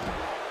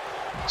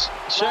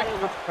 Shaq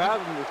is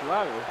proud of this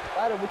ladder.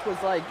 Ladder, which was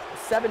like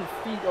 7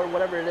 feet or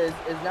whatever it is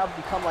now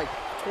become like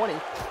 20.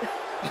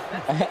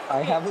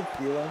 I have a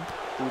feeling,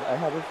 dude. I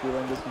have a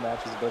feeling this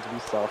match is about to be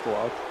soft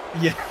locked.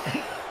 Yeah,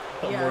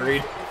 I'm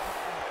worried.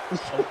 I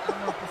don't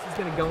know if this is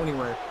gonna go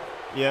anywhere.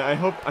 Yeah, I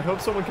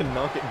hope someone can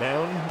knock it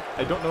down.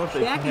 I don't know if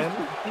they Shaq can. is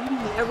beating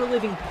the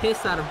ever-living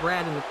piss out of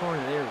Brad in the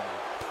corner. There we go.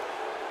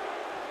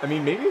 I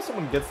mean, maybe if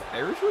someone gets the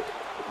Irish whip.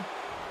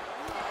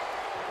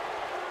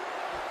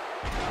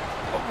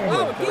 Oh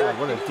my God,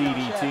 what a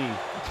DDT!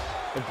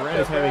 If Brad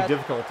is having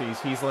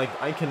difficulties, he's like,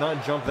 I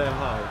cannot jump that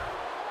high.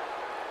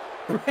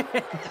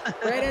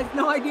 Brad has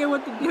no idea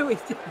what to do.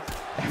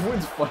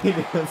 Everyone's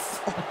fighting us.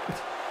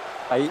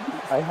 I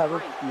have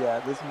a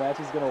this match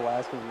is gonna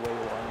last way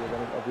longer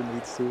than it ever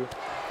needs to.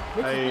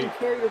 Mitch is being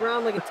carried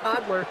around like a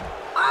toddler.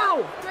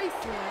 Ow! Nice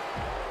smack.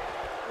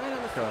 Right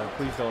on the God,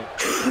 please don't.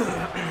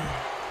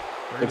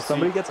 If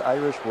somebody gets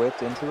Irish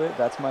whipped into it,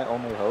 that's my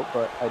only hope,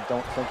 but I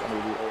don't think any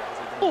of the AIs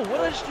are gonna Oh, what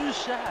did I just do to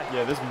Shaq?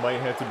 Yeah, this might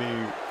have to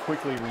be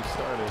quickly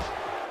restarted.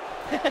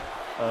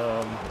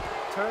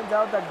 Turns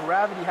out that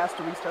gravity has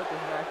to restart this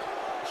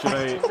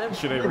match.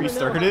 Should I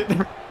restart it?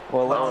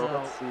 Well,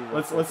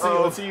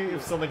 let's see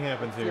if something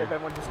happens See here. if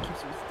everyone just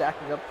keeps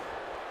stacking up.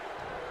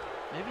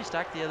 Maybe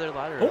stack the other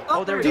ladder.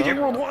 Oh, there we go. DJ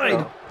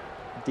Worldwide!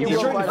 He's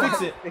trying to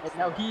fix it. And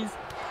now he's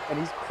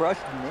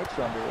crushed Mitch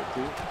under it,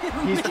 dude.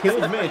 He's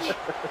killed Mitch.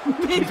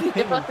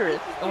 He's under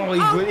it. Oh,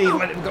 he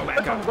let him go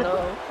back up.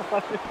 No.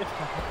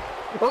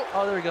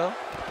 Oh, there we go.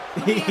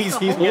 He's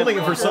holding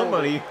it for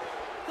somebody.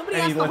 Somebody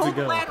has to hold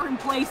the ladder in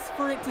place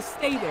for it to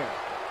stay there.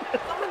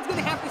 Someone's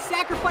gonna have to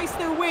sacrifice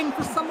their win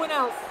for someone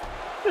else.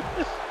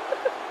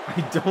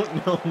 I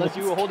don't know. Unless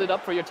you hold it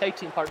up for your tag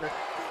team partner.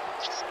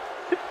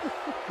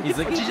 He's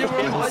like, he's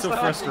so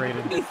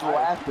frustrated. He's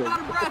laughing. Out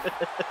of breath.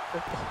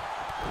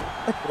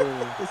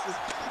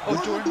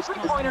 Jordan's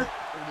three-pointer.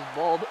 He's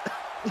bald.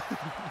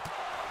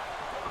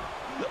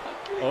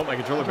 Oh, my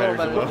controller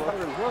battery's low.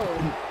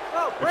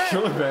 Oh, My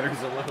controller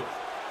battery's low.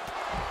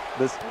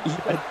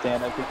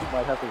 Dan, I think you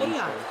might have to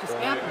restart. Just I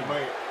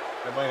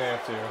might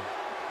have to.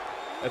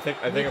 I think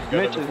I'm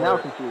good. Mitch is now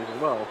confused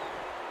as well.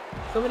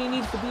 Somebody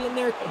needs to be in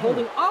there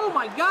holding. Oh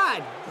my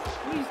God!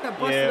 We just got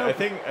busted Yeah,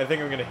 open. I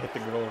think I'm gonna hit the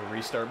goal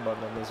restart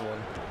button on this one.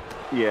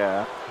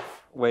 Yeah.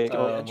 Wait.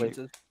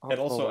 And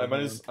also, I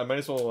might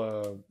as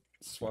well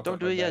swap. Don't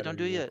do it yet. Don't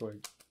do it yet.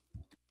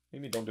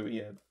 Maybe don't do it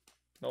yet.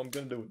 No, I'm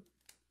gonna do it.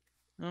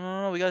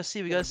 No. We gotta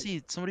see. We gotta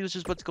see. Somebody was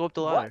just about to go up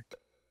the ladder.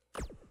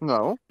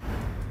 No.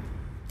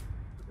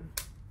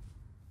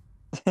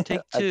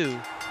 Take two.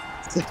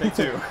 Take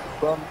two.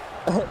 From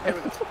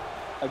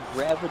a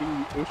gravity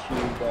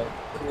issue that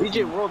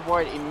DJ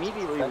Worldwide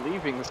immediately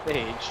leaving the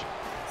stage.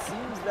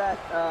 Seems that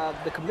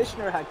the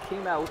commissioner had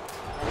came out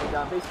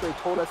and basically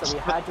told us that we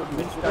had to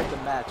restart the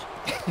match.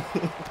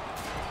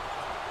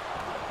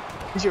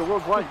 DJ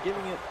Worldwide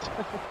giving it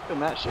to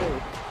Matt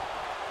Shea.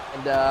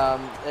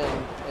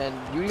 And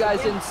you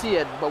guys didn't see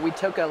it, but we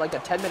took like a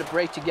 10-minute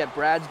break to get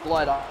Brad's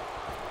blood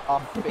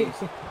off the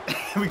face.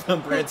 We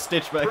got Brad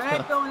Stitch back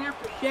Brad up. going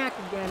after Shaq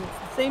again.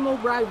 It's the same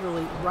old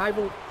rivalry.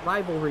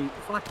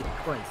 Fucking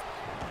Christ.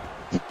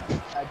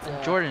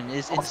 Jordan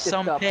is in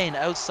some pain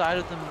outside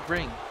of the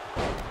ring.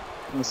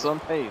 In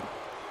some pain.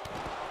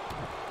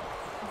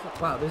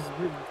 Wow,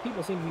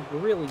 people seem to be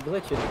really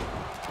glitching.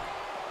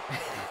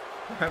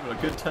 We're having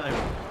a good time.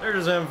 They're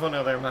just having fun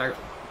out there, Michael.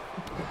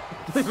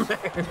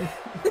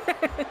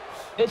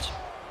 Bitch.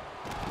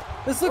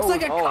 This looks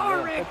like a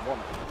car wreck.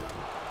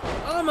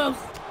 Almost.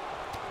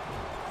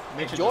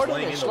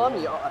 Jordan and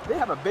Slummy, they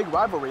have a big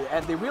rivalry,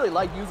 and they really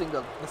like using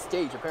the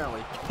stage,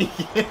 apparently.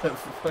 Yeah,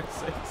 for fuck's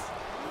sakes.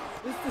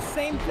 This is the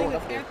same thing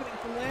that's happening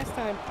from last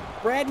time.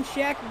 Brad and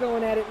Shaq are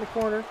going at it in the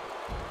corner.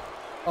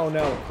 Oh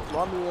no.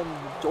 Slummy and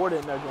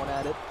Jordan are going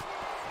at it.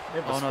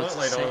 They have a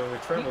spotlight on the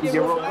treble.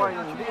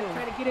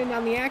 Trying to get in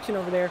on the action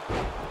over there.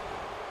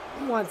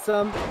 You want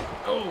some?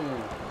 Oh.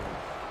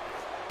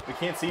 We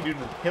can't see due to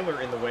the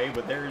pillar in the way,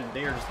 but they're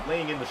just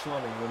laying in the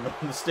Slummy on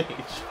the stage.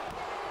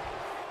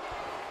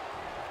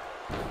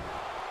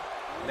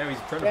 Now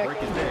he's trying to break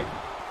his neck.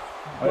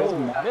 Why is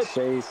Matt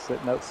Shea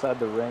sitting outside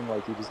the ring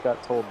like he just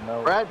got told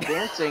no? Brad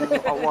dancing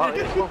while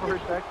it's over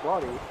Shaq's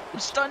body.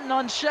 He's stunting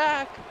on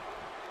Shaq.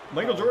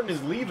 Michael Jordan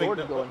is leaving.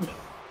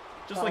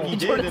 Just like he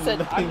did Jordan in said,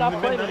 the "I'm not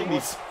playing anymore."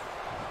 mid-90s.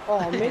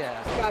 Oh, Mitch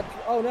Yeah. got.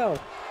 Oh no.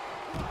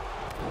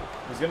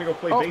 He's gonna go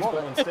play baseball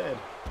instead.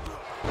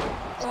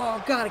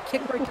 Oh god, a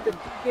kick right to the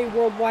DJ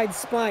Worldwide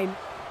spine.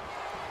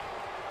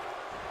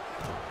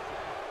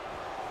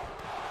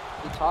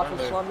 He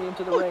tosses Slummy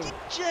into the ring.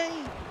 DJ!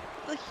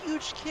 A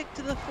huge kick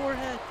to the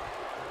forehead.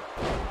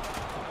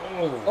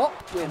 Oh,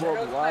 DJ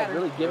Worldwide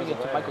really giving it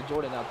to Michael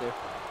Jordan out there.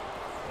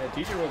 yeah,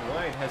 DJ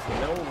Worldwide has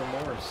no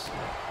remorse.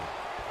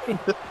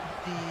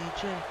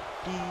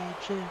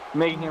 DJ.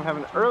 Making him have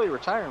an early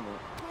retirement.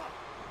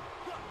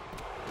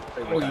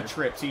 Oh, he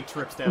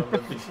trips down the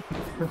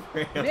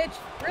ramp. Mitch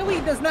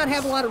really does not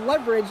have a lot of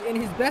leverage in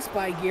his Best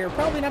Buy gear.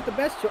 Probably not the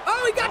best choice.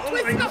 Oh, he got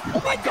twisted up!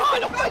 Oh my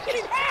god! I'm fucking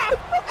in half!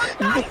 Oh my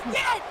god, he's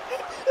dead!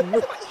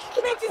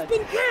 Mitch has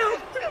been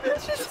killed!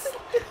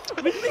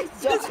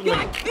 Mitch just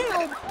got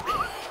killed!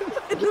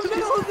 In the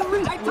middle of the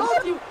ring! I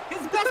told you,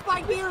 his Best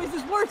Buy gear is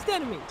his worst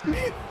enemy!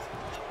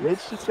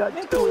 Mitch just got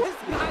Mitch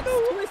just got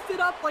twisted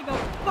up like a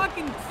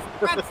fucking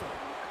pretzel!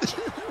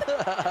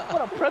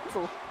 What a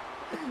pretzel!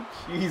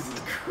 Jesus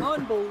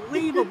Christ.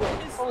 Unbelievable!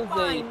 His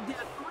spine did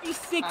a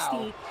 360.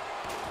 Ow. Here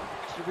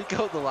we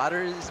go. The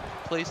ladder is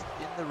placed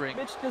in the ring.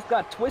 Mitch just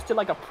got twisted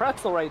like a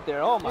pretzel right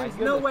there. Oh my There's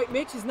goodness. no way.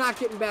 Mitch is not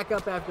getting back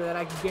up after that.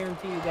 I can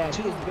guarantee you that.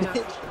 He's been out.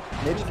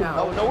 Mitch can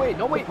No, no wait,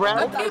 no wait. Brad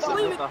I can't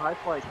believe with it. a high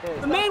fly kick.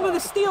 The man with a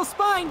steel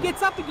spine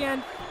gets up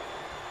again.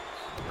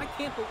 I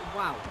can't believe.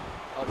 Wow.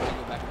 Oh, no,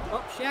 go back.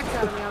 Oh, Shaq's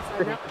out on the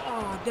outside now.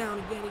 Oh, down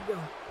again he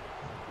goes.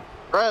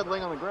 Brad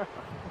laying on the ground.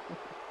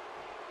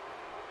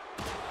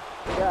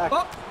 Jack,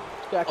 Oh,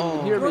 Jack, you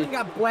can hear me. Jordan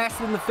got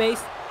blasted in the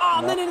face. Oh,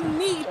 and then in the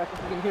knee. Jack, if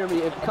you can hear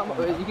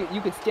me,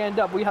 you can stand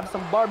up. We have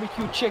some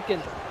barbecue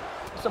chicken.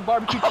 Some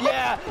barbecue.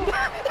 Yeah.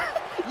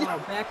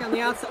 Oh, back on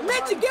the outside.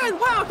 Mitch again.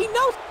 Wow, he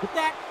knows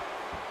that.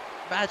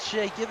 Matt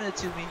Shea giving it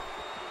to me.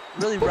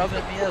 Really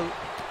rubbing me out.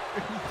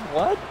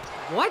 What?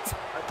 What?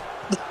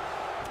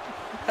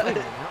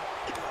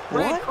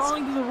 Brad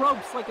crawling to the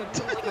ropes like a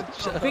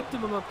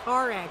victim of a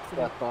car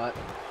accident. I thought.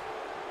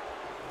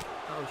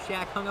 Oh,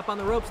 Shaq hung up on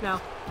the ropes now.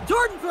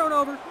 Jordan thrown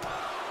over.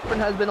 Jordan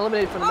has been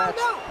eliminated from the match.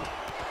 No.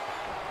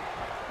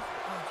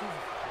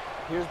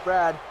 Here's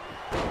Brad.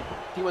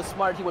 If he was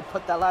smart, he would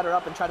put that ladder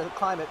up and try to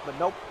climb it, but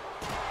nope.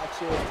 That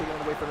shit is taking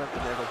it away from him.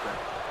 And there goes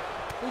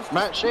Brad.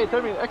 Matt Shea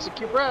told me to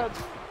execute Brad.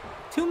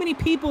 Too many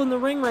people in the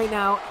ring right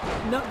now.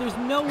 No, there's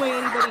no way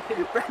anybody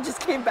can. Brad just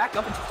came back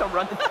up and just started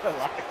running to the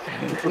ladder.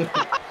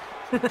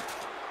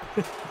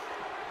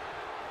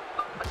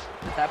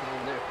 What's happening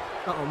over there?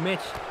 Uh-oh, Mitch.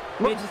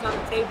 Mitch is on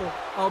the table.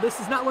 Oh, this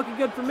is not looking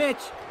good for Mitch.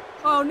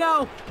 Oh,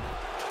 no.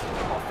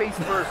 Oh, face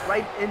first,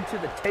 right into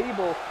the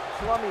table.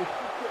 Slummy.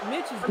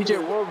 Mitch is...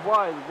 DJ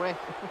Worldwide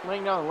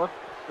laying down left.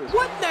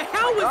 What the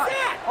hell was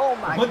that? Oh,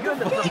 my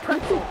goodness. The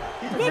pretzel.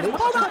 Mitch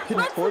pulled out a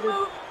pretzel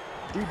move.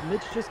 Dude,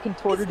 Mitch just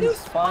contorted His new his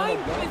spine.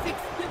 spine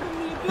physics give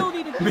him the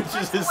ability to do Mitch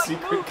is his pretzel-like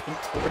secret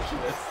moves.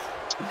 contortionist.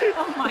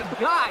 Oh, my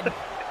God.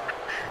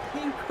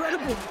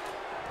 Incredible.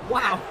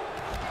 Wow.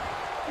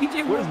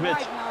 DJ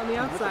Worldwide now on the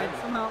outside.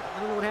 Somehow, I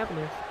don't know what happened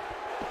there.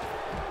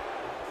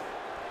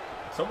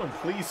 Someone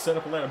please set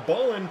up a ladder.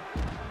 Ballin'.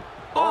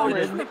 Oh, He he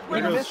goes- just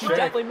he goes He Shaq.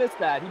 definitely missed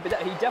that. He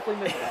definitely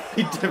missed that.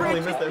 He definitely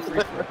missed that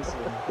free throw.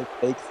 The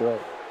fake throw.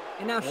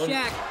 And now One-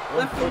 Shaq, One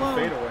left foot alone.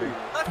 fadeaway.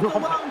 Left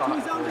alone to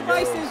his own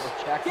devices.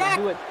 Jack Jack can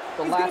do it.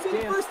 The He's going last to be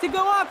the dance. first to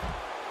go up.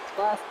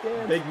 Last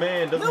dance. Big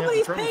man doesn't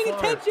Nobody's have to paying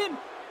trouble far. attention.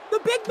 The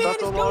big man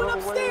is going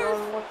upstairs.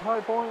 High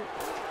point.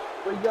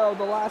 Here we go.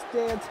 The last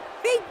dance.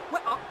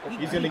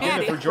 He's gonna he get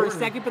had it for for a Jordan.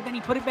 second, but then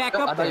he put it back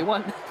I up thought there. you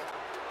won.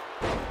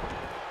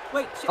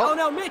 Wait, oh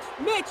no, Mitch!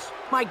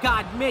 My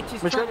God, Mitch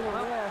is trying to...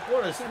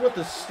 What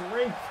the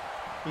strength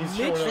he's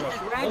Mitch showing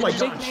up. dragging Oh my the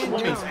God, big man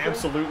Schlummy's down.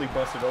 absolutely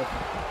busted open.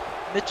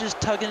 Mitch is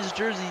tugging his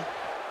jersey.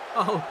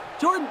 Oh,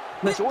 Jordan!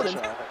 Jordan.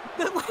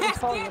 The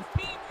last dance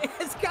team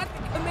has got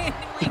the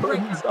commanding lead right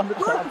Jordan's now. on the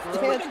top Jordan's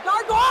row. taking a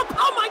guard.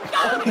 Oh my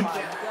God! Oh my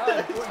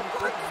God.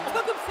 Jordan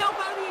took himself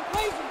out of the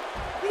equation.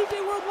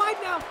 DJ Worldwide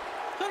now,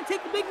 trying to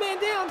take the big man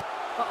down.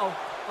 Uh-oh.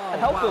 Oh,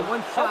 Help wow, him. one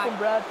Help shot. him,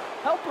 Brad.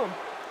 Help him.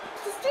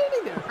 He's just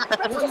standing there.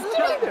 Brad's just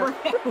standing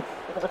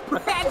there.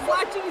 Brad's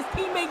watching his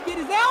teammate get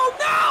his... Oh,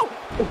 no!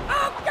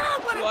 Oh,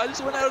 God, what a... Oh, I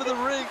just went out of the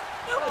ring.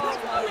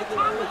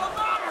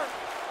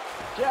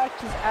 Jack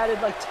just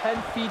added like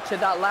 10 feet to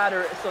that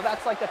ladder, so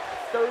that's like a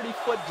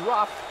 30-foot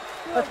drop.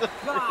 Good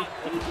God,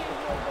 DJ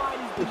Worldwide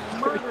is being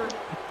murdered.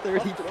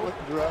 30-foot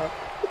drop.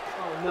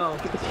 Oh, no.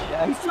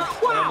 Shaq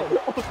just Wow!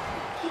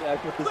 Shaq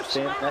with his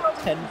stand at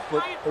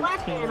 10-foot,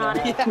 13 on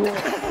it.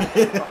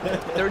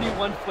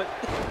 31-foot.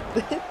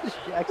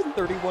 Shaq's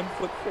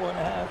 31-foot,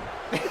 4.5.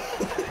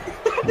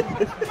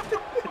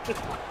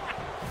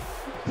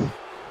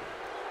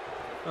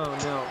 Oh,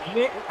 no.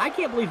 I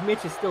can't believe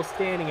Mitch is still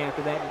standing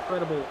after that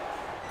incredible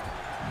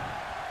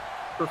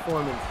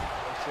performance.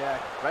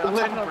 Jack, right on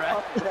top of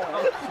Brad.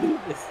 Oh,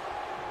 Jesus.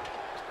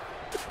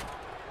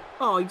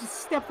 Oh, he just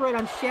stepped right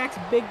on Shaq's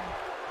big...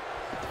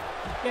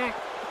 Shaq.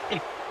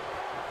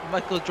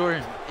 Michael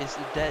Jordan is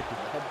dead.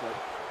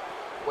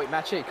 Wait,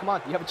 Matt Shea, come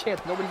on. You have a chance.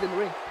 Nobody's in the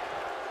ring.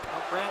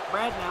 Oh,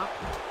 Brad now.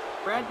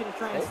 Brad gonna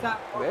try and stop.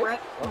 Oh, Mick? Brad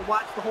gonna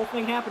watch the whole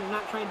thing happen and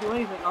not try and do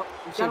anything. Oh,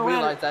 he's got should a ladder.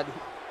 realize that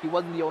he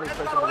wasn't the only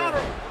Brad's person got a in the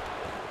ring. ladder.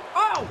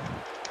 Oh!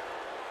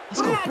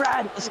 Let's go,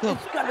 Brad! Let's go.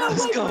 No,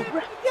 Let's wait, go. Brad,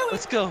 do it.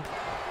 Let's go.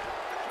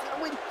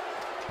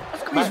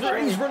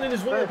 He's running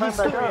his way up. He's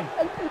storing.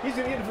 He's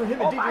gonna get it for him.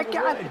 Oh my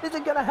God! Is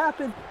it gonna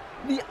happen?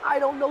 The I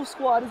don't know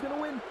squad is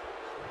gonna win.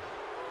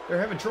 They're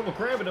having trouble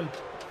grabbing him.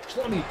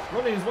 Schlummy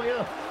running his way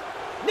up.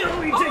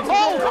 No, he Oh, takes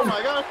oh, it. Oh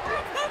my God!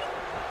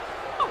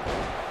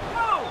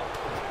 No.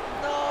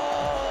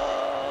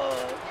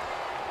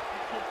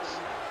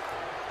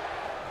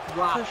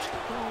 Wow.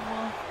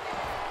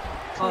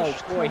 Oh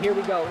boy, here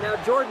we go. Now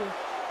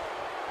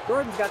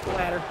Jordan's got the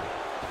ladder.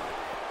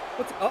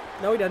 Oh,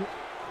 no he doesn't.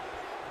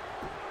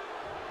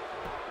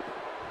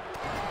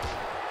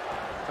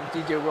 From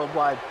DJ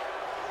Worldwide.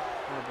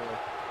 Oh boy.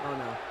 Oh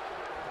no.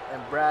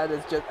 And Brad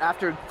is just,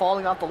 after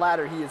falling off the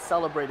ladder, he is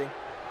celebrating.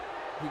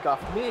 He got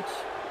Mitch.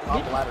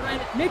 off the ladder.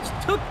 Mitch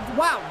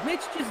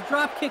Mitch just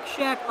drop kicked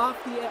Shaq off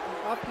the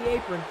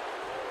apron.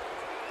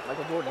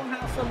 Michael Jordan.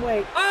 Somehow, some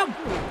way. Oh,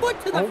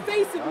 foot to the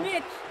face of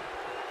Mitch.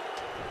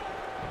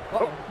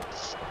 Uh-oh.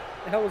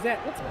 The hell was that?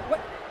 What?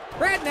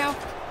 Brad now.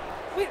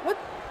 Wait, what?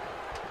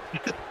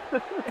 The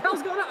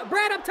hell's going on?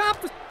 Brad up top.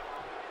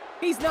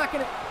 He's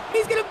gonna.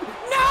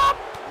 No!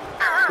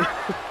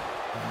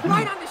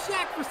 Right on the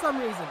Shaq for some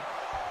reason.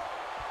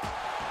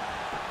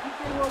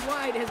 DJ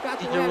Worldwide has got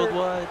the DJ ladder.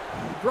 Worldwide.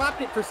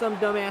 Dropped it for some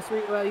dumbass.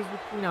 Well, he's,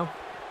 you know.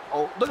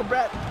 Oh, look at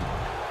Brad.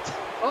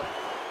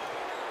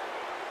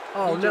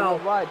 Oh DJ no.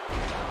 Worldwide.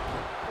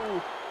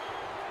 Oh.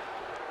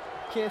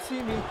 Can't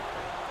see me.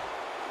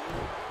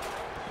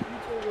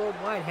 DJ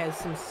Worldwide has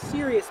some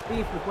serious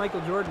beef with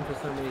Michael Jordan for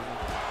some reason.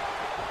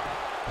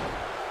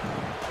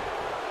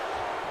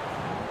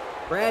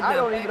 Brad, I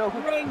now don't even know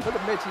who. ring. Look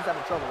at Mitch. He's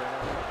having trouble right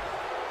now.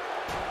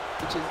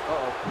 Which is,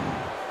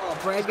 Oh,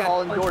 Brad got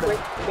calling punched Jordan. right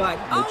in the gut.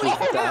 Oh, Mitch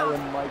he's is down.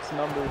 dialing Mike's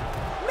number.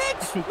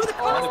 Mitch with a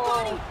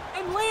crossbody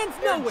and lands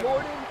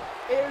nowhere.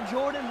 Air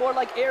Jordan, more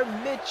like Air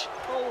Mitch.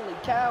 Holy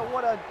cow!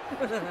 What a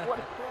cross. Okay,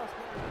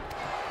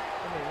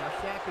 now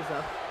Shaq is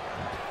up.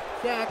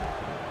 Shaq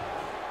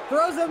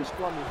throws him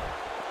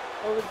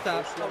over the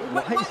top.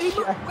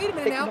 Wait a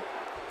minute now.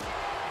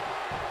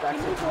 He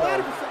moved the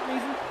ladder for some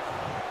reason.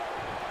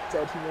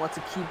 Said he wants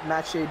to keep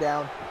Matt Shea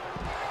down.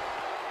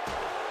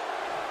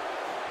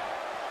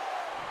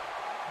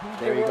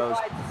 There he goes.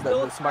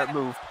 The smart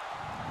move.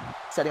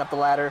 Setting up the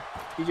ladder.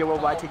 DJ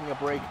Worldwide taking a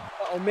break.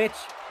 Uh-oh, Mitch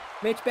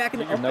back in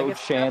the... No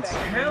chance.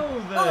 How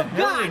the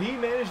hell did he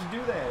manage to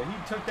do that? He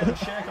took down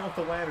Shaq off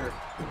the ladder.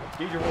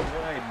 DJ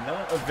Worldwide,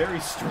 not a very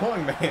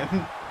strong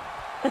man.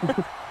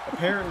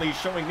 Apparently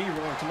showing me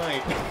wrong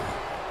tonight.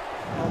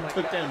 Oh my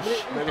Took down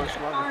There's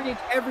carnage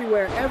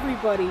everywhere.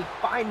 Everybody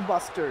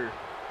Buster.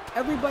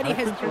 Everybody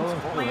has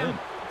been slammed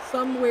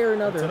somewhere or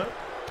another.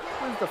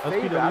 Who's the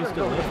favorite? I don't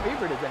know who the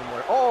favorite is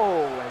anymore.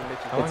 Oh, and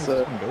Mitch is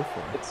Go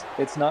for it.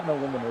 It's not an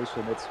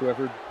elimination. It's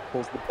whoever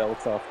pulls the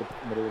belt off the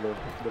middle of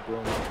the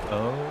room.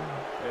 Oh,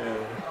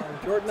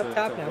 yeah. Jordan up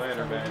top now.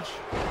 Ladder match.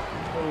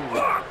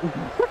 Oh.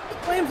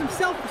 He slams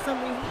himself for some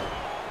reason.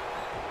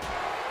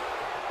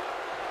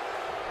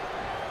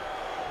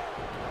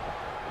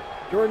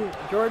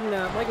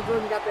 Michael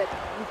Jordan got that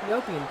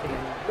Ethiopian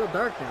tan. It's real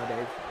dark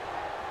nowadays.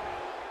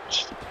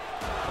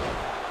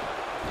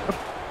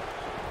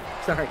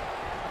 Sorry.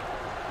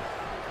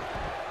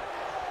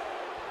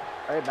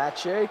 All right, Matt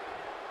Shea.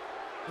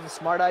 This is a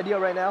smart idea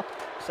right now.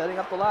 Setting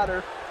up the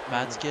ladder.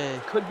 Matt's gay.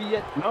 Could be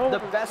it.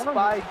 The Best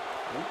Buy.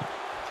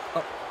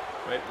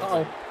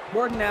 Uh-oh.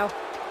 Jordan now.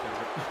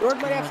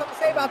 Jordan might have something to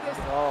say about this.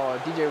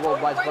 Oh, DJ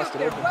Worldwide's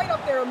busted open. Right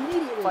up there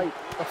immediately.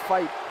 The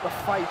fight.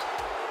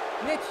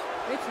 Mitch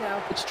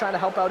now. Mitch trying to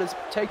help out his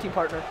tag team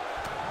partner.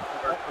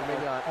 Or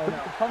maybe not.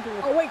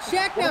 Oh wait,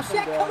 Shaq now.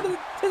 Shaq coming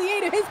to the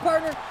aid of his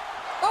partner.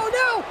 Oh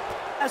no!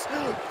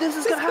 This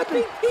is gonna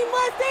happen. Team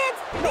Last Dance.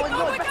 No,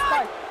 oh my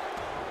God!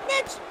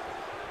 Mitch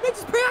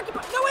is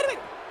preoccupied. No, wait a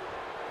minute.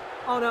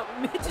 Oh no,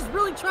 Mitch is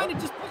really trying to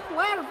just push the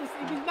ladder for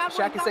see if he's not.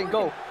 Shaq is saying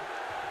go.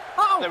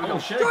 Oh, there we go.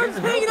 Jordan's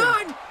hanging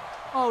on.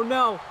 Oh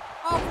no.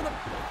 Oh, for the.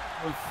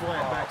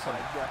 Flat backside.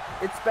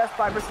 It's Best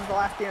Buy versus the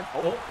Last Dance.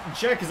 Oh,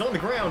 Shaq is on the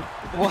ground.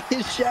 Why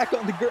is Shaq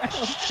on the ground?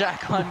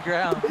 Shaq on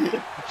ground.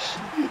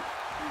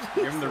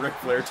 Give him the Ric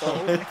Flair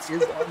taunt.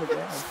 He's on the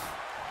ground.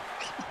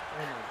 Oh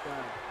my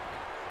God.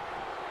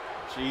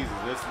 Jesus,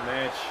 this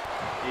match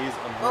is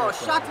amazing. Oh,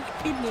 shot to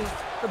the kidneys.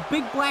 The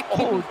big black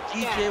kidneys. Oh,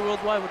 DJ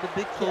Worldwide with the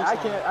big close. I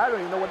don't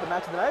even know what the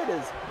match of the night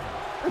is.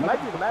 This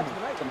might be the match of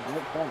the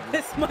night.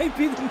 This might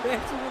be the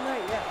match of the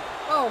night, yeah.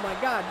 Oh my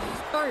God,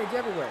 there's carnage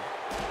everywhere.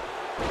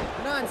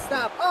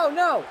 Non-stop. Oh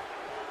no!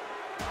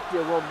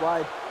 Yeah,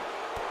 Worldwide.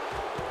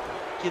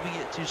 Giving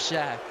it to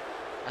Shaq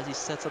as he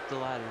sets up the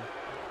ladder.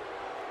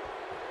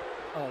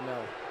 Oh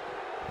no.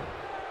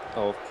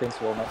 Oh, if Vince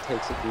Walnut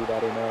takes it, do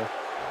that or no.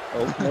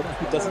 Oh, nope,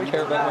 he doesn't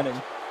care about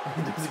winning.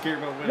 He doesn't care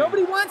about winning.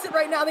 Nobody wants it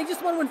right now. They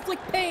just want to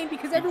inflict pain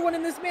because everyone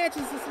in this match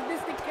is a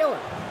sadistic killer.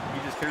 He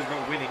just cares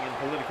about winning in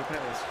political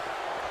palace.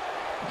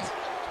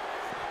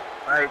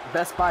 All right,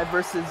 Best Buy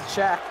versus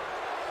Shaq.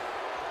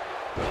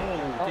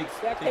 Oh,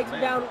 Shaq takes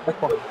him down.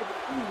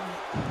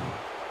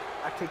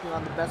 I'm taking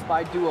on the Best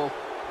Buy duo.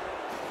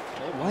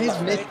 Why is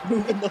Mick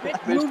moving the ladder?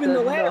 Moving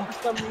the ladder for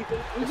some reason.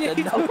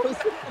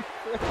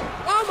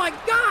 Oh my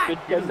God!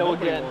 Good no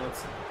again.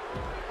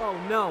 Oh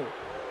no.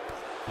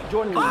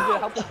 Jordan, you need to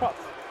help the props.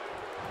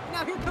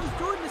 Now here comes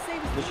Jordan to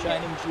save his The teammate.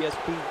 shining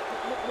GSP.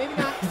 Maybe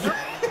not.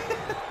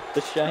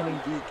 The shining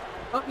geek.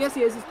 Oh yes,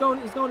 he is. He's going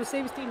to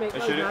save his teammate. I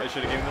No, should he's have not.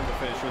 given them the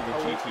finisher with the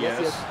GTS, yes,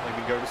 yes. like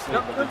the go to sleep No,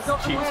 with no, the no,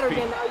 cheap ladder speed.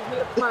 again. Now he's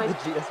made up his mind. The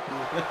GSP.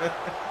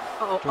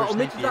 Oh,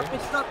 Mitch is up.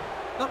 Mitch is up.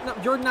 No, no,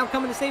 Jordan now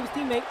coming to save his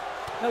teammate.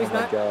 No, he's Oh my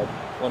not. god.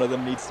 One of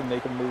them needs to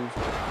make a move.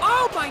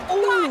 Oh my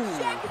God!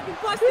 Shaq has been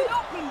busted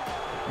open.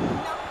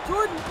 Now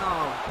Jordan.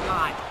 Oh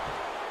God.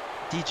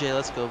 DJ,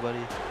 let's go, buddy.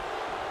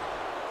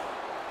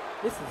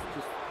 This is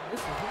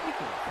ridiculous.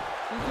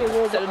 DJ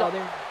World. Set it Oh, up.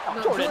 there. Oh,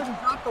 No, Jordan. Jordan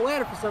dropped the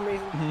ladder for some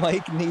reason.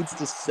 Mike needs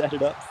to set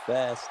it up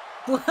fast.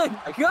 Let's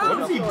What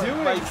go. is he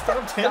doing?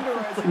 Stop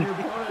tenderizing your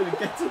opponent and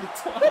get to the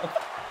top.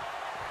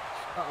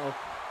 Uh-oh.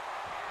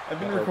 I've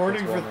been Uh-oh,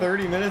 recording Prince for Walnut.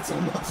 30 minutes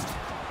almost.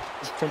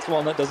 Prince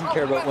Walnut doesn't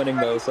care about winning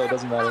though, so it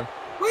doesn't matter.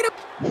 Wait up!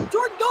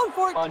 Jordan going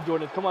for it! Come on,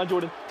 Jordan. Come on,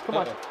 Jordan. Come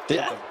on.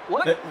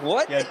 What? That-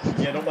 What? Yeah,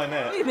 don't mind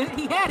that. Wait a minute,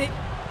 he had it!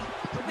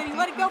 But then he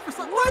let it go for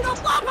some. Why the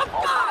love of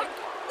God!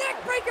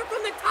 Neck breaker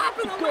from the top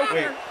of the Wait,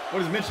 ladder!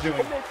 what is Mitch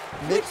doing?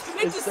 Mitch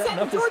is is setting setting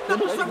up his Jordan up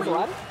for finish some with the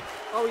reason.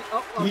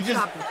 Oh, He he just,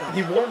 stopped himself.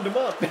 he warmed him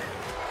up.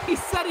 He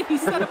set him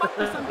up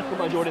for something.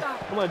 Come on, Jordan.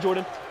 Come on,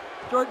 Jordan.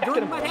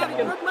 Jordan might have it.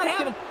 Jordan might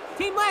have it.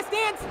 Team Last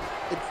Dance.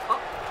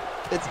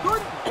 It's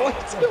Jordan.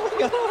 what's going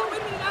on?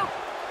 Wait a minute now.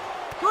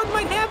 Jordan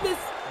might have this.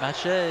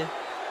 Mache.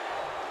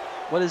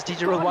 What is DJ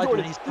Come on, Worldwide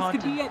Jordan. doing? He's This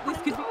could taunting. be it. This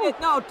could be it.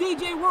 No,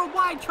 DJ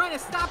Worldwide trying to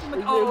stop him.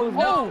 DJ Oh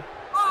Worldwide. no.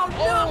 Oh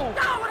no.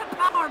 No, what a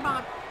power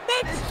bomb.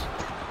 Mitch.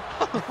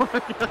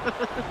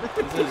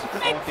 This is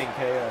fucking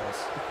chaos.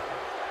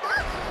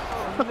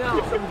 Oh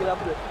no. Someone get up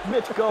there.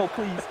 Mitch, go,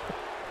 please.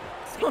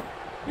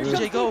 Here DJ,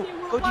 comes go. DJ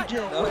Go, Worldwide.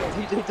 DJ. No,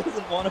 DJ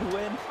doesn't want to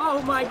win.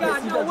 Oh my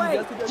God, no way.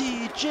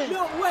 DJ.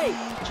 No way.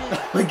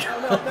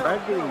 DJ.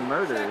 Brad getting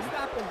murdered. Shaq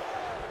stopped him.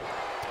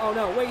 Oh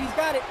no, wait, he's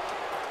got it.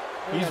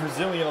 He's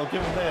resilient, I'll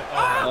give him that.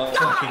 Oh,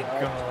 fucking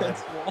God. God.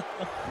 Prince Walnut.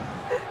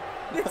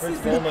 This Prince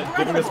is Walnut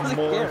giving us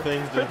incredible. more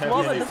things to Prince have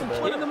Walnut idiots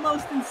doesn't One about. of the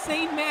most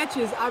insane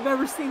matches I've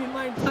ever seen in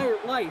my entire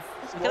life.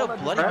 Look at how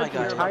bloody my Brad's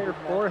guy is. entire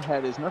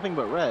forehead is nothing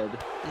but red.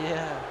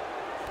 Yeah.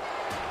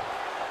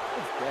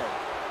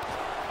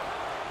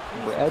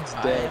 Brad's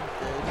I dead. am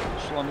dead.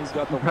 Shlomi's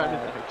got the Brad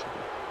lad. is actually.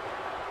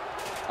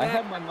 I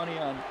had my money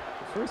on.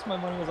 First, my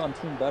money was on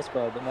Team Best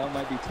Buy, but now it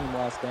might be Team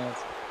Last Dance.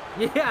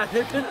 Yeah,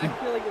 they're gonna, I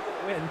feel like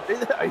they're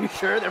gonna win. Are you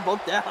sure? They're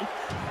both down.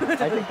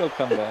 I think they'll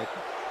come back.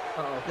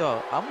 Uh-oh.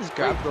 Yo, I almost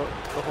grabbed the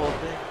whole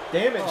thing.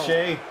 Damn it, Oh.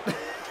 Shay.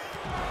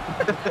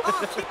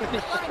 Oh, shit,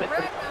 he's running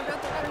Brad now.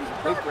 Got the ladder. He's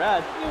Hey, trying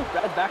Brad.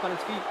 Brad's back on his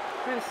feet.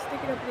 to stick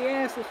it up the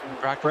ass or something.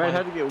 Brack Brad my-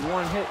 had to get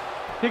one hit.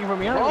 Taken from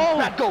behind. Oh,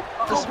 Brad, go.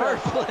 the smart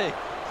play.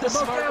 The They're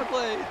both smart down.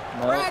 play.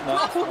 No, Brad no.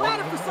 dropped the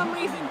ladder for some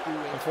reason.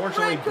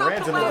 Unfortunately, Brad dropped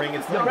Brad's the in the ladder ring.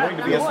 It's for not some going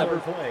to be a reason.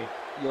 smart play.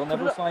 You'll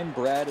never find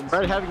Brad and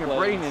Brad Steve having a Clay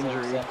brain in the same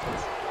injury.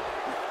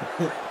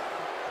 sentence.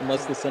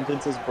 Unless the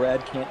sentence is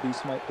Brad can't do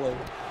smite play.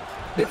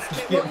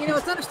 Well, you know,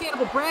 it's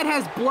understandable. Brad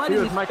has blood in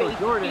Here's his Michael face.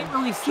 Jordan You can't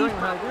really see showing him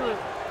how to do it.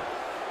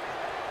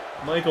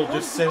 Michael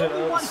Jordan's just set the it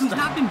only up. one who's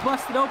not been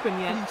busted open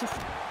yet. He just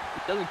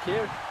doesn't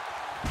care.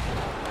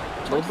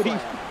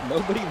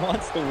 Nobody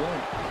wants to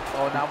win.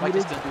 Oh, now Mike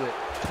is gonna do it.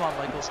 Come on,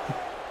 Michael.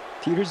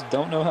 Peters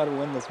don't know how to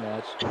win this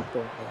match.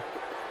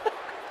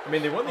 I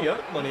mean, they won the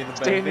other Money in the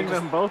Bank. They Standing just,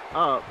 them both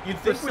up. you'd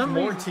think with some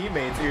more reason-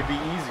 teammates it would be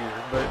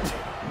easier, but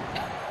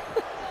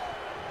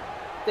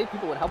I think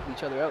people would help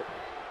each other out.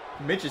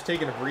 Mitch is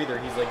taking a breather.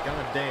 He's like,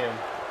 God damn.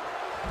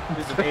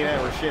 This is an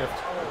 8-hour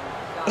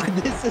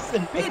shift. This is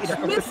an Mitch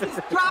 8-hour misses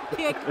drop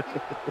kick.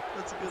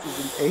 This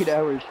is an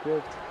 8-hour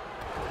shift.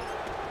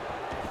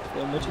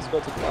 Yeah, Mitch is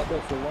about to clock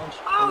out for lunch.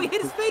 Oh, he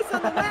hit his face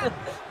on the mat.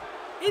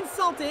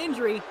 Insult to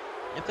injury. You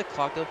have to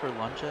clock out for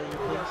lunch at your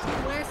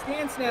place? Last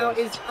Dance now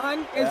is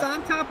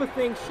on top of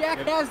things. Shaq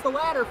has the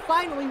ladder.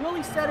 Finally, will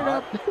he set it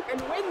up and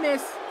win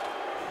this?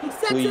 He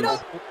sets Please. it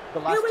up. The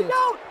Here last we dance.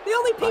 go. The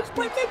only peach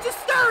point Mitch is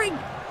stirring.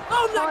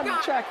 Oh my Come on,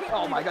 God. Shaq.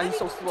 Oh my God, he's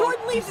so slow.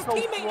 Jordan leaves He's his so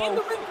teammate slow. in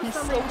the ring for He's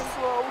some so reason.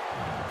 slow.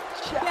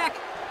 Shaq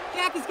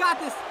has got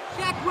this.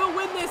 Shaq will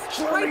win this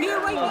right here,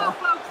 right now,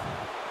 folks.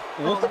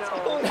 What's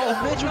going on?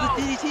 Oh, Mitch with a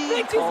DDT.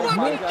 Mitch is Oh not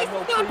my this God, is no,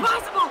 not please.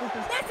 possible.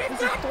 This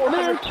is not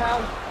 400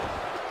 pounds.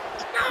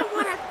 No,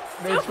 what a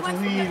Mitch, suplex from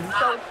the please.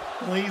 top.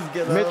 Please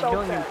get Mitch up.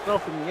 killing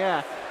himself in the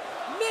ass.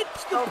 Mitch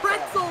the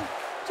pretzel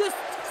just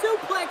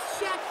suplex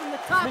Shaq from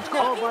the top. Mitch, and go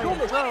now all he's by gonna win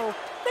himself.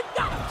 it.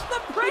 The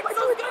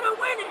pretzel's gonna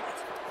win it.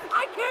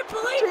 I can't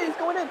believe Jay's it.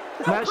 going in.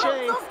 The Matt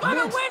Shea. pretzel's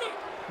gonna Mitch. win it.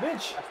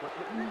 Mitch.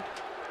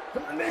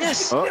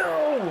 Yes. Oh,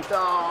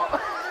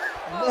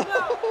 Oh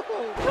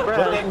no.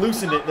 Well, that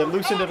loosened it. That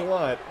loosened it a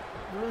lot.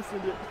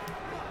 loosened it.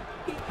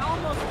 He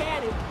almost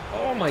had it.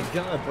 Oh my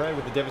God, Bryan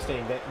with the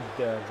devastating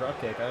drop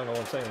kick. I don't know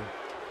what I'm saying.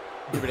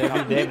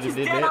 Mitch is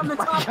dead on the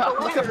top of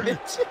the ladder.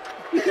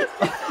 He's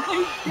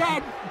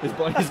dead. His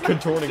body's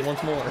contorting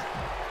once more.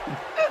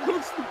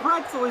 Mitch the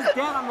pretzel is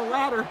dead on the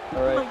ladder.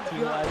 All right, Oh my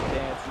Team God. Last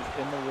Dance is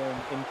in the ring,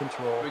 in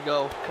control. Here we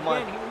go. Come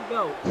on. Again, here we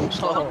go.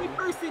 The only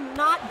person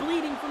not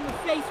bleeding from the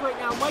face right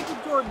now, Michael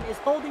Jordan, is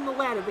holding the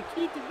ladder. The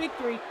key to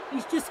victory,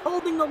 he's just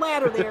holding the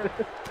ladder there.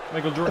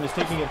 Michael Jordan is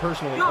taking it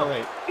personally. Go. All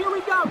right. Here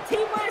we go.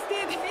 Team Last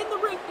Dance is in the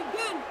ring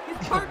again. His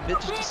partner Mitch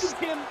abandons just-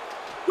 him.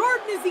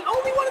 Jordan is the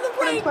only one in the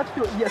ring. Let's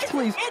do it. Yes, This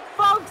please. is it,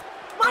 folks.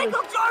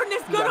 Michael Jordan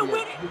is gonna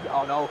win it.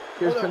 Oh no.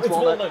 Here's Oh, no, Prince it's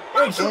Walnut. Walnut. Oh,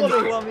 Michael Walnut.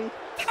 Jordan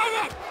did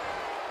it.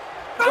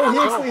 Oh, he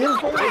actually hit his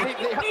Come partner. on,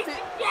 you piece of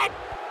shit.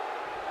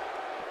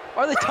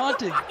 Why are they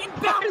taunting? Fucking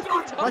belt,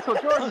 Jordan. Michael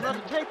Jordan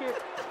doesn't take it.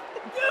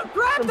 You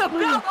grabbed the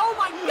belt. Oh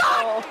my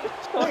God.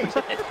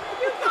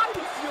 You gotta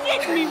be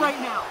shitting me right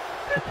now.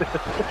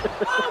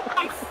 Oh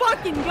my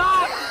fucking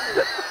God.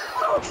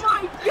 Oh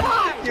my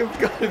God. You've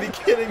got to be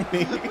kidding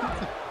me.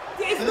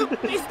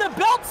 Is the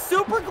belt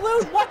super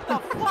glued? What the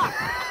fuck?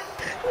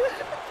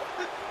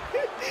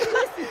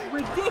 This is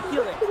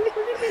ridiculous.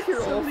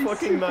 You're all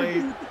fucking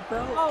nice.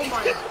 Oh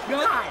my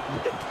God.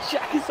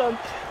 Shaq is on.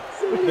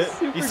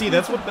 You see,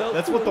 that's what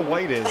the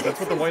white is. That's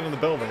what the white on the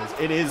belt is.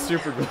 It is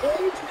super glue.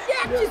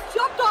 Shaq just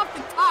jumped off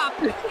the top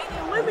and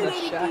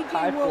eliminated Shaq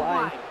high DJ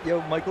Worldwide. flying.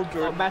 Yo, Michael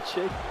Jordan. Match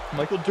shake.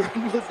 Michael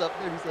Jordan was up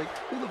there. He's like,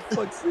 who the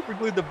fuck super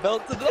glued the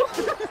belt to them?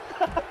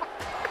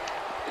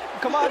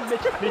 Come on,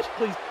 Mitch. Mitch,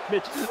 please.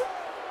 Mitch.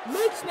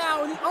 Mitch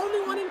now, the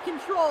only one in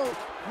control,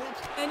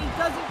 and he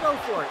doesn't go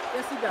for it.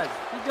 Yes, he does.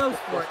 He goes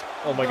for it.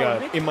 Oh my No,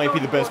 God, Mitch it might be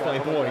the goes best for it.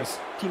 by boys.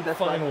 Team best.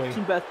 Finally.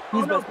 Team best. Oh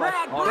Who's no, best?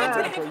 Brad's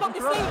gonna have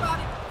something to say about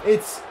it.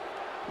 It's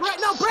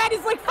Brad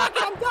is like, fuck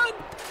it, I'm done.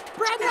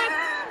 Brad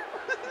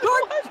left.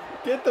 Jordan,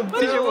 get the Mitch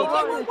belt.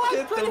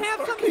 was trying to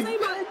have something to say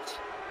about it.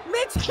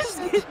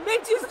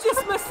 Mitch is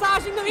just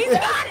massaging them. He's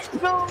got it.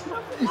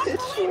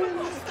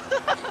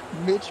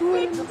 Mitch Mitch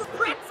wins. the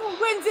pretzel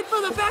wins it for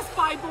the Best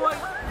Buy boy.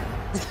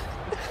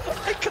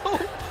 I go.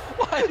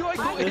 Why do I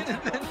go in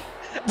and then?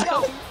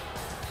 Yo,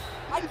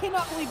 I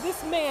cannot believe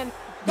this man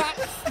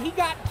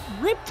got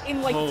ripped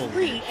in like Oh.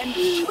 3 and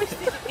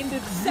twisted into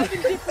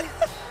 7 different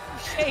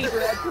shapes,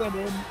 Brad went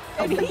in.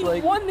 and He's he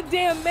like, won the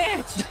damn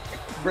match.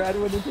 Brad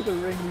went into the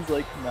ring. He's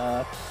like,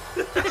 nah.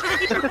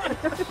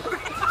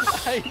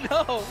 I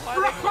know. Why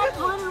Brad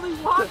literally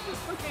walked the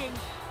ring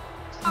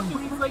up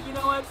and he's like, you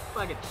know what?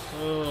 Fuck it.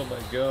 Oh my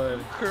God.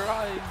 I'm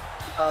crying.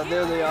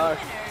 There they are.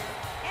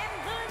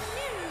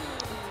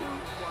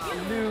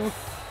 And New.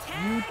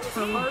 It's a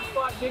hard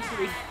fought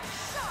victory.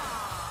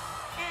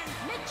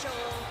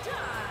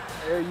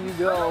 There you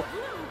go.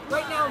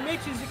 Right now, Mitch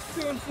is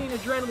experiencing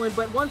adrenaline,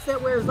 but once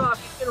that wears off,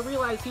 he's gonna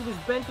realize he was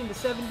bent into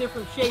 7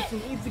 different shapes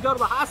and needs to go to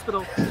the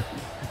hospital.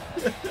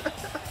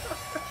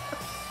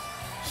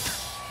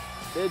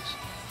 Mitch.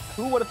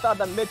 Who would have thought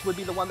that Mitch would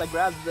be the one that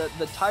grabs the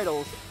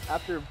titles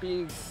after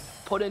being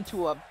put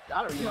into a,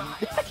 I don't even.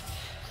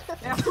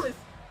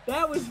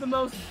 That was the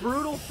most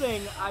brutal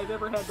thing I've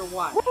ever had to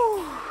watch.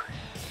 All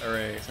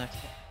right. What's next?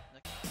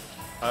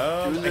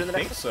 I Who's in the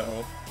think next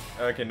so.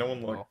 Okay, no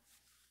one look.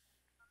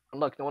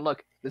 Look, no one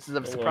look. This is a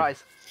look.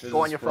 surprise. This Go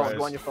is on your surprise. phone.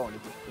 Go on your phone.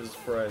 This is a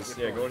surprise.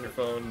 Yeah, go on your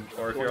phone,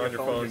 or if Go you're on on your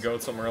your phone, phone, just go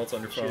somewhere else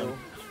on your phone. Chill.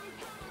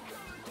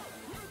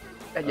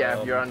 And yeah,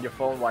 if you're on your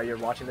phone while you're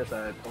watching this,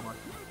 hold on.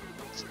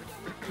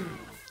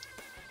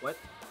 What?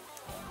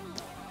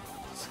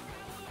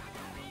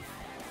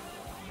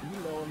 You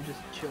know I'm just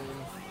chilling.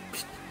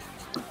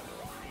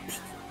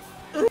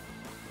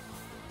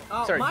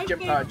 Sorry, my Jim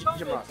favorite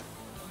Jim moment-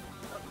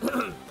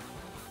 Ross.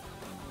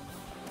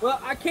 Well,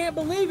 I can't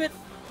believe it,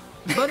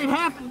 but it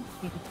happened.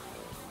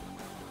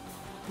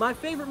 My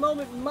favorite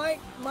moment might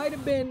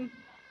have been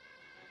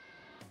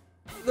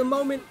the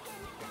moment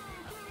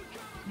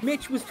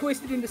Mitch was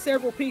twisted into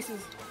several pieces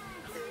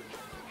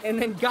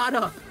and then got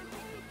up.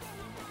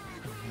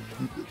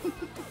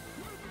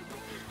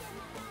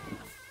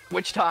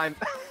 Which time?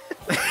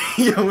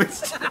 Yo,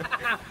 it's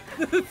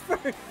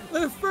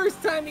The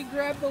first time he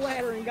grabbed the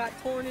ladder and got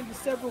torn into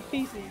several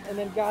pieces and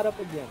then got up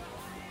again.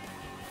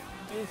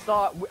 We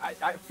saw.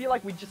 I feel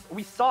like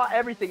we saw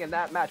everything in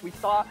that match. We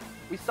saw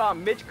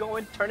Mitch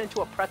turn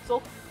into a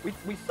pretzel.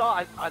 We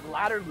saw a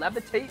ladder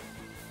levitate.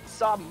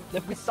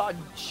 We saw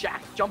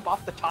Shaq jump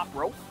off the top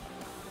rope.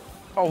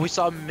 Oh, we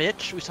saw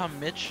Mitch.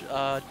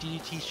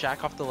 DDT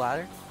Shaq off the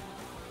ladder.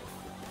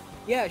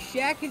 Yeah,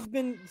 Shaq has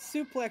been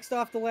suplexed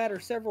off the ladder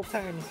several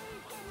times.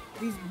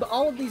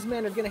 All of these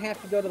men are gonna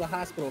have to go to the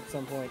hospital at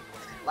some point.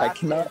 I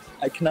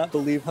cannot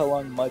believe how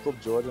long Michael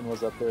Jordan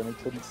was up there and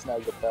he couldn't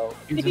snag the belt.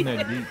 He's in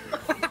that deep.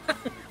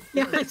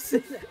 Yeah, I see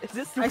that. Is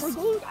this I super see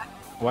glue? that.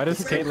 Why does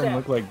Caitlyn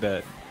look like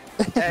that?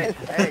 Hey,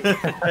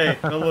 hey,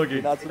 no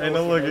looking. Not Hey,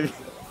 no looking.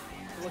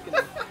 looking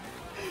at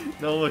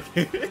No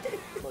looking.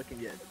 looking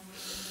good.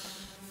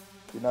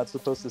 You're not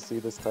supposed to see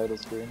this title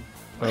screen.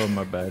 Oh,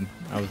 my bad.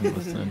 I wasn't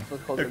listening.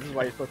 Look closer. This is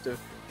why you're supposed to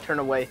turn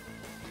away.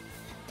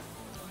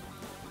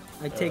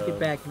 I take it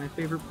back. My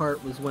favorite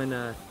part was when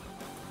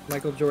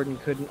Michael Jordan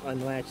couldn't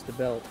unlatch the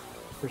belt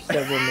for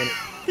several minutes.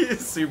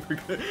 He's super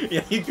good.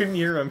 Yeah, you couldn't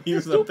hear him. He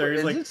was up there.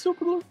 He's like, it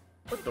super glue?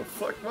 what the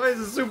fuck? Why is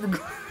it super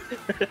glue?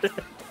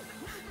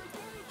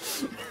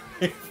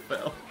 He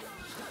fell.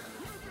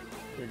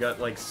 He got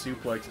like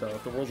suplexed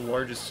off. The world's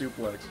largest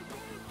suplex.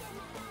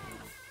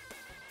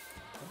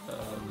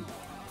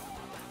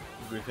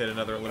 We've hit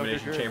another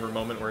Elimination Chamber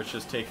moment where it's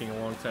just taking a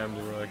long time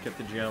to get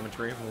the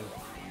geometry.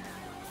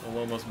 We'll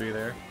almost be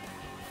there.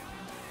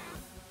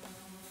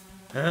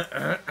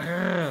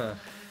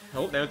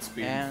 Oh, now it's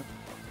speed.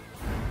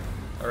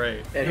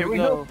 Alright. And here we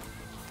go.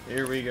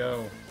 Here we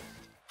go.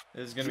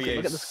 This is going to be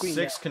a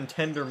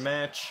 6-contender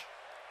match.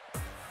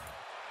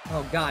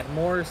 Oh god,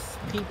 more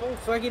people?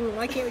 Why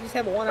can't we just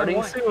have a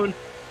one-on-one?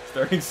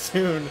 Starting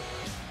soon.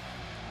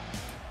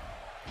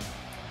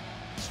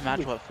 This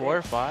match, what, 4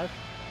 or 5?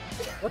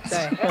 What the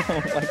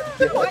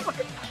heck? What?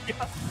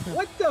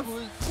 What the?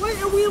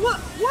 What are we?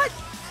 What?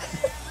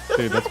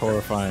 Dude, that's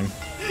horrifying.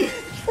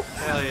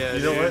 Hell yeah,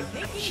 You know what?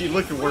 She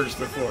looked worse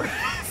before.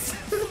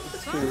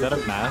 Is that a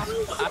mask?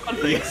 I don't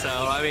think so.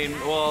 I mean,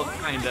 well,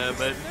 kinda,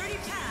 but...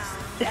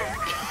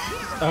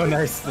 Oh,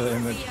 nice, the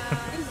image.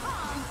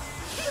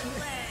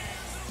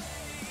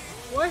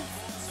 What?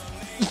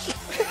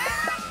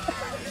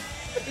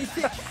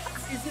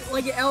 Is it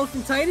like an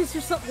elephantitis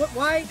or something? What?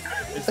 Why?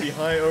 It's the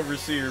High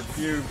Overseer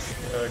Puke,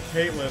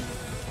 Caitlyn.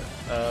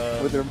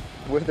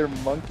 With her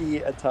monkey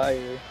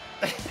attire.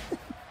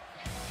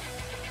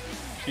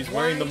 She's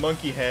wearing the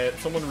monkey hat.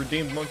 Someone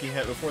redeemed monkey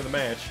hat before the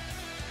match.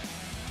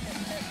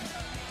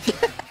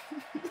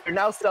 They're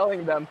now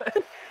selling them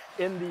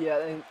in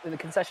the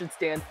concession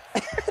stand.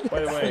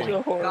 By the way,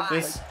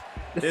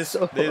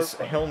 this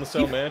Hell in a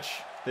Cell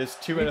match, this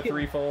 2 out of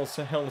 3 falls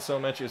Hell in a Cell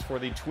match is for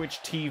the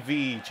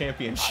TwitchTV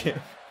Championship.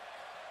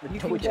 You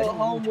can go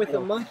home with a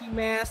monkey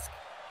mask,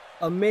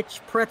 a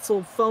Mitch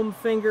pretzel foam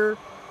finger,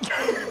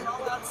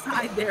 all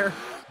outside there.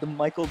 The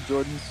Michael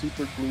Jordan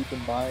super glue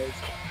demise.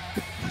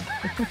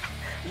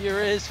 Here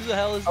it is. Who the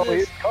hell is Oh, this?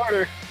 here's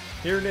Carter.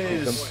 Here it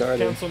is,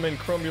 Councilman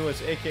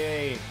Crumbulus,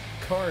 aka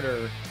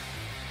Carter.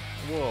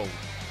 Whoa.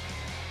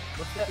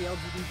 What's that the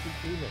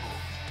LGBTQ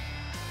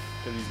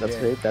thing? That's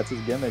great. That's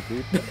his gimmick,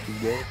 dude. He's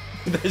gay.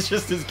 That's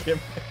just his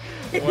gimmick.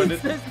 His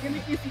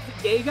gimmick is he's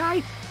a gay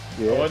guy?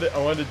 Yeah. I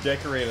wanted to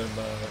decorate him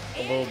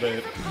a little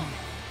bit.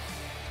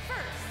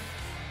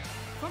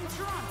 From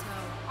Toronto,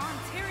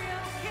 Ontario,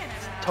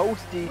 Canada.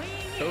 Toasty.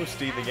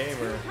 Toasty the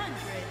gamer.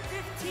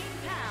 215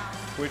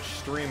 pounds. Twitch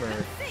streamer.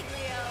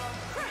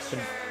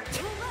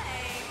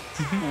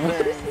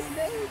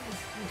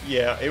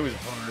 Yeah, it was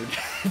hard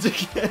to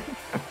get.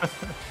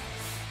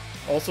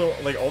 Also,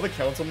 like, all the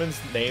councilmen's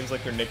names,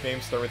 like, their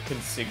nicknames start with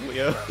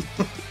Consiglio.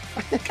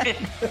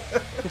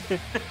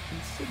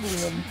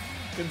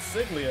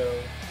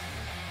 Consiglio.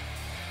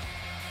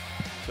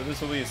 So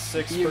this will be a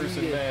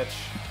 6-person match.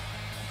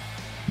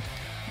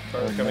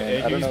 Carter coming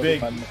in. He's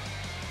big.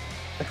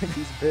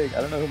 He's big.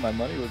 I don't know who my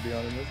money would be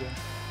on in this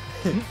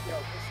one.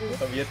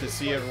 I've yet to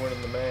see everyone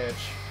in the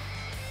match.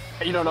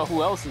 You don't know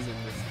who else is in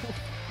this.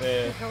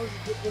 Yeah.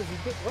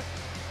 What?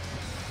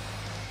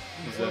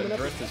 He's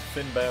dressed as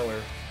Finn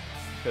Balor.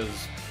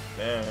 Because,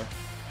 yeah.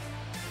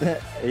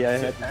 Yeah, I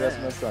had to dress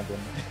him as something.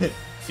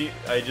 See,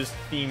 I just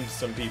themed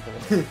some people.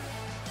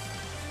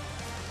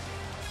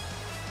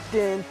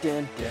 Dun,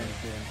 dun, dun,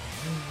 dun.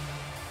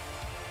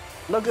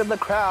 Look at the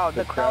crowd.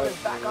 The crowd is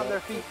back on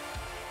their feet.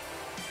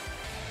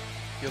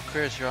 Yo,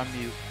 Chris, you're on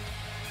mute.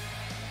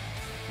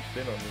 He's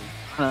been on mute.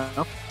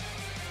 Hello.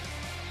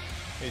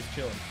 He's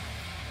chilling.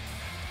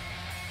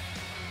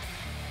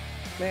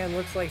 Man,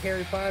 looks like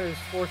Harry Potter's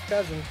fourth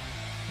cousin.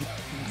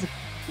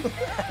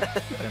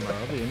 Damn, are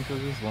all the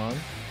intros this long?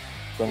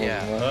 Some of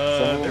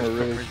them are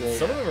really short.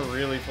 Some of them are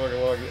really fucking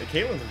long.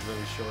 Caitlyn's is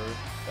really short,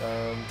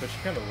 but she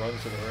kind of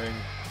runs to the ring.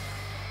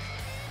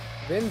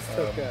 Vince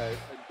took a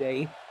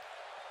day.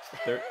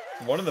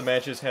 One of the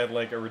matches had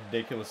like a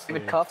ridiculously...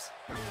 David Cuffs?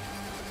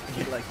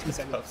 Like 2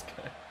 seconds.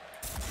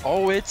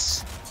 Oh,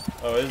 it's...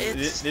 Oh,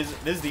 this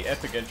is the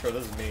epic intro.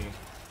 This is me.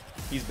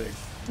 He's big.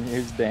 And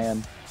here's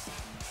Dan.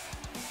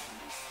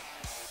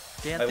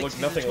 Dan I look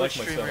nothing like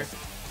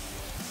myself.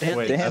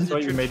 Wait, that's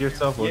what you made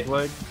yourself look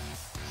like?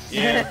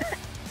 Yeah.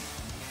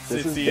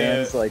 This is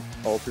Dan's like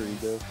alter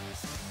ego.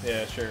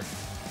 Yeah, sure.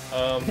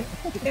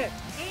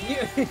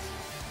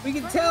 We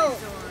can tell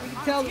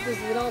that this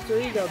is an alter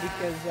ego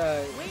because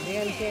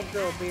Dan can't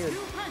grow a beard.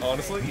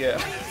 Honestly,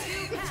 yeah.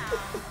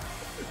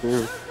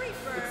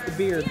 It's the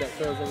beard that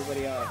throws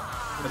everybody off.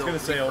 I was gonna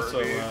say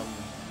also,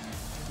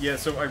 yeah.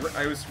 So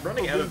I was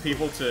running out of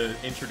people to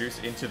introduce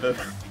into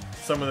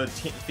some of the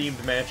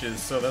themed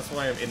matches, so that's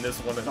why I'm in this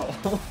one at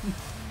all.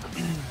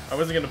 I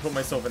wasn't gonna put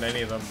myself in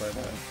any of them, but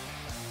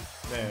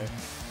yeah.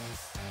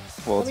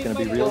 Well, it's gonna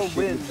be real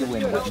shit if you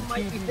win. You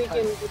might be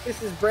thinking that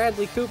this is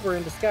Bradley Cooper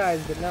in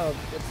disguise, but no,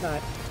 it's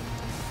not.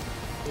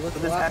 With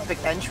this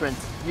epic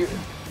entrance,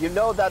 you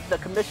know that the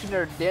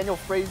commissioner Daniel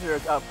Fraser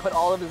put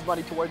all of his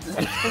money towards this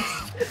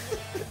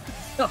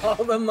entrance.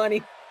 All the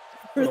money.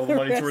 Put all the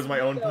money towards my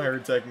own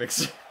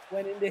pyrotechnics.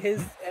 went into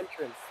his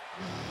entrance.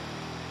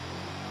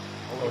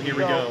 Oh, here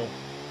we go.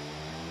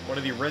 One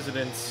of the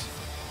residents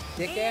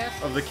Dick ass.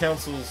 of the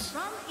council's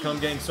Cum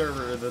Gang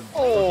server, the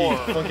Oh.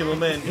 funky little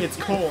man. It's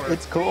Core.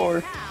 It's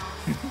Core.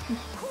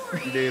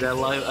 Dude, I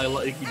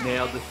like you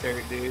nailed the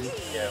shirt, dude.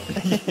 Yeah.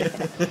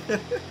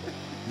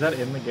 Is that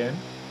in the game?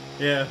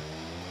 Yeah.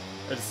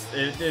 It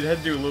had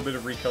to do a little bit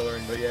of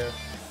recoloring, but yeah.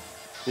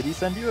 Did he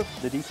send you a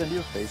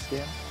face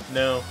scan?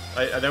 No,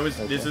 this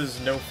Okay. is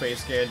no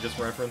face scan, just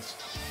reference.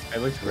 It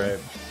looks great.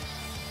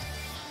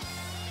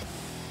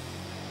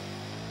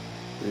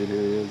 Dude,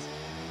 here he is.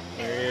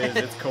 There he is.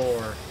 It's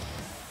Core.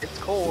 It's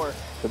Core.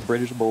 The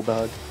British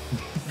Bulldog.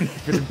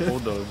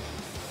 Bulldog.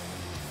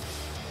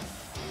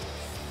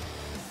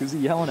 Who's he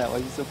yelling at? Why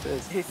is he so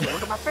pissed? He said,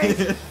 look at my face.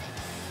 He's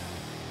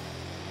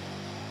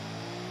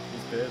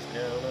pissed. Yeah,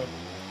 I don't know.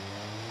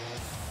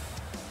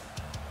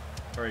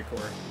 Alright,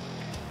 Core.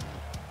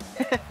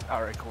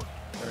 Alright, Core.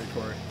 Alright,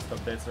 Core.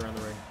 Stop dancing around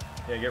the ring.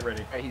 Yeah, get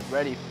ready. Alright, he's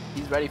ready.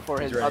 He's ready for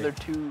He's his ready. other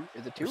two.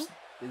 Is it two? Is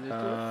it two?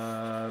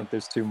 I think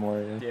there's 2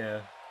 more. Yeah. Yeah.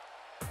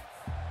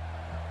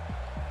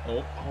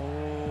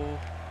 Oh.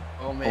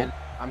 Oh man,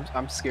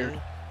 I'm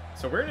scared.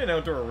 So we're in an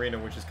outdoor arena,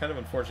 which is kind of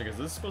unfortunate because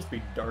this is supposed to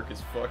be dark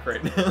as fuck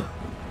right now.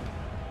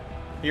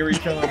 Here he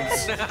comes.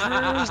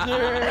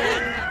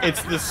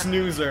 It's the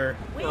snoozer.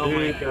 Oh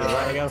my Dude,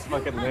 god. I got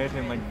fucking lit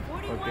and like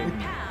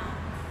fucking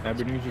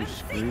Ebenezer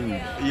Scrooge.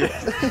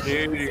 Yeah.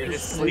 Dude, you're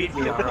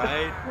sleepy,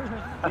 alright?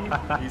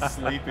 He's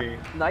sleepy.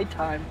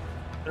 Nighttime.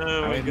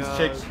 Oh my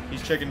god.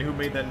 He's checking who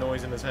made that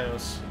noise in his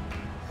house.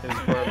 In his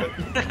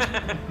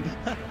apartment.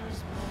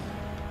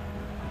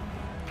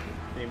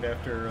 Named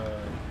after,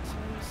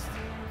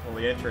 well,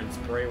 the entrance,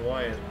 Bray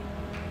Wyatt.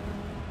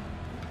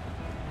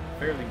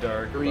 Fairly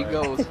dark. Here he but-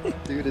 goes.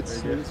 Dude, it's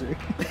Very Snoozer.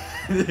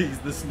 He's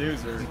the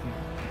snoozer.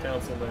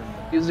 Councilman.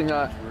 using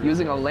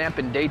a lamp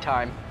in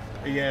daytime.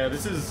 Yeah,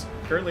 this is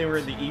currently we're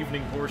in the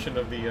evening portion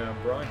of the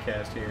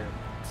broadcast here.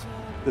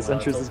 This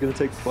entrance is gonna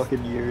take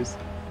fucking years.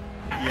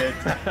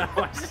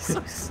 Yeah,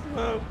 So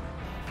slow.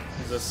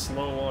 he's a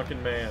slow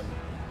walking man.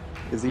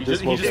 Is he He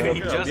just just- woke he He up?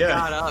 woke up, just yeah.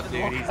 got up,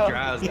 dude. He's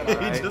drowsy, He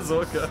alright? just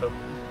woke up.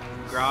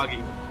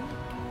 Groggy.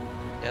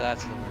 Yeah,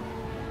 that's the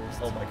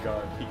Oh my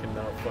god, he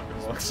cannot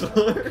fucking walk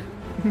slower.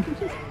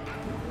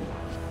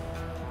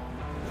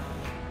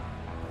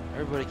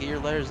 Everybody get your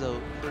letters out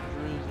for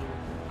Drewzer.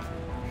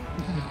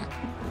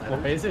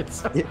 Why is it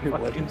so Yeah,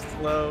 what? fucking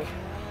slow?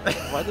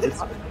 Why the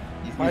It's-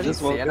 Why He just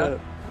is woke Santa? up.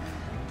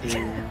 Dude.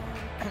 Alright,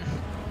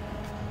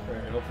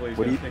 hopefully he's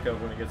What do gonna you- pick up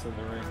when he gets in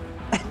the ring.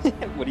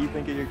 What do you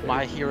think of your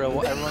My character? hero?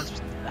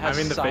 Everyone's. I has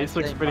mean, the signs face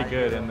looks saying pretty my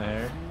good hero. in the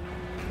hair.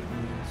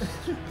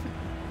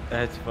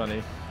 That's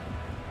funny.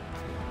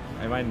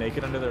 Am I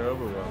naked under their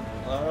overwhelm?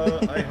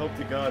 I hope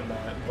to god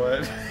not,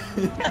 but...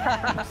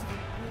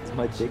 Is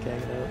my dick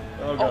hanging out?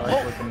 Oh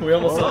god, we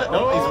almost saw it.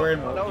 No, he's wearing,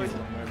 no,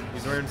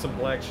 he's wearing some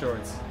black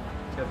shorts.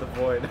 He's got the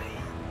void.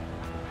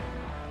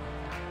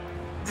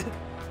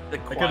 The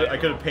I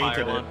could have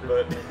painted it,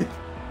 but...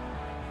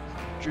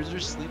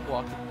 Drewzer's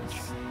sleepwalking.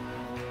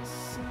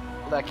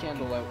 Pull that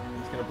candle out.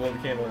 He's gonna blow the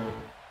candle out.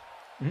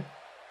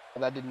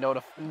 That did no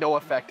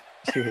effect.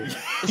 Dude.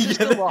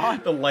 Yeah,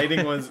 the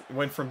lighting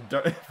went from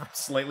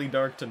slightly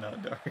dark to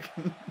not dark.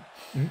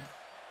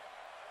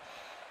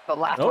 The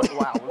last one,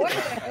 wow. What the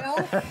hell?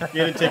 He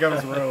had to take off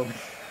his robe.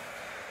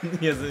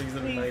 He's in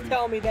the Please 90s.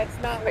 tell me that's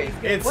not what he's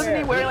gonna It's- Wasn't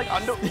he wear. wearing like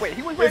under? Wait,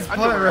 he was wearing It's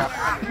underwear.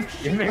 Pyro.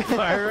 You made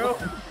Pyro?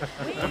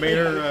 I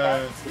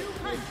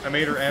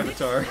made her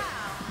avatar.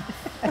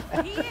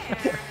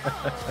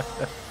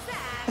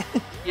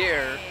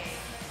 Yeah.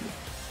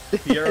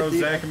 Piro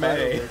Zach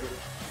May. Dude,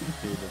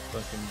 that's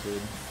fucking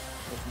good.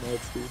 That's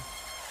nuts, dude.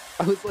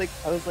 I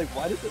was like,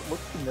 why does it look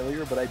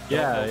familiar? But I don't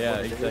know Yeah,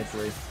 what it is.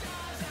 exactly.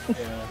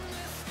 Yeah.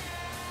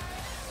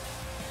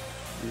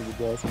 Dude,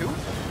 it's awesome. Who?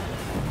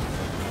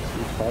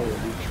 Dude, Pyro, dude.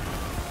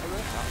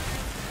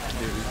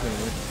 Dude, he's gonna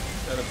win.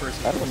 Other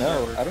person I don't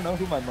know. I don't know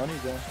who my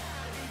money's on.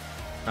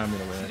 I'm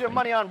gonna win. Who's I your think.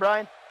 money on,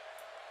 Bryan?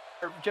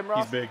 Or Jim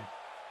Ross? He's big.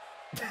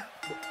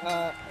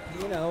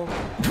 You know,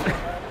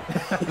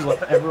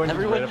 Everyone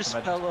Everyone right just up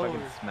and fell fucking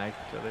over. smack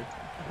each other.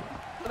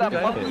 That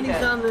Okay. monkey money's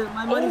head. on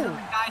my money's on the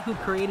guy who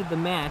created the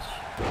match.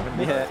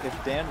 Yeah, if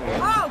Dan wins,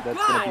 Oh, that's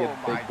God! gonna be Oh a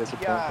my big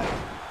disappointment. god.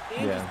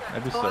 Dan Yeah, just got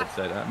I'd be so caught.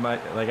 upset. I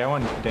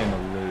want Dan to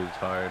lose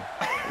hard.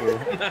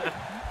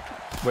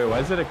 Wait, why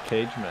is it a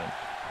cage match?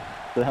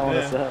 The hell in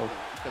Yeah. a cell.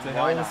 It's a Why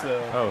hell of a not?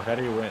 cell. Oh, how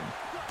do you win?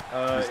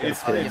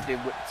 It's Oh, yeah, dude,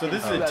 so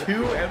this is a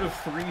 2 out of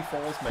 3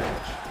 falls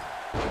match.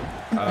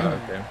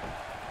 Okay.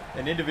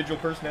 An individual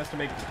person has to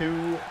make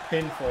 2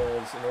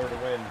 pinfalls in order to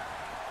win.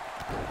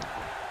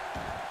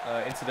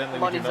 Incidentally, we do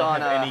Money's not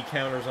on, have any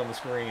counters on the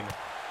screen.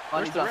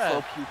 Money's the on ref?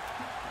 slow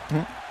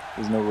puke.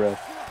 There's no ref.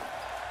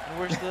 And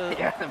where's the?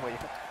 Yeah, wait.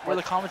 Where are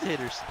the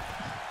commentators?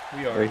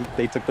 We are.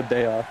 They took the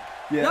day off.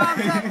 No, I'm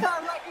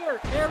right here.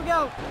 There we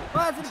go.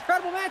 Wow, it's an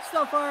incredible match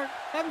so far.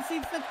 Haven't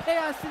seen such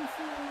chaos since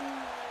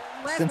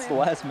Since the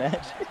last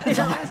match.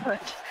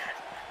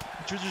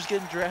 Drewzer's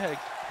getting dragged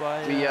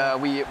by.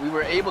 We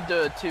were able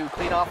to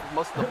clean off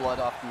most of the blood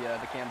off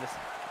the canvas.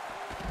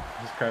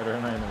 Just Carter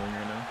and I in the ring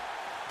right now.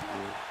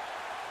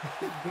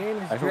 Dan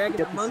is I hope we dragging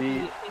get the to monkey see.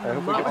 in I the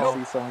hope we get mud. to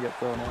see someone get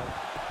thrown out.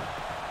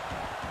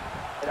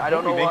 I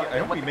don't know what. I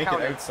hope what we the make it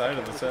count is. outside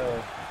of the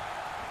cell.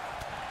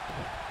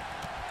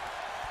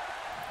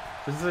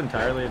 This is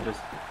entirely just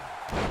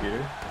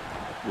computer.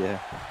 Yeah.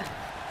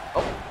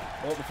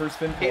 Well, the first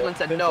pinfall. Caitlin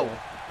said no.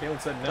 Caitlin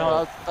said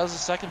No, no. that was the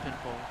second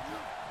pinfall.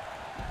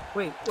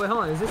 Wait, hold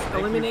on. Is this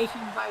elimination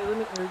by or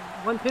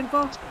one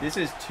pinfall? This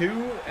is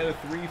 2 out of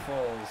 3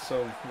 falls,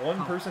 so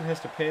one person has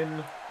to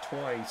pin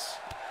twice.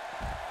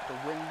 To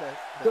win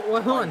the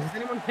Well, hold on. Has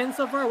anyone pinned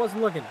so far? I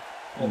wasn't looking.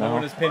 Well, no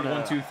one has pinned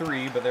 1, 2,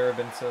 3, but there have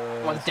been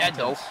some. One's dead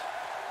though.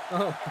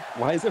 Oh.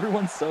 Why is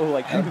everyone so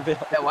like out of it?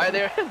 Yeah, why are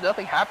there?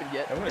 Nothing happened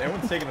yet.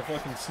 Everyone's taking a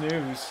fucking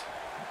snooze.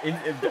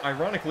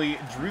 Ironically,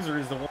 Drewzer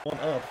is the one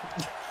up.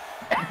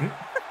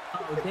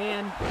 Oh,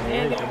 Dan.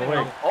 Hey, Dan. come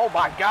away. Oh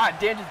my God,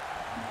 Dan just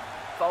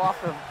fell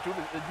off of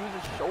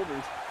Drewzer's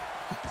shoulders.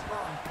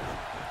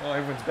 Oh,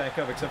 everyone's back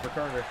up except for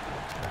Carter.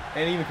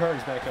 And even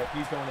Carter's back up.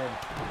 He's going in.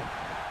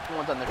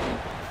 Everyone's on their feet.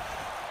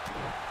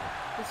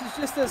 This is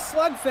just a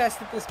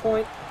slugfest at this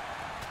point.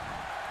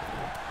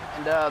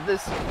 And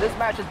this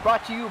match is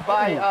brought to you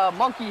by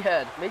Monkey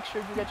Head. Make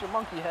sure you get your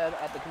Monkey Head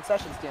at the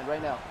concession stand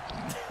right now.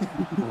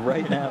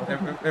 Right now.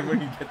 Everyone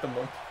can get the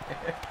monkey.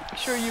 Make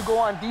sure you go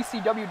on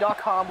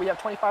dcw.com. We have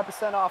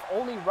 25% off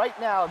only right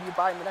now if you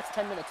buy in the next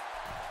 10 minutes.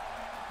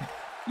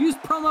 Use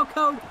promo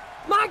code.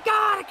 My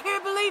God, I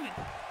can't believe it.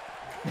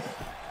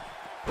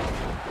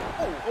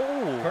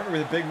 Oh! Carter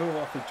with a big move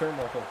off the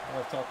turnbuckle,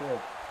 off top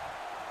rope.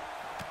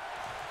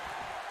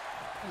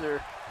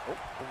 That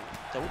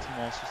was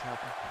almost just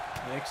happened.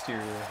 The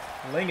exterior.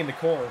 Laying in the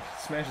core.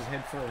 Smashes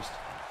head first.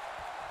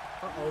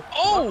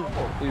 Oh!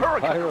 Dude,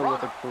 Piro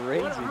with a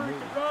crazy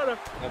move.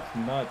 That's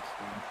nuts.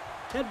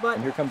 Headbutt.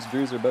 And here comes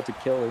Drewzer about to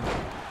kill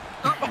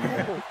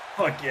her.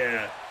 Fuck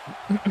yeah.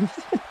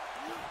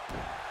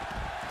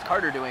 What's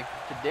Carter doing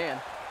to Dan?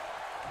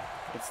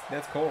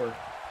 That's Core.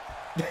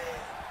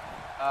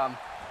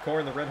 Core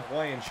in the red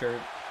Hawaiian shirt.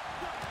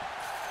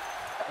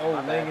 Oh,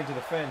 My laying bad. into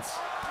the fence.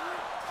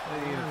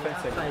 Laying into the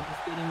fence. Outside,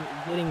 just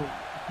getting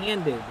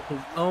handed his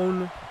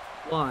own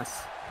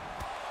loss.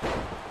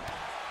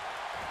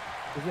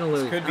 He's gonna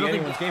lose. This could be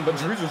anyone's game, but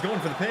Drewzer's going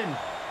for the pin.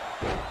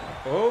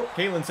 Oh,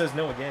 Caitlin says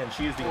no again.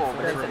 She is the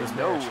enforcer of this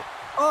match.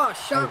 Oh,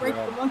 shot right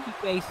God. to the monkey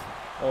face.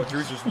 Oh,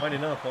 Drewzer's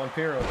winding up on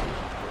Piro. Oh,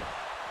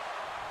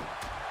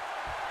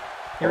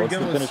 Here he it's the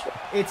goes. finish.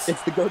 It's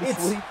the go to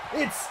sleep.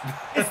 It's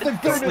the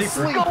go to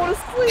sleep. Go to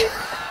sleep.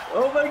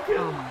 Oh my Oh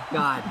God. my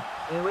God.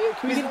 Anyway,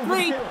 can we He's get going for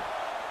the 3? kill.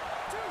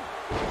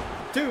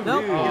 Two.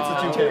 Nope. Dude, gets the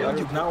Oh, 2 you count.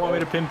 did not want me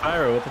to pin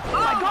Pyro. What the Oh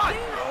my God.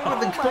 Oh,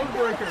 the code What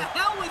breaker. the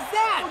hell was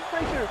that?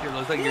 It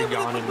looks like you're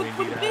yawning when you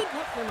do that.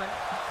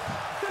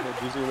 Yeah,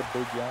 Drewzer with a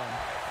big yawn.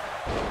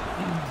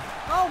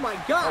 Oh my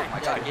God. Oh my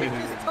God. He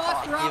just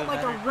tossed her out Even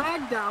like a better.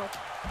 rag doll.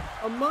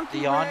 A monkey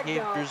The yawn rag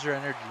gave doll. Drewzer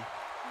energy.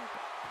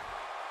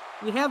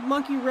 You have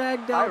monkey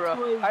rag doll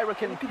toys. Pyra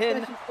can at the pin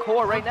concession stand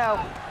Core right now.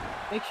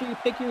 outside. Make sure you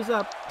pick yours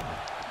up.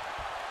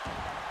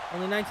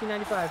 Only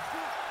 $19.95.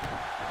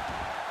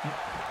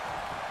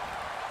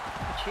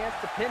 A chance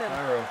to pin him.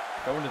 Pyro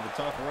going to the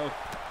top rope.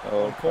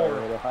 Oh, On Core.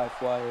 Pyro, the high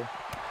flyer.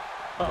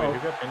 Wait, who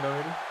got pinned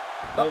already?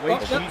 Oh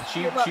wait, yep,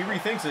 she yep.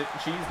 rethinks it.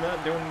 She's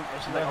not doing.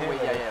 She's not Oh wait,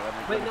 handling it.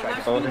 yeah. Wait, Let me no, try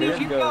that's to Oh, what you here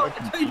do. you You go.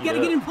 go. You gotta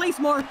get in place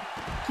more.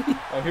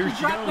 Oh, here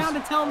she Drop goes. down to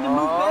tell him to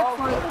move back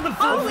farther.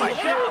 Oh my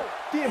God!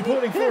 Dan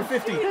pulling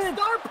 450.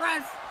 Star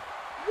press.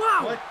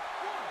 Wow. What?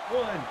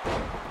 One.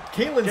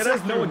 Caitlin Get says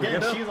up, no dude, again.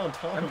 get up. She's on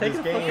top I'm of this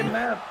taking a fucking game.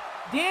 nap.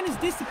 Dan has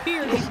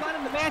disappeared. He's not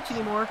in the match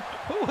anymore.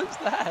 What was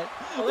that?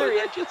 Oh, What there did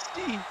he I just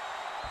see?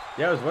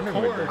 Yeah, I was wondering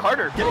what Core. you're doing.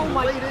 Carter. Getting Oh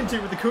my- laid into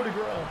with the coup de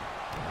grace.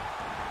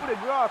 Coup de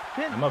grace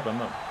pin. I'm up.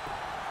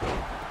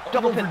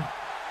 Double Over pin.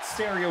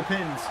 Stereo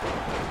pins.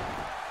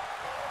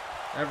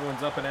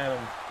 Everyone's up and at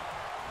him.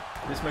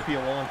 This might be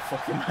a long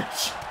fucking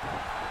match.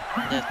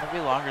 Yeah, it's gonna be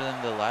longer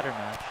than the ladder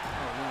match.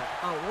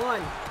 Oh,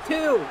 1,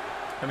 2.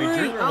 I mean,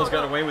 Three. Drewzer almost Oh,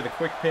 got no. away with a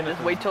quick pin. Just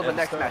at wait till the at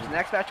next start. match. The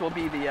next match will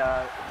be the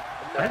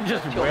I'm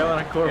just kill wailing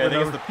match. on Core Yeah, I for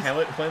think no it's the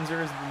palate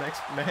cleanser is the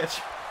next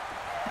match.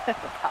 the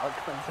palate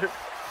cleanser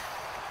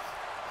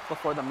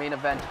before the main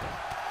event.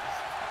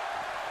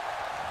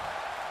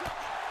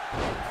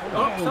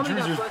 Oh, somebody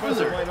got Drewzer's busted.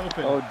 buzzer wide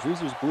open. Oh,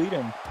 Drewzer's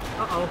bleeding.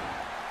 Uh-oh.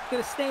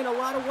 Gonna stain a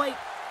lot of white.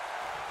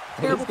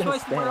 Terrible gonna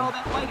choice to wear stain? all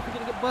that white if you're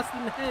gonna get busted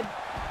in the head.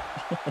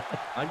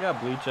 I got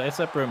bleach. I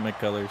separate my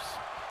colors.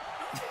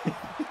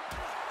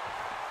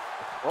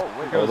 Oh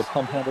wait. Oh, the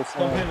pump handle Pump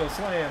slam. handle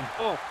slam.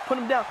 Oh, put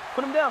him down.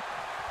 Put him down.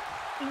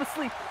 He's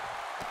asleep.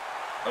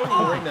 Oh,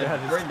 Oh, right in the,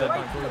 God, right in the,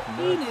 Right to the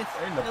penis.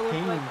 right in the That looked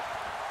pain. like-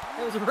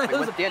 That was a, that Wait, was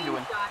a what's Dan pain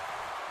doing? shot.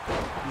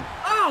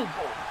 Oh!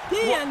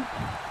 Dan!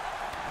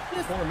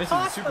 Just Core misses the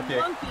tossed super the kick.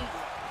 monkey.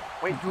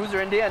 Wait,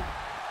 Drewzer and Dan.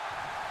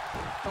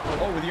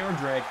 Oh, with the arm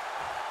drag.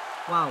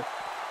 Wow.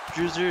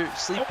 Drewzer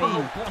sleeping.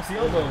 Oh, blocks the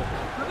elbow.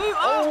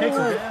 Oh! Takes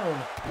him down.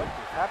 What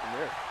just happened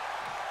there?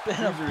 Pin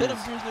him, Drewzer pin him,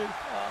 is- Drewzer.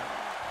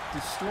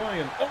 Destroy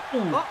him. Oh,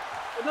 Oh,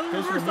 another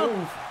goes for a reversal.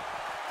 move.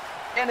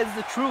 Dan is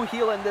the true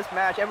heel in this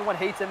match. Everyone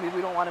hates him.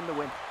 We don't want him to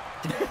win.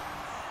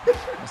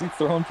 He's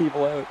throwing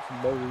people out for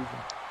no reason.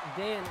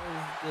 Dan is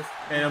just.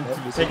 And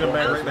I'm taking him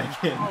right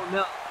back in. Oh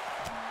no.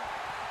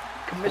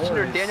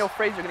 Commissioner Daniel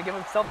Fraser gonna give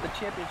himself the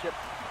championship.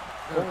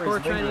 Core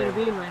trying to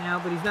intervene right now,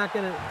 but he's not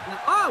gonna.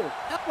 Oh!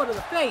 Elbow to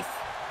the face!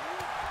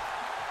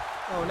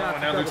 Oh, now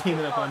they're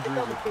teaming up on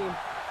Drewzer.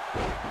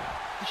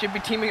 You should be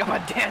teaming up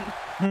on Dan.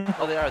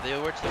 Oh, they are. They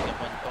were teaming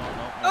up on. Oh,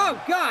 no.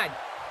 Oh, God!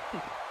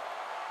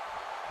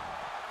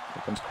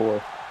 Here comes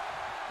Core.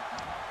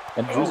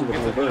 And Drewzer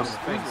with the reverse.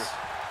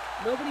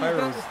 Nobody's got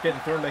Pyro's this. getting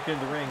thrown back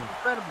into the ring.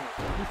 Incredible.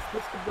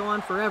 This could go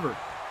on forever.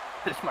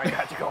 This might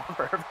have to go on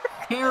forever.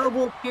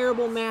 Terrible,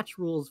 terrible match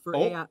rules for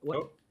AI. What?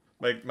 Oh.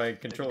 My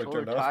controller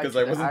turned controller off because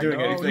tied I to wasn't the doing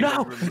high- anything.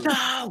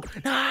 No!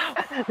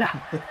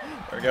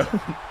 There we go.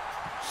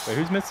 Wait,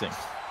 who's missing?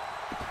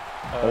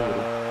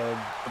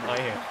 I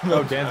am.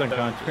 Oh, Dan's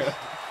unconscious.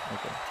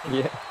 Okay.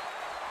 Yeah.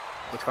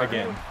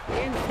 Again.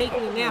 Dan's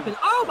taking a nap and.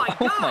 Oh my God!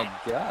 Oh my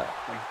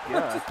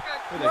god. Just got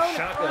With thrown a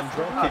shotgun across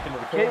drop the- kick into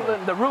the corner.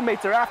 Caitlin, the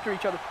roommates are after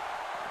each other.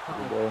 Here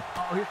we go.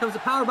 Oh, here comes a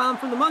power bomb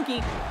from the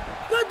monkey.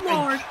 Good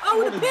lord!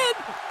 Oh, and a pin!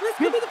 This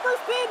could be the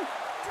first pin!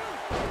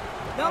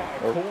 Nope.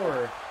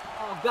 Core.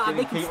 Oh god,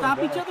 they Getting can stop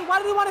Caitlin each back. other. Why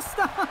do they want to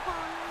stop?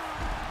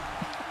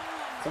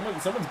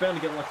 Someone's bound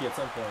to get lucky at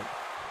some point.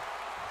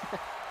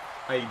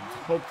 I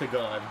hope to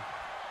God.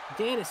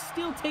 Dan is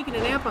still taking a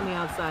nap on the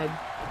outside.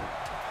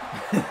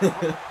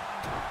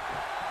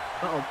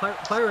 Uh-oh,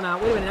 Piro now.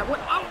 Wait a minute. What?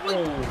 Oh, wait.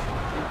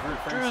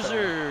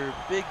 Drewzer,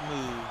 big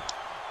move.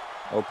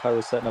 Oh,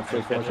 Pyro's setting up for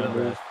a finishing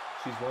move.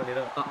 She's winding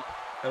up. Uh-oh.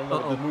 I don't know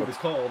what the move is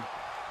called.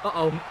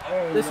 Uh-oh.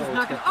 This is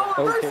not gonna. Oh,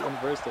 Oh, reversal!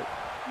 Caitlin reversed it.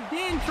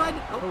 Dan tried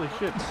to. Oh, Holy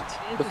shit.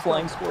 Dan The just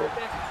flying went squirrel.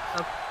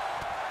 back.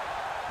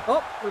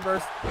 Oh,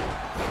 reverse.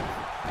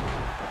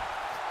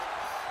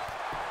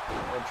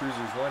 And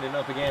Drewzer's winding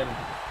up again.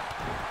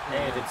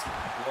 And it's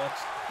blocked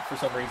for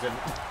some reason.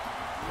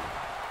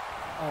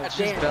 Oh, That's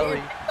his Dan, belly.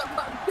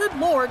 Dan. Good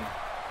lord.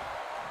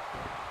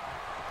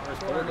 Where's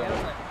Core Core on the going?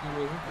 outside for some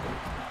reason.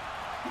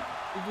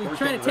 He's Core's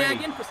trying to getting tag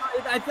ready. in for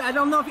something. I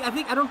don't know if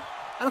I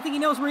don't think he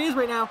knows where he is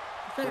right now.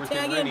 He's trying Core's to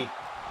tag getting in. ready.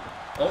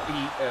 Oh,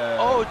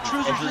 Oh, he's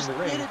Drewzer entering just the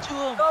ring. did it to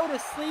him. Go to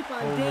sleep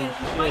on Dan.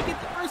 He might get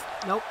the first.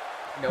 Nope.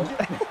 Nope.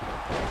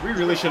 We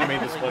really should have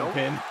made this one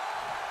pin.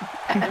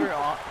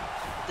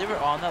 They were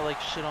on that like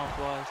shit on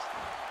flies.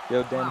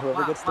 Yo, Dan,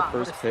 whoever gets the wow,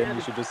 first what a pin, you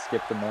standard. should just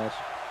skip the match.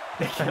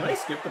 Can I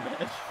skip the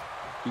match?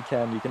 You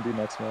can do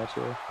next match,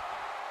 yeah. All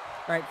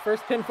right,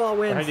 first pinfall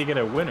wins. How do you get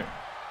a winner?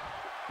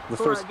 The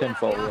Core first again on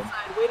pinfall the win.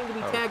 outside, waiting to be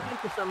tagged in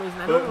for some reason.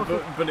 I don't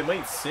know But it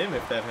might sim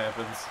if that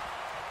happens.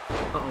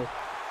 Uh-oh.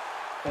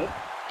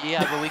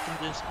 Yeah, but we can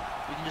just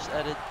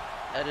edit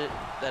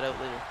that out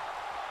later.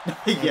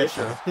 Yeah,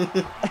 sure.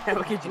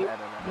 How could you add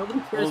that? Nobody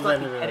cares We'll about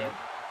edit the it edit. out.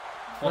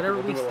 Whatever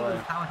We'll we do see it is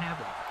live. how it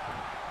happens.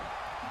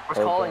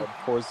 We're calling. God,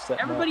 Core's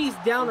setting up. Everybody's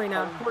down right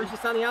now. Core's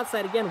just on the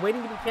outside again,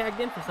 waiting to be tagged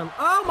in for some.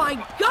 Oh my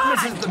God!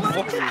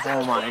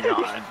 Oh my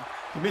god.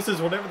 He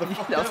misses whatever the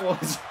fuck that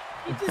was.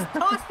 He just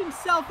tossed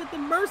himself at the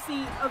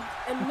mercy of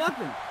and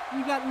nothing.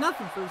 You got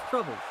nothing for his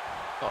troubles.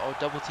 Uh-oh,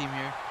 double team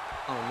here.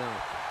 Oh no.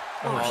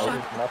 Oh, Oh,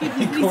 shut up.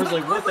 He's Core's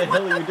like, what the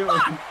hell are you doing?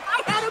 fuck?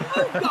 I had a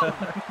move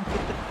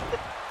going.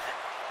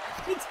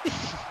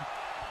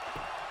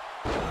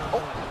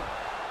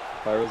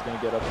 Pyro's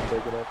gonna get up and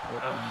take it up.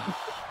 Yep.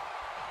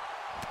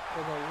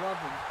 For the love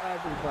of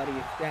everybody,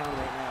 it's down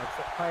right now.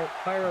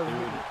 Except Piro.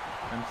 Dude,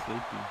 I'm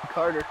sleepy.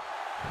 Carter.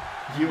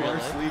 You are Really?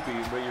 sleepy,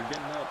 but you're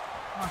getting up.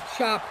 Oh,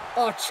 chop.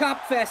 Oh,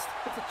 chop fest.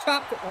 It's a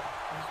chop. Oh,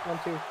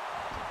 just 1, 2.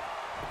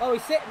 Oh,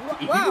 he's sitting.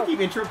 You Wow. keep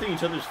interrupting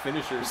each other's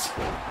finishers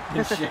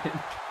and shit.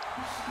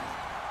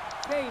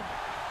 Hey,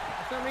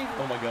 for some reason.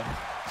 Oh my god.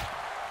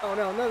 Oh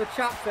no, another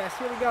chop fest.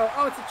 Here we go.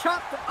 Oh, it's a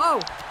chop. Oh.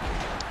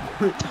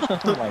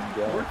 Oh my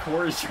Poor god.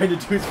 Core is trying to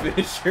do his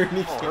finisher and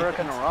he Oh, can't.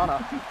 Hurricane Rana.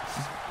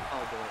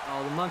 Oh boy.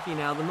 Oh, the monkey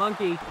now. The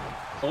monkey.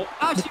 Oh,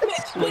 Oh, she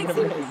missed. Wait, see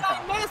the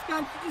design mask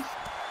on. She just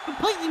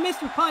completely missed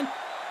her punch.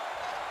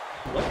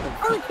 what the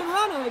Hurricane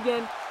Rana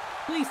again.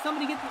 Please,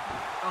 somebody get the.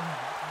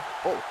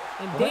 Oh.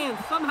 And Dan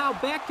somehow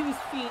back to his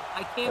feet.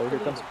 I can't Oh, here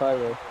believe comes it.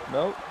 Pyro.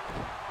 Nope.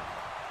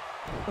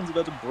 Someone's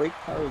about to break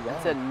Pyro's I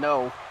arm. said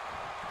no.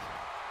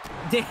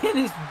 Dan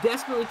is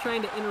desperately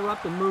trying to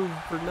interrupt a move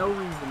for no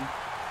reason.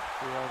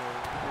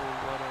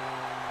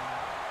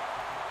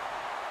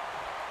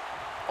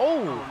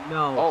 Oh,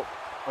 No. Oh.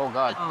 Oh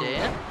god. Oh.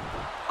 Dan?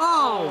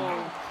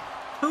 Oh.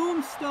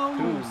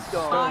 Tombstone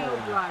style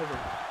driver.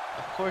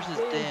 Of course it's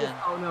Dan Dan. just-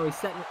 oh no, he's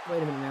setting it.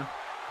 Wait a minute now.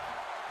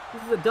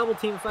 This is a double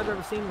team if I've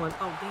ever seen one.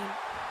 Oh,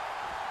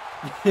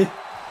 Dan.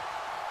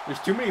 There's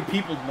too many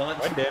people not.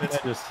 Why Dan and I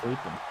just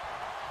sleeping?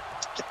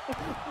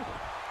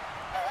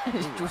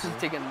 Juice is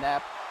taking a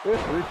nap.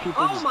 There's 3 people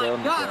Oh just my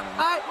down god. the ground.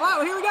 Alright,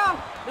 wow, here we go.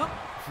 Nope.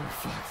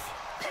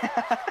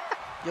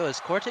 Yo, is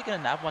Core taking a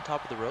nap on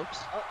top of the ropes?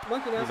 Oh,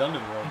 monkey now. He's under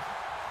the rope.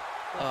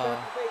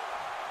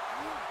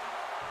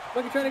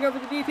 Monkey trying to go for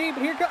the DT,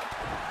 but here comes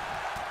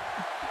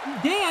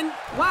Dan.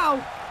 Wow.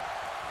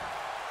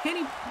 Can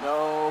he?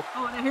 No.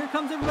 Oh, now here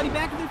comes everybody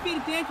back to their feet.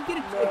 If Dan can get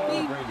it,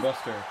 Brain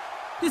Buster.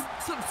 Just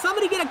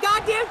somebody get a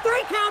goddamn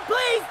 3 count,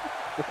 please!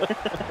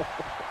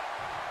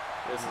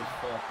 This is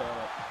fucked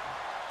up.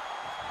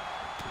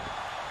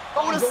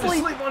 Oh, to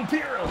sleep on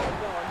Piro.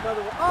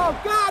 Another one. Oh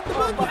God, the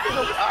monkey!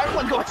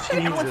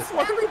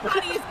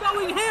 Everybody is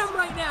going ham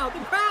right now. The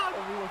crowd.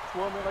 Everyone's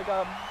swarming like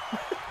a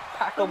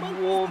pack The of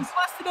monkey's wolves.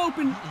 busted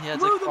open He has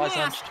through like the claws on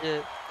mask.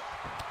 shit.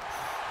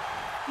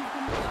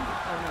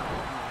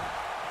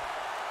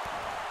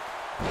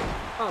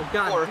 Oh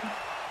God. Or-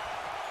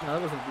 No,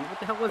 that wasn't Beet. What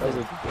the hell was That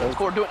it? was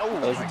Score doing. Oh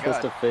that was my a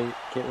twist god. of fate.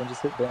 Caitlyn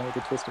just hit down with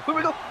a twist of Here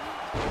we fate.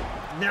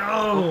 go.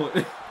 No.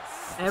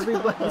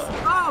 Everybody's.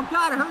 Oh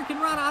God, a hurricane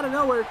run out of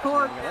nowhere.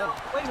 Cord. Now.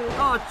 Wait a minute.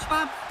 Oh,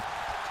 chop.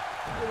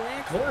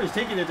 Relax. Corey's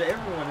taking it to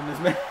everyone in this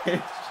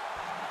match.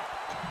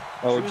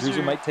 Oh, Drewzer-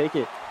 Drewzer might take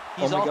it.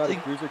 Oh He's my all god, thing-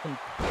 if Drewzer can...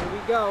 Here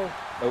we go.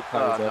 Oh,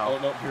 Pyro's no. up. Oh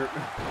no, Piro.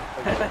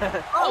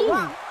 Oh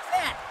wow, what's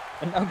that?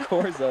 And now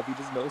Core's up. He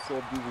just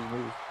no-sold Drewzer's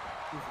move.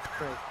 Jesus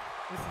Christ.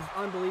 This is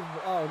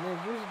unbelievable. Oh, man,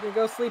 Drewzer's gonna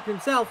go sleep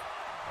himself.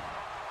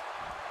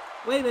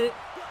 Wait a minute.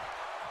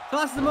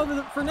 Tosses him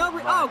over for no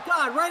reason. Oh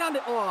God, right on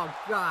the. Oh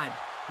God.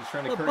 He's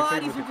trying to The curry favor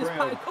bodies with are the just.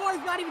 crowd.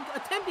 Corey's not even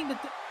attempting to.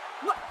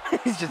 What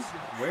He's just.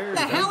 Where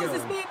the is hell he is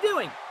this going? man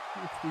doing?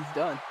 He's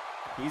done.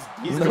 He's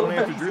going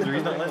after Drewzer.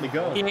 He's not letting it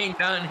go. He ain't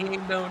done. He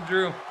ain't done,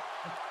 Drew.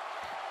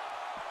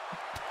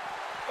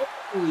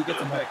 Oh, he gets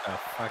him back. Oh,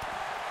 fuck.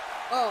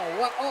 Oh,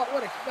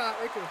 what a shot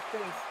right to his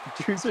face.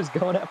 Drewzer's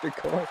going after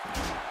Core.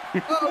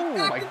 Oh,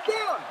 knocked my him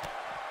down.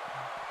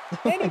 Oh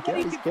my god,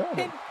 Anybody he's could killing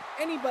pin him.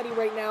 anybody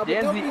right now. But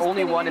Dan's the nobody's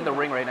only pinning one in the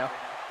anybody. ring right now.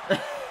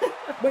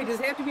 Wait, does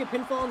it have to be a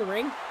pinfall in the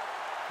ring?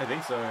 I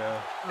think so,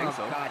 yeah. think Oh,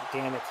 so. God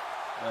damn it.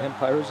 And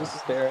Pyro's just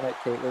staring at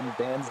Caitlyn.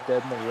 Dan's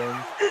dead in the ring.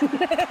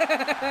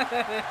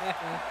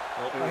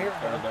 Oh, here we go.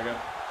 Pyro's back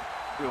up.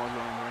 Everyone's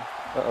going in the ring.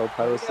 Uh-oh,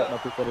 Pyro's setting up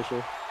her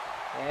finisher.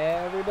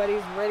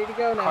 Everybody's ready to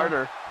go now.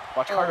 Carter.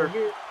 Watch Oh, Carter.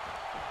 here-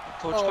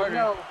 Coach oh, Carter.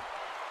 No. Come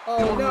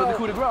Oh on, the no.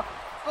 coup de grace.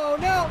 Oh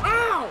no.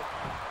 Ow!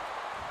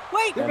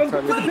 Wait, And wait,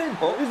 Carter's- wait.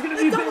 Oh, There's gonna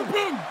The be a double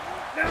pin.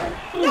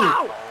 pin!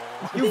 No!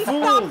 You They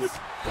fools!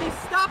 They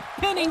stopped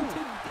pinning to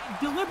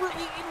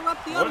deliberately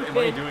interrupt the What other am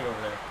I pin. doing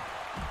over there?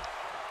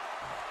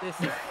 This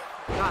is.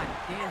 God,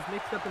 Dan's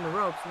mixed up in the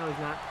ropes. No, he's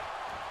not.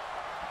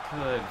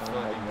 Good Oh fucking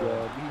my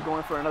God. god. You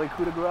going for another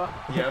coup de grace?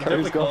 Yeah, I'm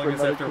Carter's definitely going calling for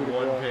this another after coup de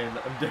one grace. pin.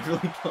 I'm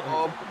definitely calling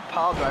Oh,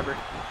 pile driver.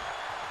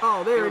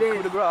 Oh, there it Coup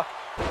is. de grace.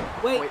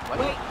 Wait, Wait, what?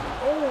 wait.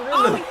 Oh,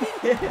 Oh,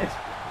 really?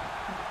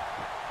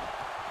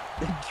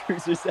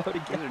 Drewzer's out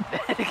again.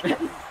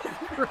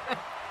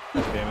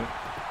 Damn it.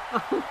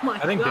 Oh my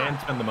I think God. Dan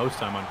spent the most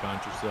time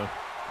unconscious, though.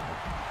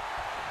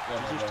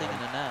 Drewzer's taking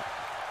a nap.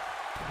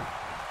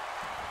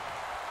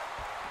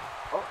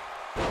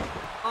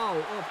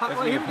 Oh, That's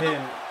oh, me a here we go.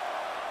 pin.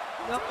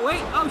 No,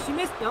 wait. Oh, she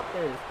missed. Nope,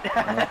 there it is.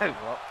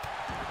 Well,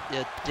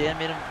 Yeah, Dan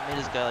made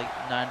his guy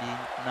like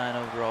 99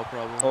 overall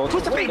probably. Oh,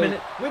 Wait a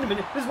minute. Wait a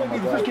minute. This might my be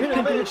the God. first pin of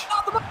the match.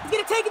 Oh, the monkey's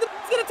gonna take it.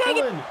 He's gonna take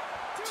it. 1,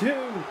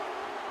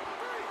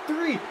 2,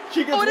 3.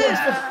 She gets Oh, one. it is.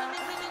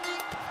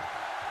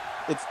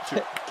 It's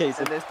okay, so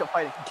and they're still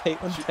fighting.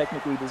 Caitlyn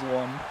technically just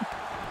won.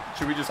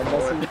 Should we just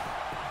Unless call he- it?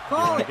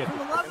 Call it. get For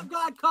the love of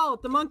God, call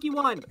it. The monkey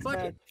won. Fuck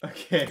it.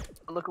 Okay.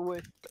 Look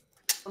away.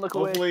 Look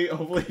away.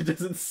 Hopefully it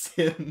doesn't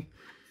sin.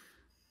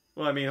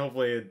 Well, I mean,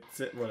 hopefully it's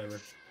whatever.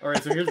 All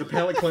right, so here's the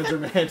palate cleanser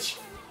match.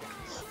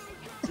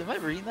 Am I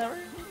reading that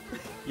right?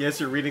 Yes,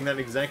 you're reading that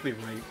exactly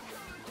right.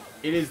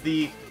 It is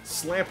the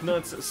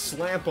Slapnuts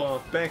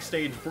Slap-Off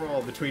Backstage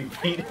Brawl between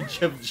Beet and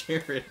Jeff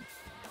Jarrett.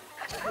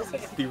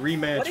 The What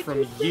rematch did from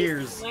you say?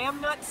 years.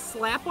 Slam nut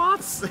slap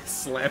offs?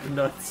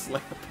 Slapnuts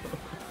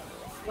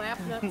Slap-Off. Slap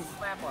nut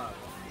slap off.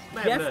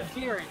 Slap Jeff nut.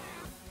 Jarrett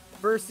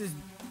versus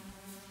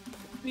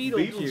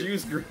Beetlejuice.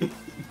 Beetlejuice Green.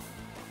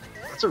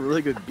 That's a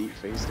really good beat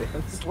face, Dan.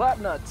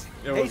 Slapnuts.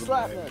 It Hey, wasn't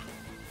Slapnuts.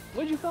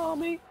 What'd you call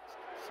me?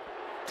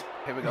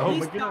 Here we go. Oh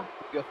Please, my God.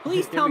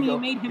 please Here tell we me go. you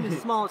made him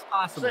as small as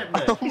possible.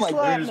 Slapnut. Oh my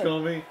What did you just Slapnut.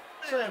 call me?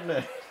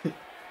 Slapnut.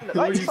 Right,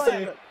 What did you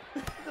say?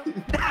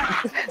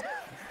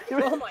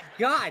 Oh my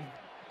God.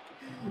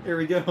 Here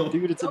we go.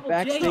 Dude, it's a Double J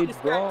backstage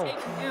just got brawl.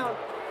 taken down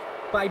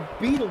by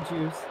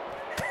Beetlejuice.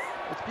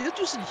 It's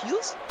Beetlejuice in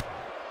heels?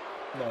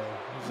 No,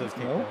 he says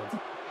kick No? pads.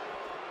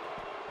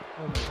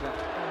 Oh my God.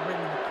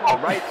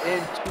 Oh, right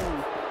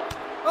into.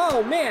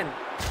 Oh man.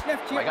 Jeff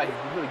Oh my Jarrett. God,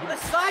 you really The good.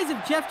 size of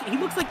Jeff, he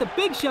looks like the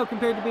Big Show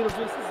compared to Beetlejuice.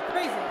 This is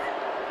crazy.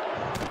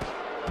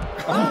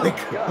 Oh my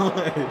Oh, God.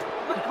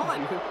 Wait, hold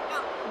on.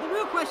 Now, the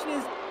real question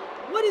is,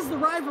 what is the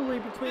rivalry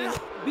between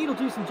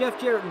Beetlejuice and Jeff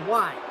Jarrett, and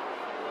why?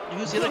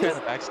 Who's the other guy in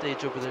the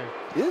backstage over there?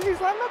 Is he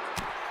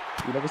Slapnuts?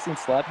 You never seen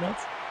Slapnuts?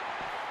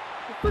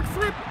 Quick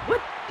slap.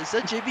 What? Is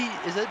that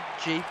JB? Is that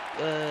Jake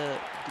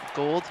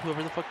Gold?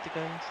 Whoever the fuck the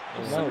guy is?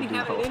 No, Somebody dude.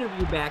 having an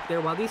interview back there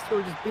while these two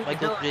are just beating the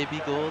Michael hell out of JB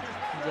each Gold?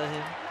 other. Is that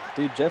him?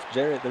 Dude, Jeff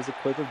Jarrett, there's a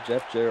clip of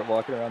Jeff Jarrett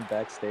walking around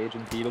backstage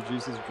and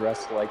Beetlejuice is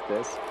dressed like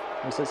this.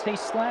 And he says, hey,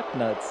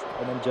 Slapnuts.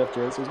 And then Jeff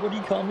Jarrett says, what do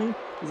you call me?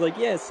 He's like,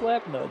 yeah,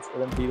 Slapnuts.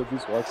 And then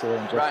Beetlejuice walks away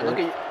and Jeff Brian,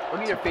 Jarrett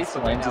look at your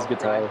Facebook right slams now. his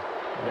guitar. Look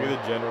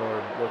at the general, or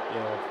look,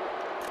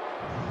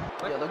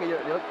 Brian. Yeah, look at your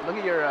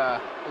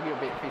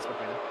Facebook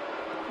right now.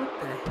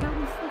 What the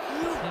hell is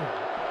this thing?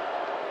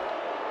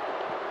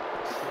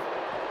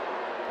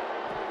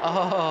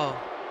 Oh.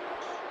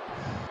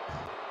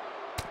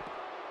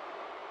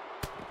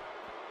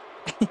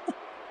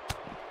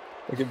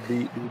 Look at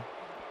Beet, dude.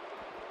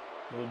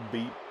 Little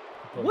Beet.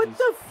 What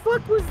the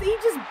fuck was he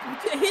just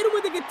hit him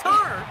with a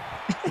guitar?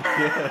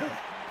 Yeah.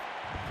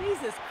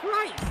 Jesus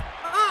Christ!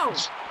 Oh!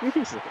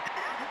 Jesus.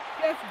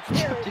 Jeff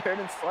Jarrett. Jarrett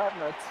and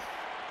Slapnuts.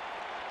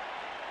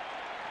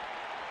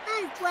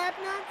 Hey,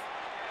 Slapnuts.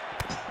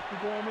 You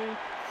got me?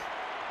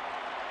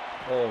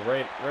 Oh,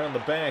 right on the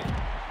back.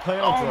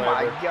 Pile Oh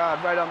driver. my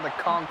god, right on the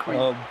concrete.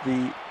 Oh,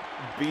 Beet.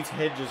 Beet's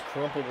head just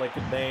crumpled like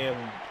a damn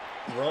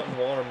rotten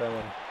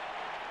watermelon.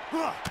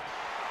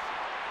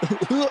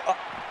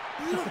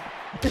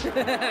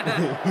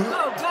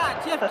 Oh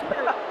god, Jeff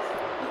Jarrett.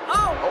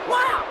 Oh,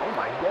 wow! Oh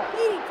my god.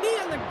 DDT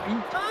on the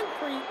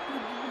concrete.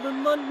 The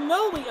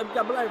linoleum.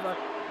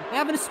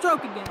 Having a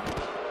stroke again.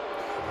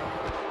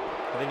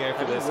 I think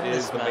after this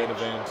is the main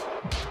event.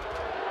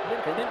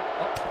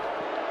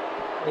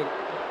 Wait,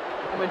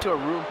 I went to a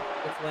room.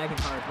 it's lagging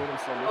hard. Moving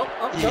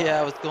slowly.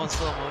 Yeah, I was going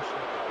slow motion.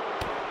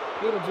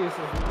 Beetlejuice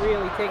is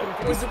really taking it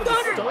to the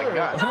stunner. Oh my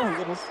god. Oh,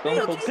 little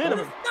stone cold Beetlejuice with a stunner.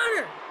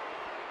 stunner.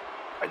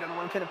 I don't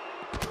want to hit him.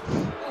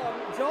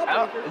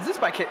 Jawbreaker. Is this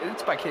by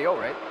it's by KO,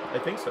 right? I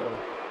think so.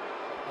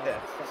 Yeah.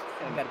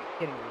 I gotta be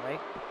kidding me, right?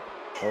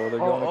 Oh, they're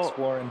going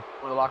exploring.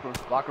 Go to the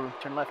locker room,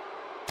 turn left.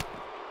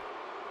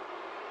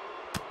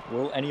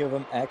 Will any of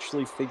them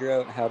actually figure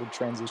out how to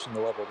transition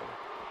the level,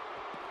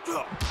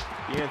 though?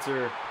 The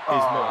answer is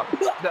no.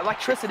 The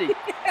electricity. Did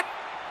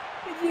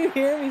you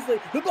hear him? He's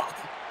like,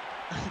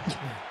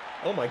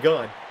 Oh my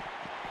god.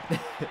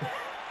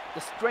 The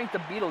strength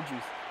of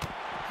Beetlejuice.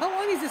 how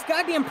long is this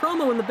goddamn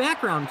promo in the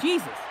background?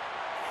 Jesus.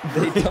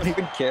 They don't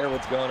even care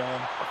what's going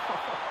on.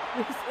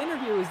 This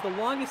interview is the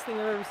longest thing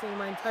I've ever seen in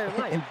my entire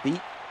life. And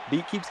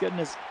Beet keeps getting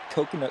his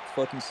coconut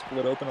fucking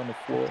split open on the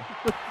floor.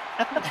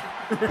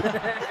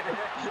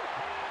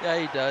 Yeah,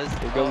 he does.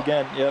 There it goes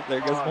again. Yep, there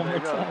it goes one more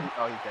time.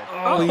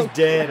 Oh, he's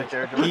dead. Oh, he's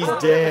dead. He's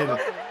dead.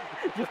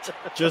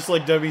 Just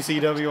like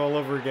WCW all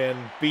over again.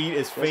 Beet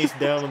is face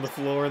down on the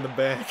floor in the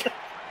back.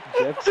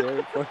 Jeff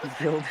Jarrett fucking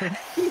killed him.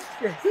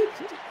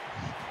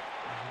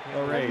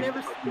 All right. I've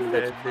never seen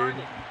such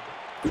carnage.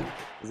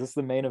 Is this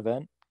the main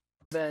event?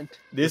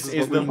 This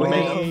is the what we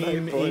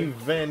main waited for.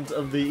 event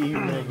of the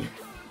evening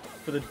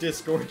for the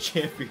Discord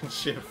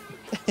Championship.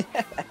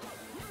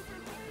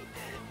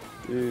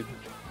 Dude,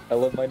 I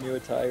love my new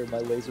attire, my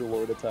Laser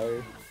Lord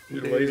attire.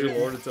 Your Laser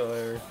Lord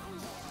attire.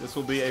 This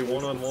will be a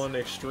one-on-one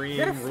extreme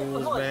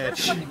rules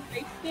match.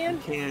 You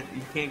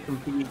can't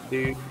compete,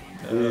 dude.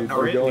 Dude,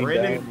 we're going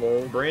down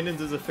low. Brandon's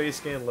is a face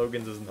scan,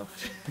 Logan's is not.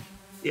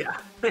 Yeah,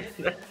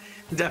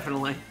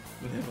 definitely.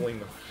 Definitely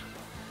not.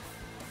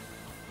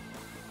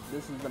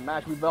 This is the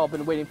match we've all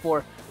been waiting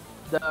for.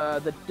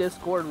 The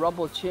Discord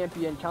Rumble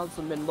champion,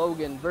 Councilman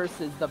Logan,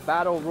 versus the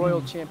Battle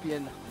Royal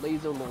champion,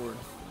 Laser Lord.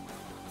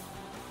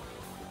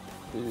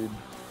 Dude,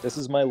 this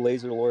is my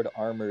Laser Lord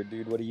armor,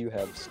 dude. What do you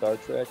have? Star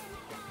Trek?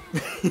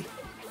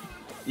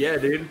 Yeah,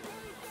 dude.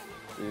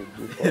 Dude,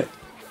 you're fucked.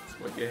 That's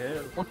what you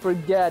have. Don't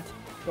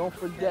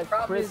forget,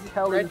 Problem Chris is he's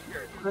Kelly. red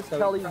shirt, Chris so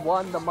Kelly he's not-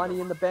 won the Money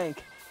in the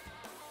Bank.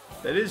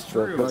 That is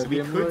true. But We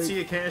I'm could right.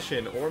 see a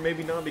cash-in, or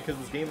maybe not because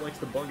this game likes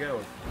to bug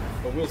out.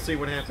 But we'll see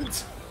what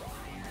happens.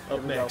 Up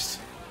we go. next.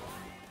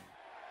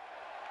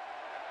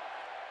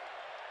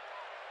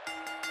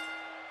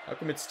 How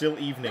come it's still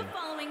evening? The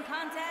following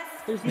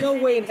contest There's no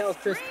way in hell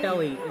Chris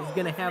Kelly is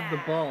gonna have the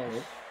ball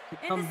to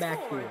and come is back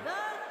for here.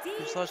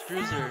 the Just lost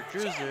Drewzer.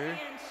 Drewzer. Championship.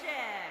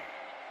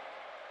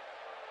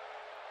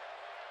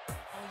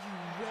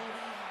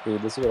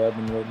 Dude, this is what I've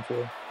been waiting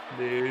for.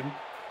 Dude.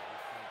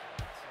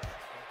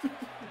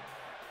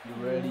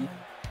 You ready?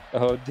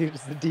 Oh, dude,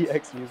 it's the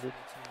DX music.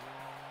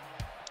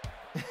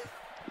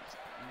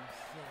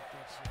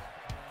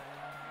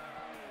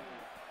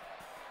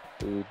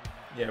 Dude,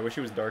 Yeah, I wish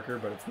it was darker,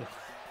 but it's not.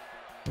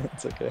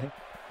 it's okay.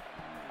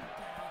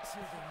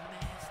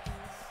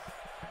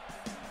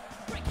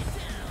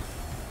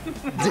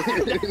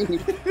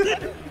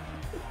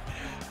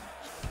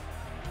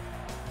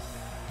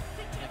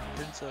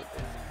 Prince up.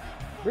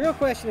 Real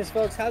question is,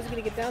 folks, how's he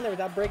gonna get down there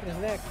without breaking his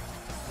neck?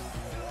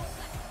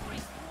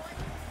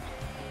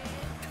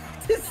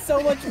 This is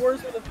so much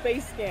worse with a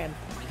face scan.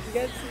 You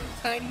got a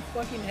tiny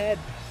fucking head.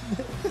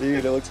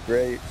 Dude, it looks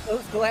great.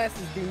 Those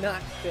glasses do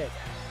not fit.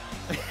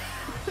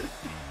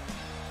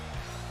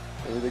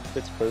 Everything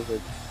fits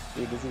perfect.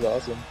 Dude, this is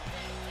awesome.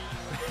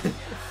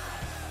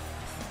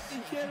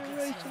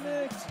 Generation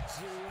X.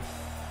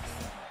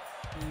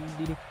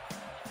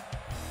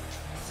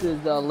 This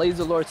is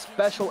Laser Lord's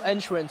special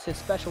entrance, his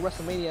special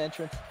Wrestlemania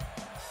entrance.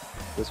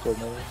 Discord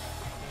maybe?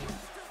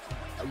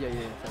 Yeah.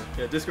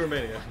 Yeah, Discord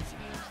Mania.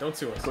 Don't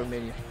sue us. Discord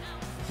Mania.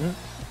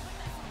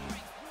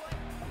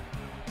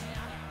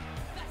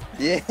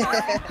 Yeah.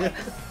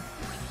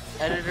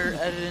 Editor,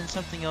 edit in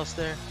something else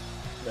there.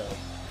 No.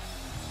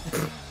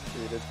 Dude,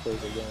 it's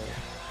perfect.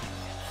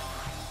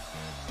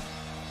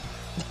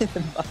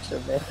 Macho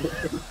Man.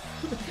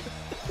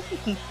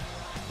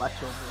 Watch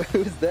over.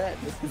 Who's that?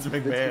 It's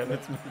McMahon.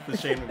 That's the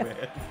Shane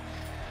McMahon.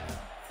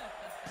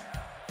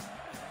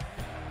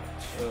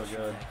 Oh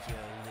god.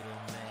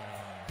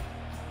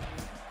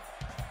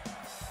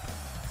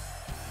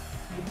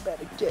 You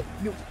better get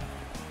you.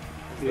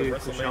 Dude,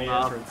 WrestleMania showing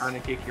off, entrance. trying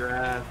to kick your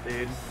ass,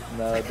 dude.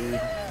 Nah, dude.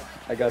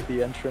 I got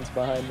the entrance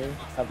behind me.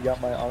 I've got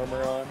my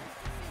armor on.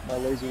 My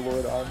Laser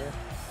Lord armor.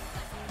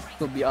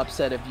 He'll be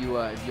upset if you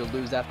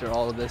lose after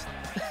all of this.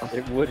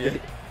 It would Yeah.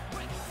 be.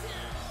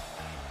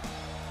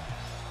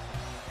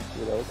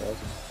 Dude, that was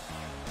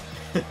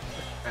awesome.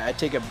 I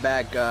take it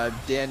back.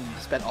 Dan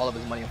spent all of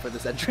his money for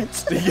this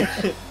entrance. Dude,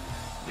 I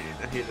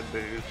hate the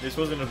booze. This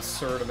was an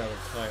absurd amount of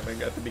time I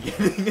got at the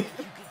beginning.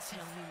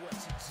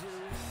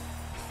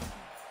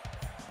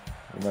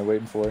 What am I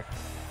waiting for?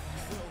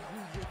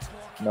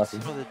 Nothing.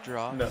 For the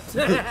draw. No.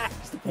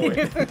 That's the point.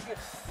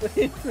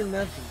 Waiting for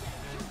nothing.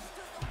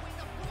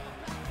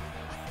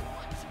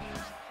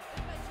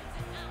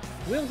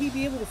 Will he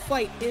be able to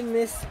fight in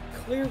this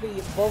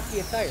clearly bulky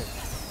attire?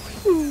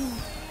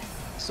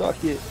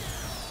 Suck it.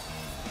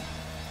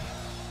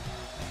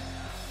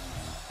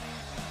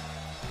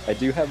 I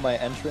do have my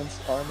entrance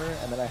armor,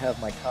 and then I have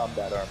my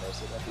combat armor,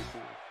 so that'd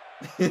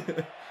be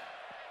cool.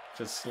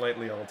 Just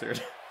slightly altered.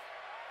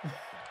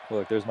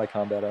 Look, there's my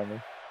combat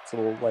armor. It's a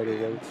little lighter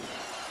weight.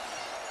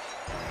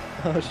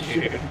 Oh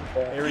shit.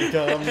 Here he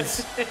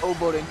comes.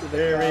 Oboing to the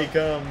There he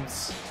crowd.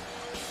 comes.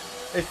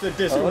 It's the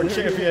Discord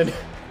champion.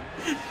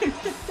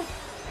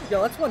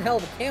 Yo, that's one hell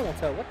of a camel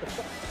toe. What the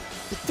fuck?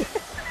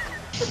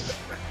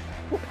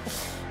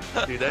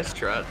 Dude, that's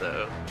trot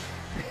though.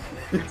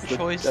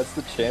 Choice. That's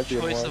the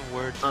champion Choice one. of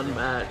words.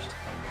 Unmatched.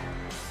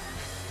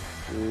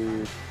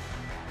 Dude.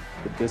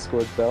 The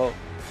Discord belt.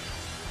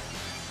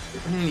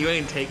 You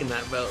ain't taking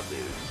that belt,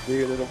 dude.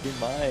 Dude, it'll be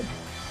mine.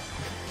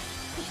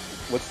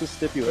 What's the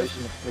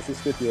stipulation? What's the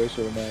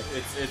stipulation of the match?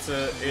 It's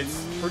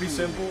pretty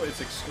simple.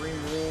 It's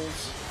Extreme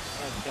Rules.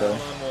 Okay.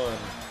 1-on-1.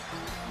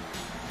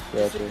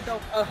 Gotcha. So,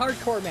 a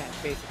hardcore match,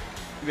 basically.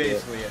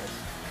 Basically, yeah.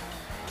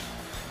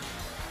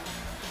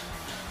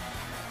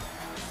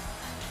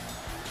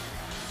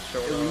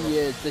 Showing Here off. he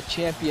is, the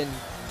champion.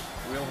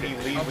 Will he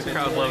leave with The his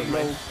crowd loves me.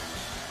 name?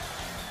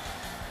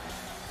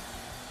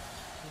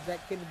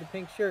 That kid with the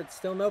pink shirt.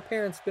 Still no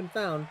parents been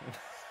found.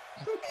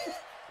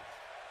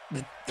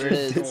 There it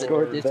is.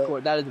 Discord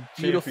Discord. That is a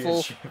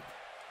beautiful, Championship.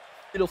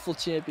 beautiful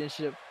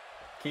championship.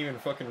 Can't even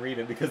fucking read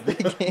it because they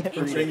can't the read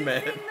Introducing ring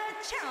man. the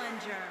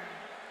challenger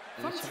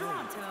from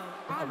Toronto,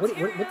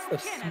 What's the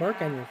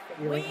smirk on your face?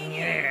 You're like, weighing in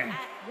yeah.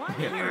 at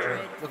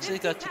 150 Looks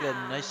like he got to get a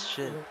nice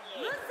shit.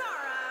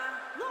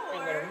 Lazara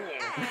Lord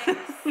X.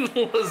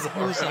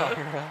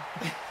 Lazara.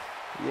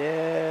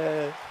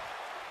 Yeah.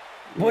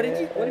 What did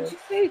you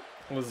say?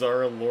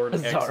 Lazara Lord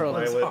X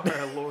Violet.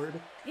 Lazara, Lord.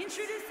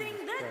 Introducing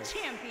the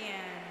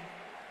champion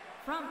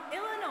from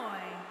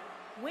Illinois,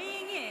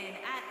 weighing in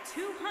at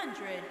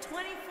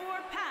 224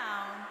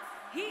 pounds,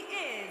 he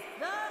is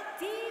the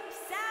Deep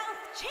South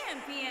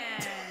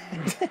champion.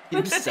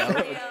 Deep South.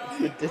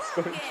 Mario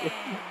Discord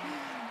Hogan.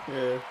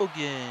 Yeah.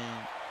 Hogan.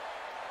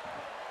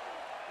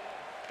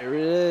 There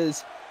it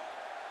is.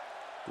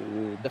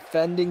 Dude.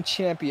 Defending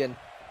champion.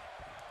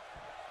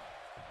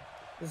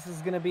 This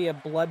is gonna be a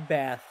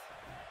bloodbath.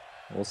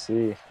 We'll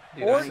see.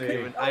 Dude, Or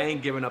I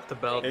ain't giving up the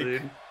belt, It,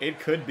 dude. it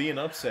could be an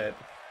upset.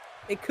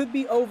 It could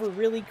be over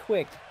really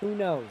quick. Who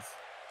knows?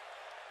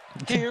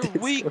 Here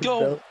we Discord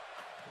go.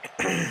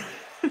 belt.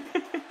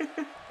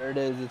 There it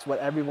is. It's what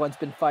everyone's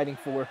been fighting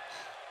for.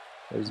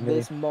 There's me.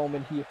 This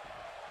moment here.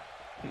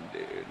 Dude,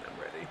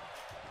 I'm ready.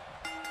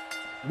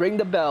 Ring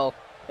the bell.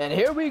 And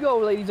here we go,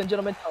 ladies and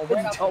gentlemen. Oh,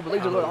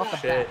 Laser Lord off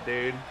the bat. Shit,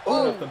 dude.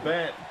 Off the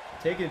bat,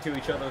 taking it to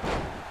each other.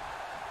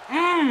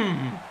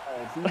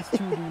 These two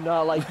do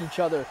not like each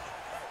other.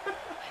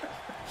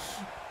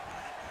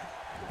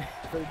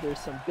 Heard there's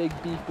some big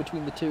beef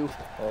between the two.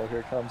 Oh, here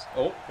it comes.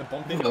 Oh, they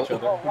bumped into each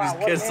other. Oh, wow, Just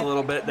what kissed a man-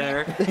 little bit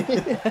there.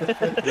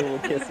 Little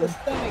kisses.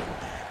 Stomach.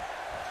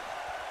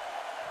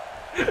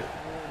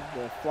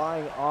 The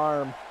flying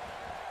arm.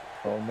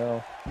 Oh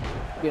no.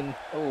 Fucking,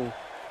 oh,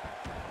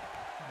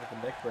 Like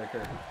a neck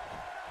breaker.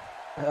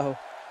 oh,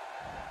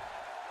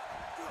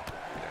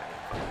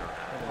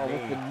 oh,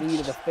 with the knee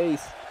to the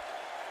face.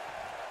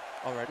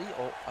 Already?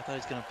 Oh, I thought he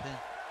was gonna pin.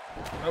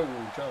 Oh,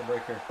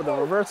 jawbreaker. For the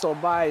reversal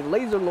by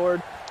Laser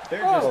Lord.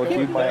 They're Oh, just dude,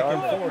 going my back arm.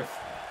 and forth.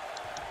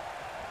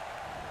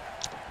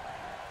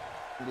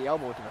 The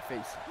elbow to the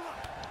face.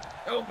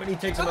 Oh, but he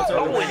takes him outside.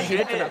 Oh, the and ring. he He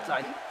hits hit it it.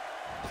 outside.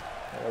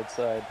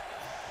 Outside.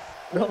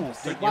 You Wow,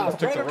 almost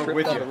took the rope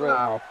with you.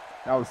 Wow,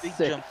 that was Big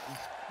sick. jump.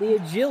 The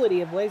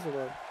agility of Laser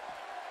Lord.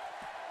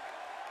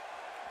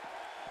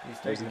 He's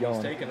Where's he taking going?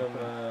 he's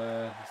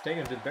taking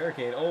him to the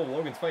barricade. Oh,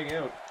 Logan's fighting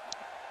out.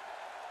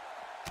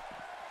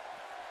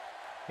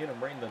 Hit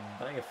him right in the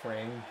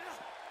diaphragm.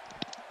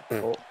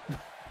 Oh,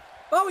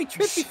 Oh, he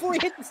tripped before he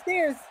hit the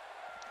stairs.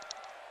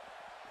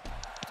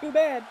 Too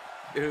bad.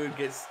 Dude,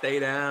 stay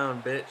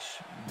down,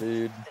 bitch.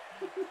 dude.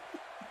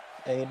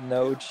 Ain't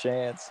no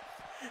chance.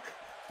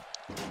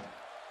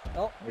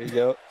 Oh, There you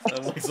go.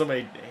 Sounds like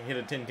somebody hit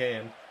a tin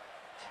can.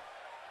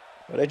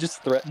 But I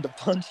just threatened to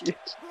punch you.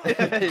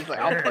 He's like,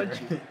 I'll punch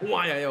you.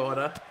 Why I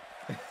order?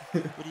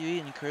 What are you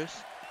eating,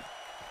 Chris?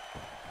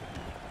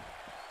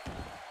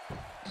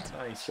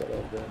 Nice. Shut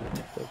up, man.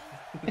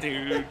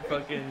 Dude,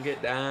 fucking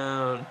get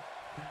down.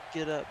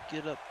 Get up,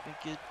 and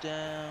get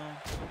down.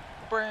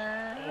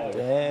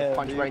 Damn,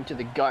 Punch dude. right into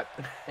the gut,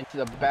 into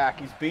the back.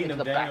 He's beating into him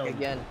the back down.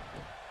 again.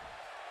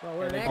 Well,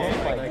 we're And next. again,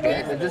 Oh my like God.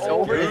 that. Is this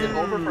over? Is it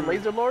over for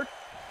Laser Lord?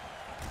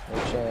 No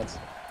chance.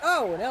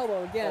 Oh, an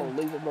elbow Oh, again.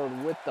 Laser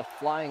Lord with the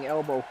flying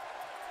elbow.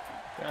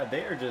 God,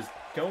 they are just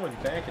going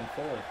back and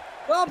forth.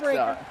 Well, It's,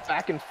 breaker.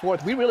 back and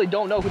forth. We really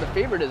don't know who the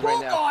favorite is right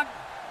now. Bulldog.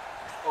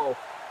 Oh,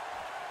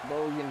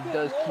 Logan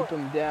does keep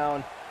him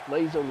down.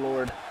 Laser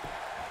Lord.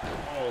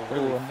 Oh,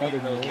 really another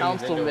feeding those knees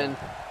Councilman. into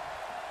him.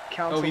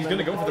 Councilman. Oh, he's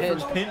gonna go for the pin.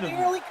 first pin. The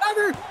early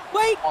cover.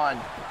 Wait. One.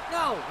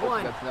 No, Oh,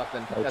 one. that's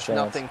nothing. No That's chance.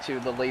 nothing to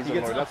the Laser He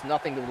gets Lord. up. That's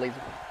nothing to the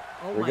Laser.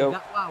 Oh Here we my go.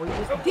 God! Wow, he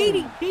just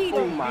DDT'd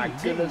Oh him. my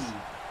DDT. goodness.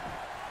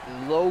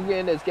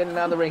 Logan is getting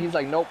out of the ring. He's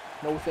like, nope,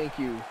 no thank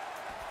you.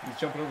 He's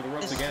jumping over the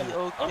ropes Is again. he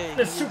okay? Oh, He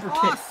the is- super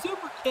Oh, kick.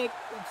 super kick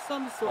of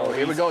some sort. Oh,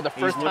 here we go. The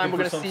first He's time looking we're for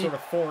gonna some see. sort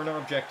of foreign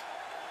object.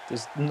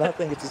 There's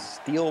nothing. It's a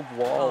steel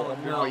wall. Oh,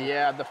 no. Oh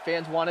yeah, the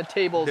fans wanted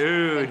tables.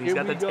 Dude, And he's here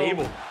got we the go.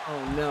 table.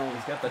 Oh no.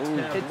 He's got the Ooh.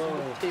 tab Hits low,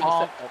 the table Oh.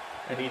 set. Oh,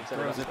 and he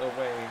throws it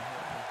away.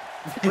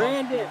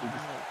 Brandon.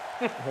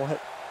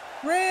 What?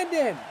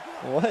 Brandon.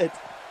 What?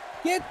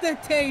 Get the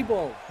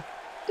table.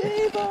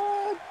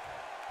 Devon!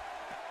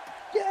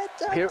 Get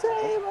the Here-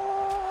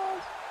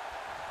 tables!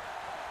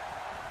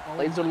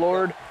 Laser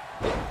Lord.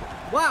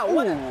 Wow.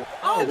 What? Ooh.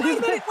 Oh, wait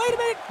a minute. Wait a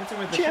minute. Hits him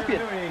with the Champion.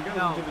 shirt. No, he goes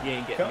No. into the You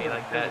ain't getting me cover.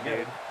 like that, There we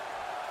dude. go.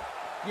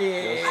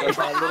 Yeah. Just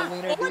like my little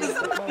wiener What is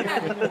dude.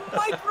 that?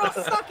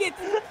 Micro suckets.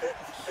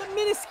 The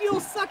minuscule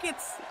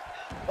suckets.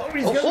 Oh,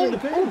 he's got him in the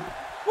pin.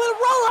 With a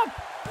roll up.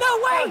 No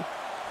way.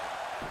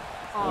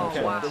 Oh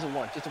Okay. wow. Just a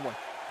one. Just a one.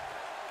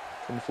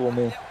 Couldn't fool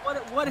me.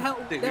 What hell?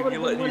 Dude, That would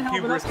you have been letting one your hell of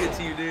an hubris get to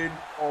upset you, dude.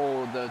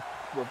 Oh, the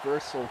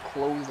reversal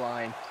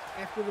clothesline.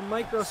 after the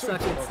micro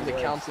suckets. The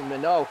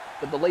Councilman. No,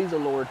 but the Laser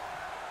Lord.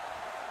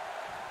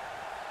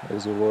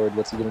 There's your lord.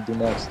 What's he gonna do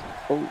next?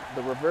 Oh,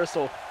 The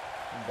reversal.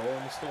 Ball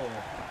in the store.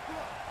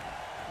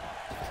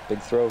 big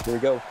throw. Here we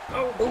go.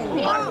 Oh,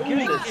 my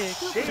goodness.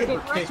 Super Super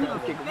kick kick, on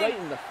kick the right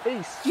in the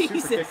face. Super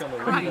Jesus kick on the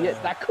Could be rebound.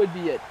 it. That could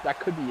be it. That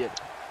could be it.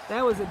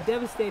 That was a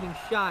devastating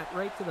shot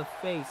right to the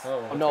face. Oh,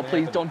 Oh what's no, gonna please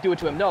happen? don't do it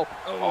to him. No.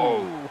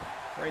 Oh,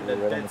 right in the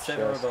Right on dead the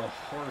center of chest. the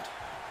heart.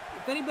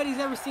 If anybody's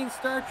ever seen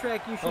Star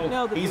Trek, you should Oh,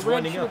 know that he's the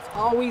red winding up. shirts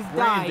always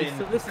die. Brandon,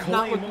 So this is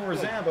not what Claymore you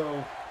do.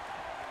 Zabo.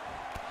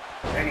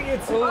 And he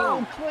hits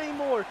Oh,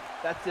 Claymore.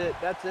 That's it.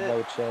 That's it.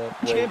 No chance.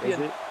 Wait, Champion. is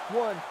it?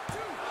 One.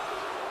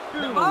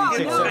 No, Oh, he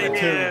kicks no. out of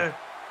two. Yeah.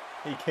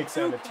 He kicks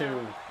out of two.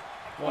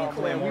 One Oh, man,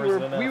 Claymore is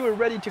enough. we were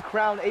ready to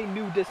crown a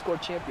new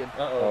Discord champion.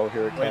 Uh-oh. Oh,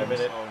 here it Wait a comes.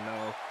 minute. Oh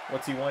no.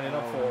 What's he winding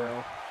up Oh, for?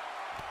 no.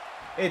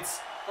 It's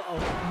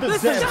Uh-oh. the This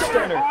is Zab Stunner.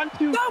 Stunner.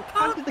 Onto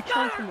Count the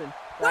Councilman.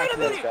 Wait a That's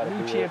minute. it. Gotta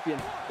New be it. champion.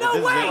 No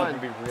This way. is going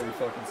to be really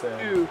fucking sad.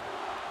 Two.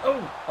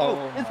 Oh,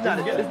 Oh, it's not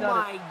it. He's It's Oh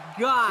not it. my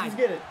God. He's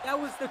getting it. That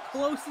was the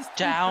closest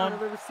two Down, count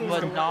I've ever seen.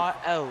 but in my not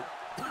out.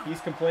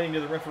 He's complaining to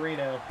the referee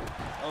now.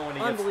 Oh, and life. he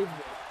gets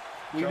Unbelievable.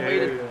 We Dude,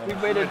 waited. We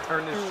I'm waited. gonna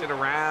turn this shit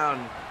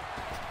around.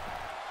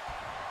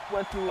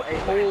 Went through a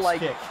whole like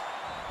kick.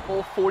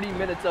 whole 40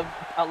 minutes of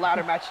a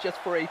ladder match just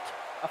for a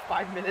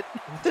 5-minute.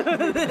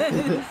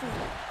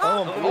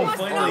 Oh, what's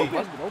finally. open?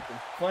 Busted open.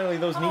 Finally,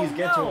 those Oh, knees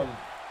get to no. him.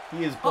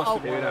 He is Uh-oh.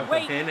 busted Dude, wide I'm open.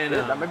 Wait. pinning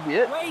Yeah, him. that might be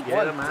it. Wait.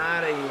 Get him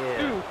out of here.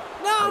 Two.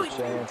 No. No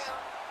chance.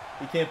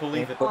 He can't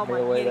believe it. Put Oh me my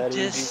away God, that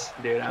easy.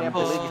 Just Dude, I'm Can't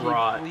believe it.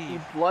 distraught. He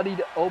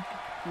bloodied open.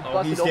 He Oh,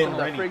 busted he's open getting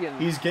the ready. friggin'.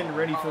 He's getting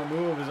ready for a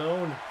move of his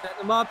own. Setting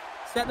him up.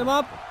 Setting him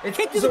up. It's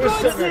Kick to so the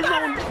it's groin.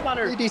 Stunner.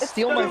 Stunner. Did he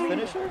steal my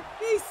finisher?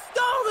 He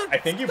stole it. I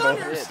think you both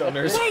Stunner. were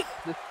stunners. Wait.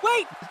 The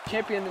Wait.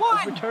 champion One.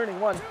 is returning.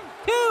 One.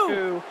 Two.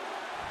 Two.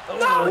 Oh,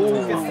 No.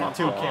 he gets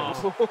the 2 counts.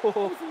 That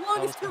was the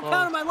longest two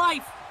count of my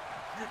life.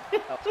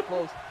 That was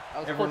close. That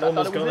was Everyone close. I thought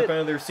almost it got was up it. out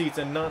of their seats,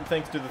 and not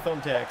thanks to the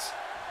thumbtacks.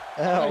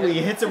 Ow. Oh,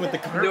 he hits him with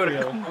the I'm doing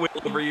a cartwheel.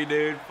 cartwheel over you,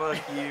 dude. Fuck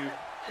you.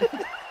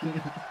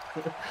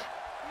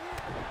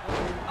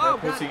 Oh,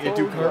 Pussy, God. it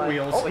do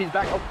cartwheels. Oh, he's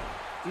back. Oh,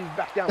 he's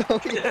back down.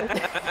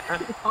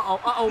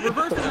 Uh-oh.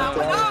 Reverse him now.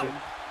 No.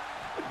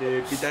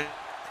 Dude, get that.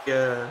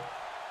 Yeah.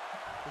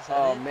 Is that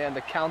Oh it? man,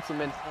 the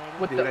Councilman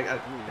with Dude, the.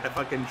 I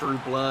fucking drew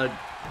blood.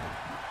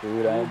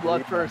 Dude, I'm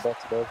blood bleeding, first. I'm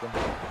busted open.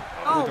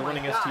 Oh with the my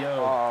running God. STO.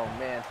 Oh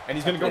man. And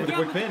he's going to go for the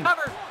Again quick with pin.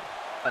 cover.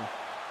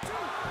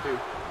 Two.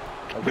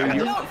 Dude,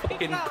 you're No, fucking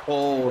kick out.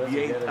 cold. Doesn't You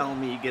ain't get it. telling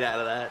me you get out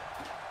of that.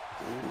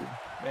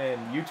 Man,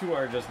 you two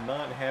are just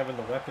not having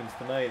the weapons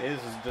tonight. It is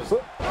just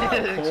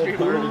Extreme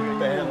cold-blooded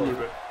battle. Oh,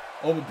 but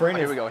Oh, Brandon's,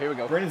 here we go. Here we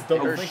go. Brandon's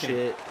double Oh, thinking.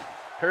 shit.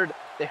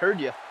 They heard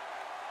you.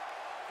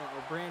 Uh-oh,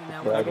 Brandon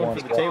now. Yeah, He's going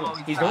for the table.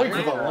 He's going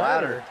for the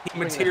ladder. He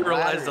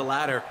materialized the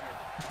ladder.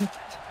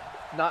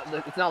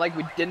 It's not like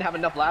we didn't have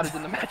enough ladders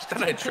in the match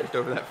Then I tonight. tripped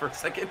over that for a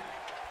second.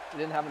 We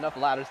didn't have enough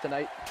ladders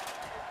tonight.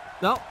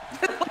 No.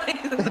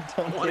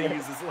 Don't want to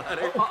use this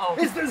ladder. Uh-oh.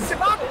 It's the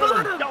rock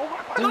bottom!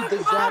 Dude,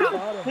 the Zab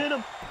bottom. Hit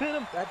him! Hit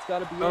him! That's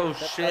gotta be Oh, it.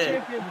 That's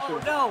shit. gotta be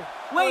Oh no!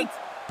 Wait!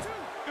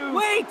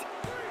 Wait!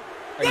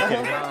 Are you Yes,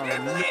 kidding me? I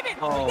can't believe it!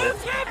 Oh. New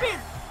champion!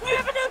 We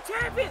have a new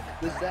champion!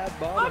 the Zab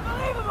bottom.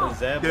 Unbelievable! The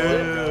Zab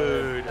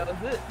Dude. That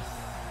was it.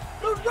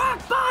 The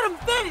rock bottom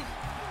finish!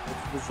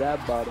 It's the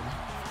Zab bottom.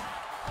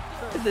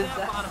 The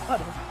Zab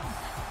bottom.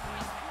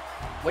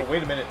 Wait,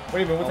 wait a minute.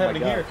 Wait a minute. What's Oh my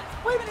happening God. here?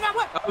 Wait a minute,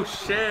 what? Oh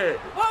shit.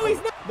 Oh, he's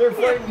not They're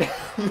here!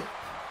 fighting.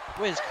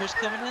 Wait, is Chris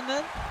coming in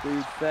then?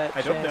 Dude, fat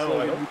I don't chance, know,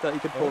 Logan. I don't- You thought you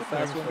could I pull a don't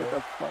fast think one? Get so.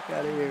 the fuck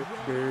out of here.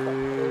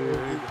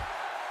 Dude.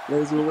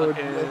 Laser Lord.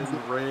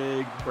 Fucking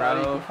rigged, Thought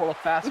you bro. could pull a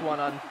fast one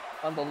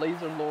on the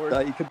Laser Lord.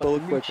 Thought you could pull a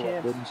New quick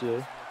champ. one, didn't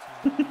you?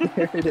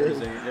 There it is.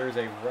 There's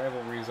a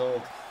rival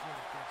result.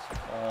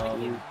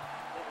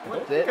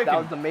 That's it. That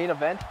was the main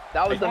event.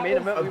 That was the main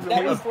event we were that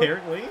waiting was- for.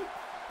 Apparently.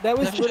 That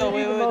was Next show, literally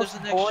wait, the wait, most there's the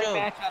next boring show.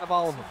 match out of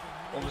all of them.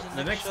 What was the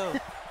The next next- show?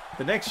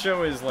 The next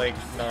show is like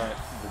not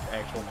the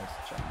actual next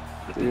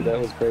show. Dude, that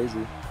was crazy.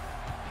 You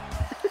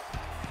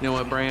know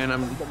what, Bryan?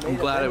 I'm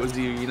glad it was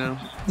you. You know,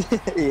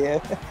 Yeah.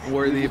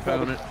 worthy You tried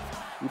to- opponent.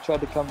 You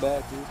tried to come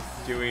back, dude.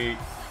 Do we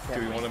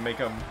want to make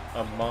a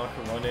mock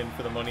run in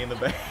for the Money in the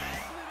Bank?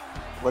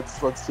 Let's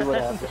see what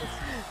happens.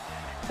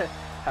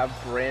 Have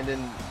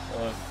Brandon.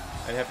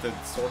 I'd have to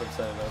sort of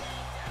set it up.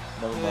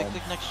 Never Wait, mind.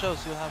 click next show,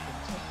 see what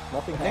happens.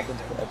 Nothing happens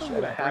for that shit.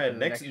 Brad, Brad,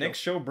 next next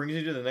show brings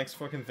you to the next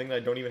fucking thing that I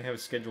don't even have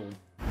scheduled.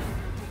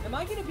 Am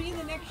I gonna be in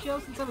the next show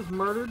since I was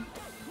murdered?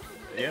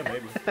 Yeah,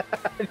 maybe.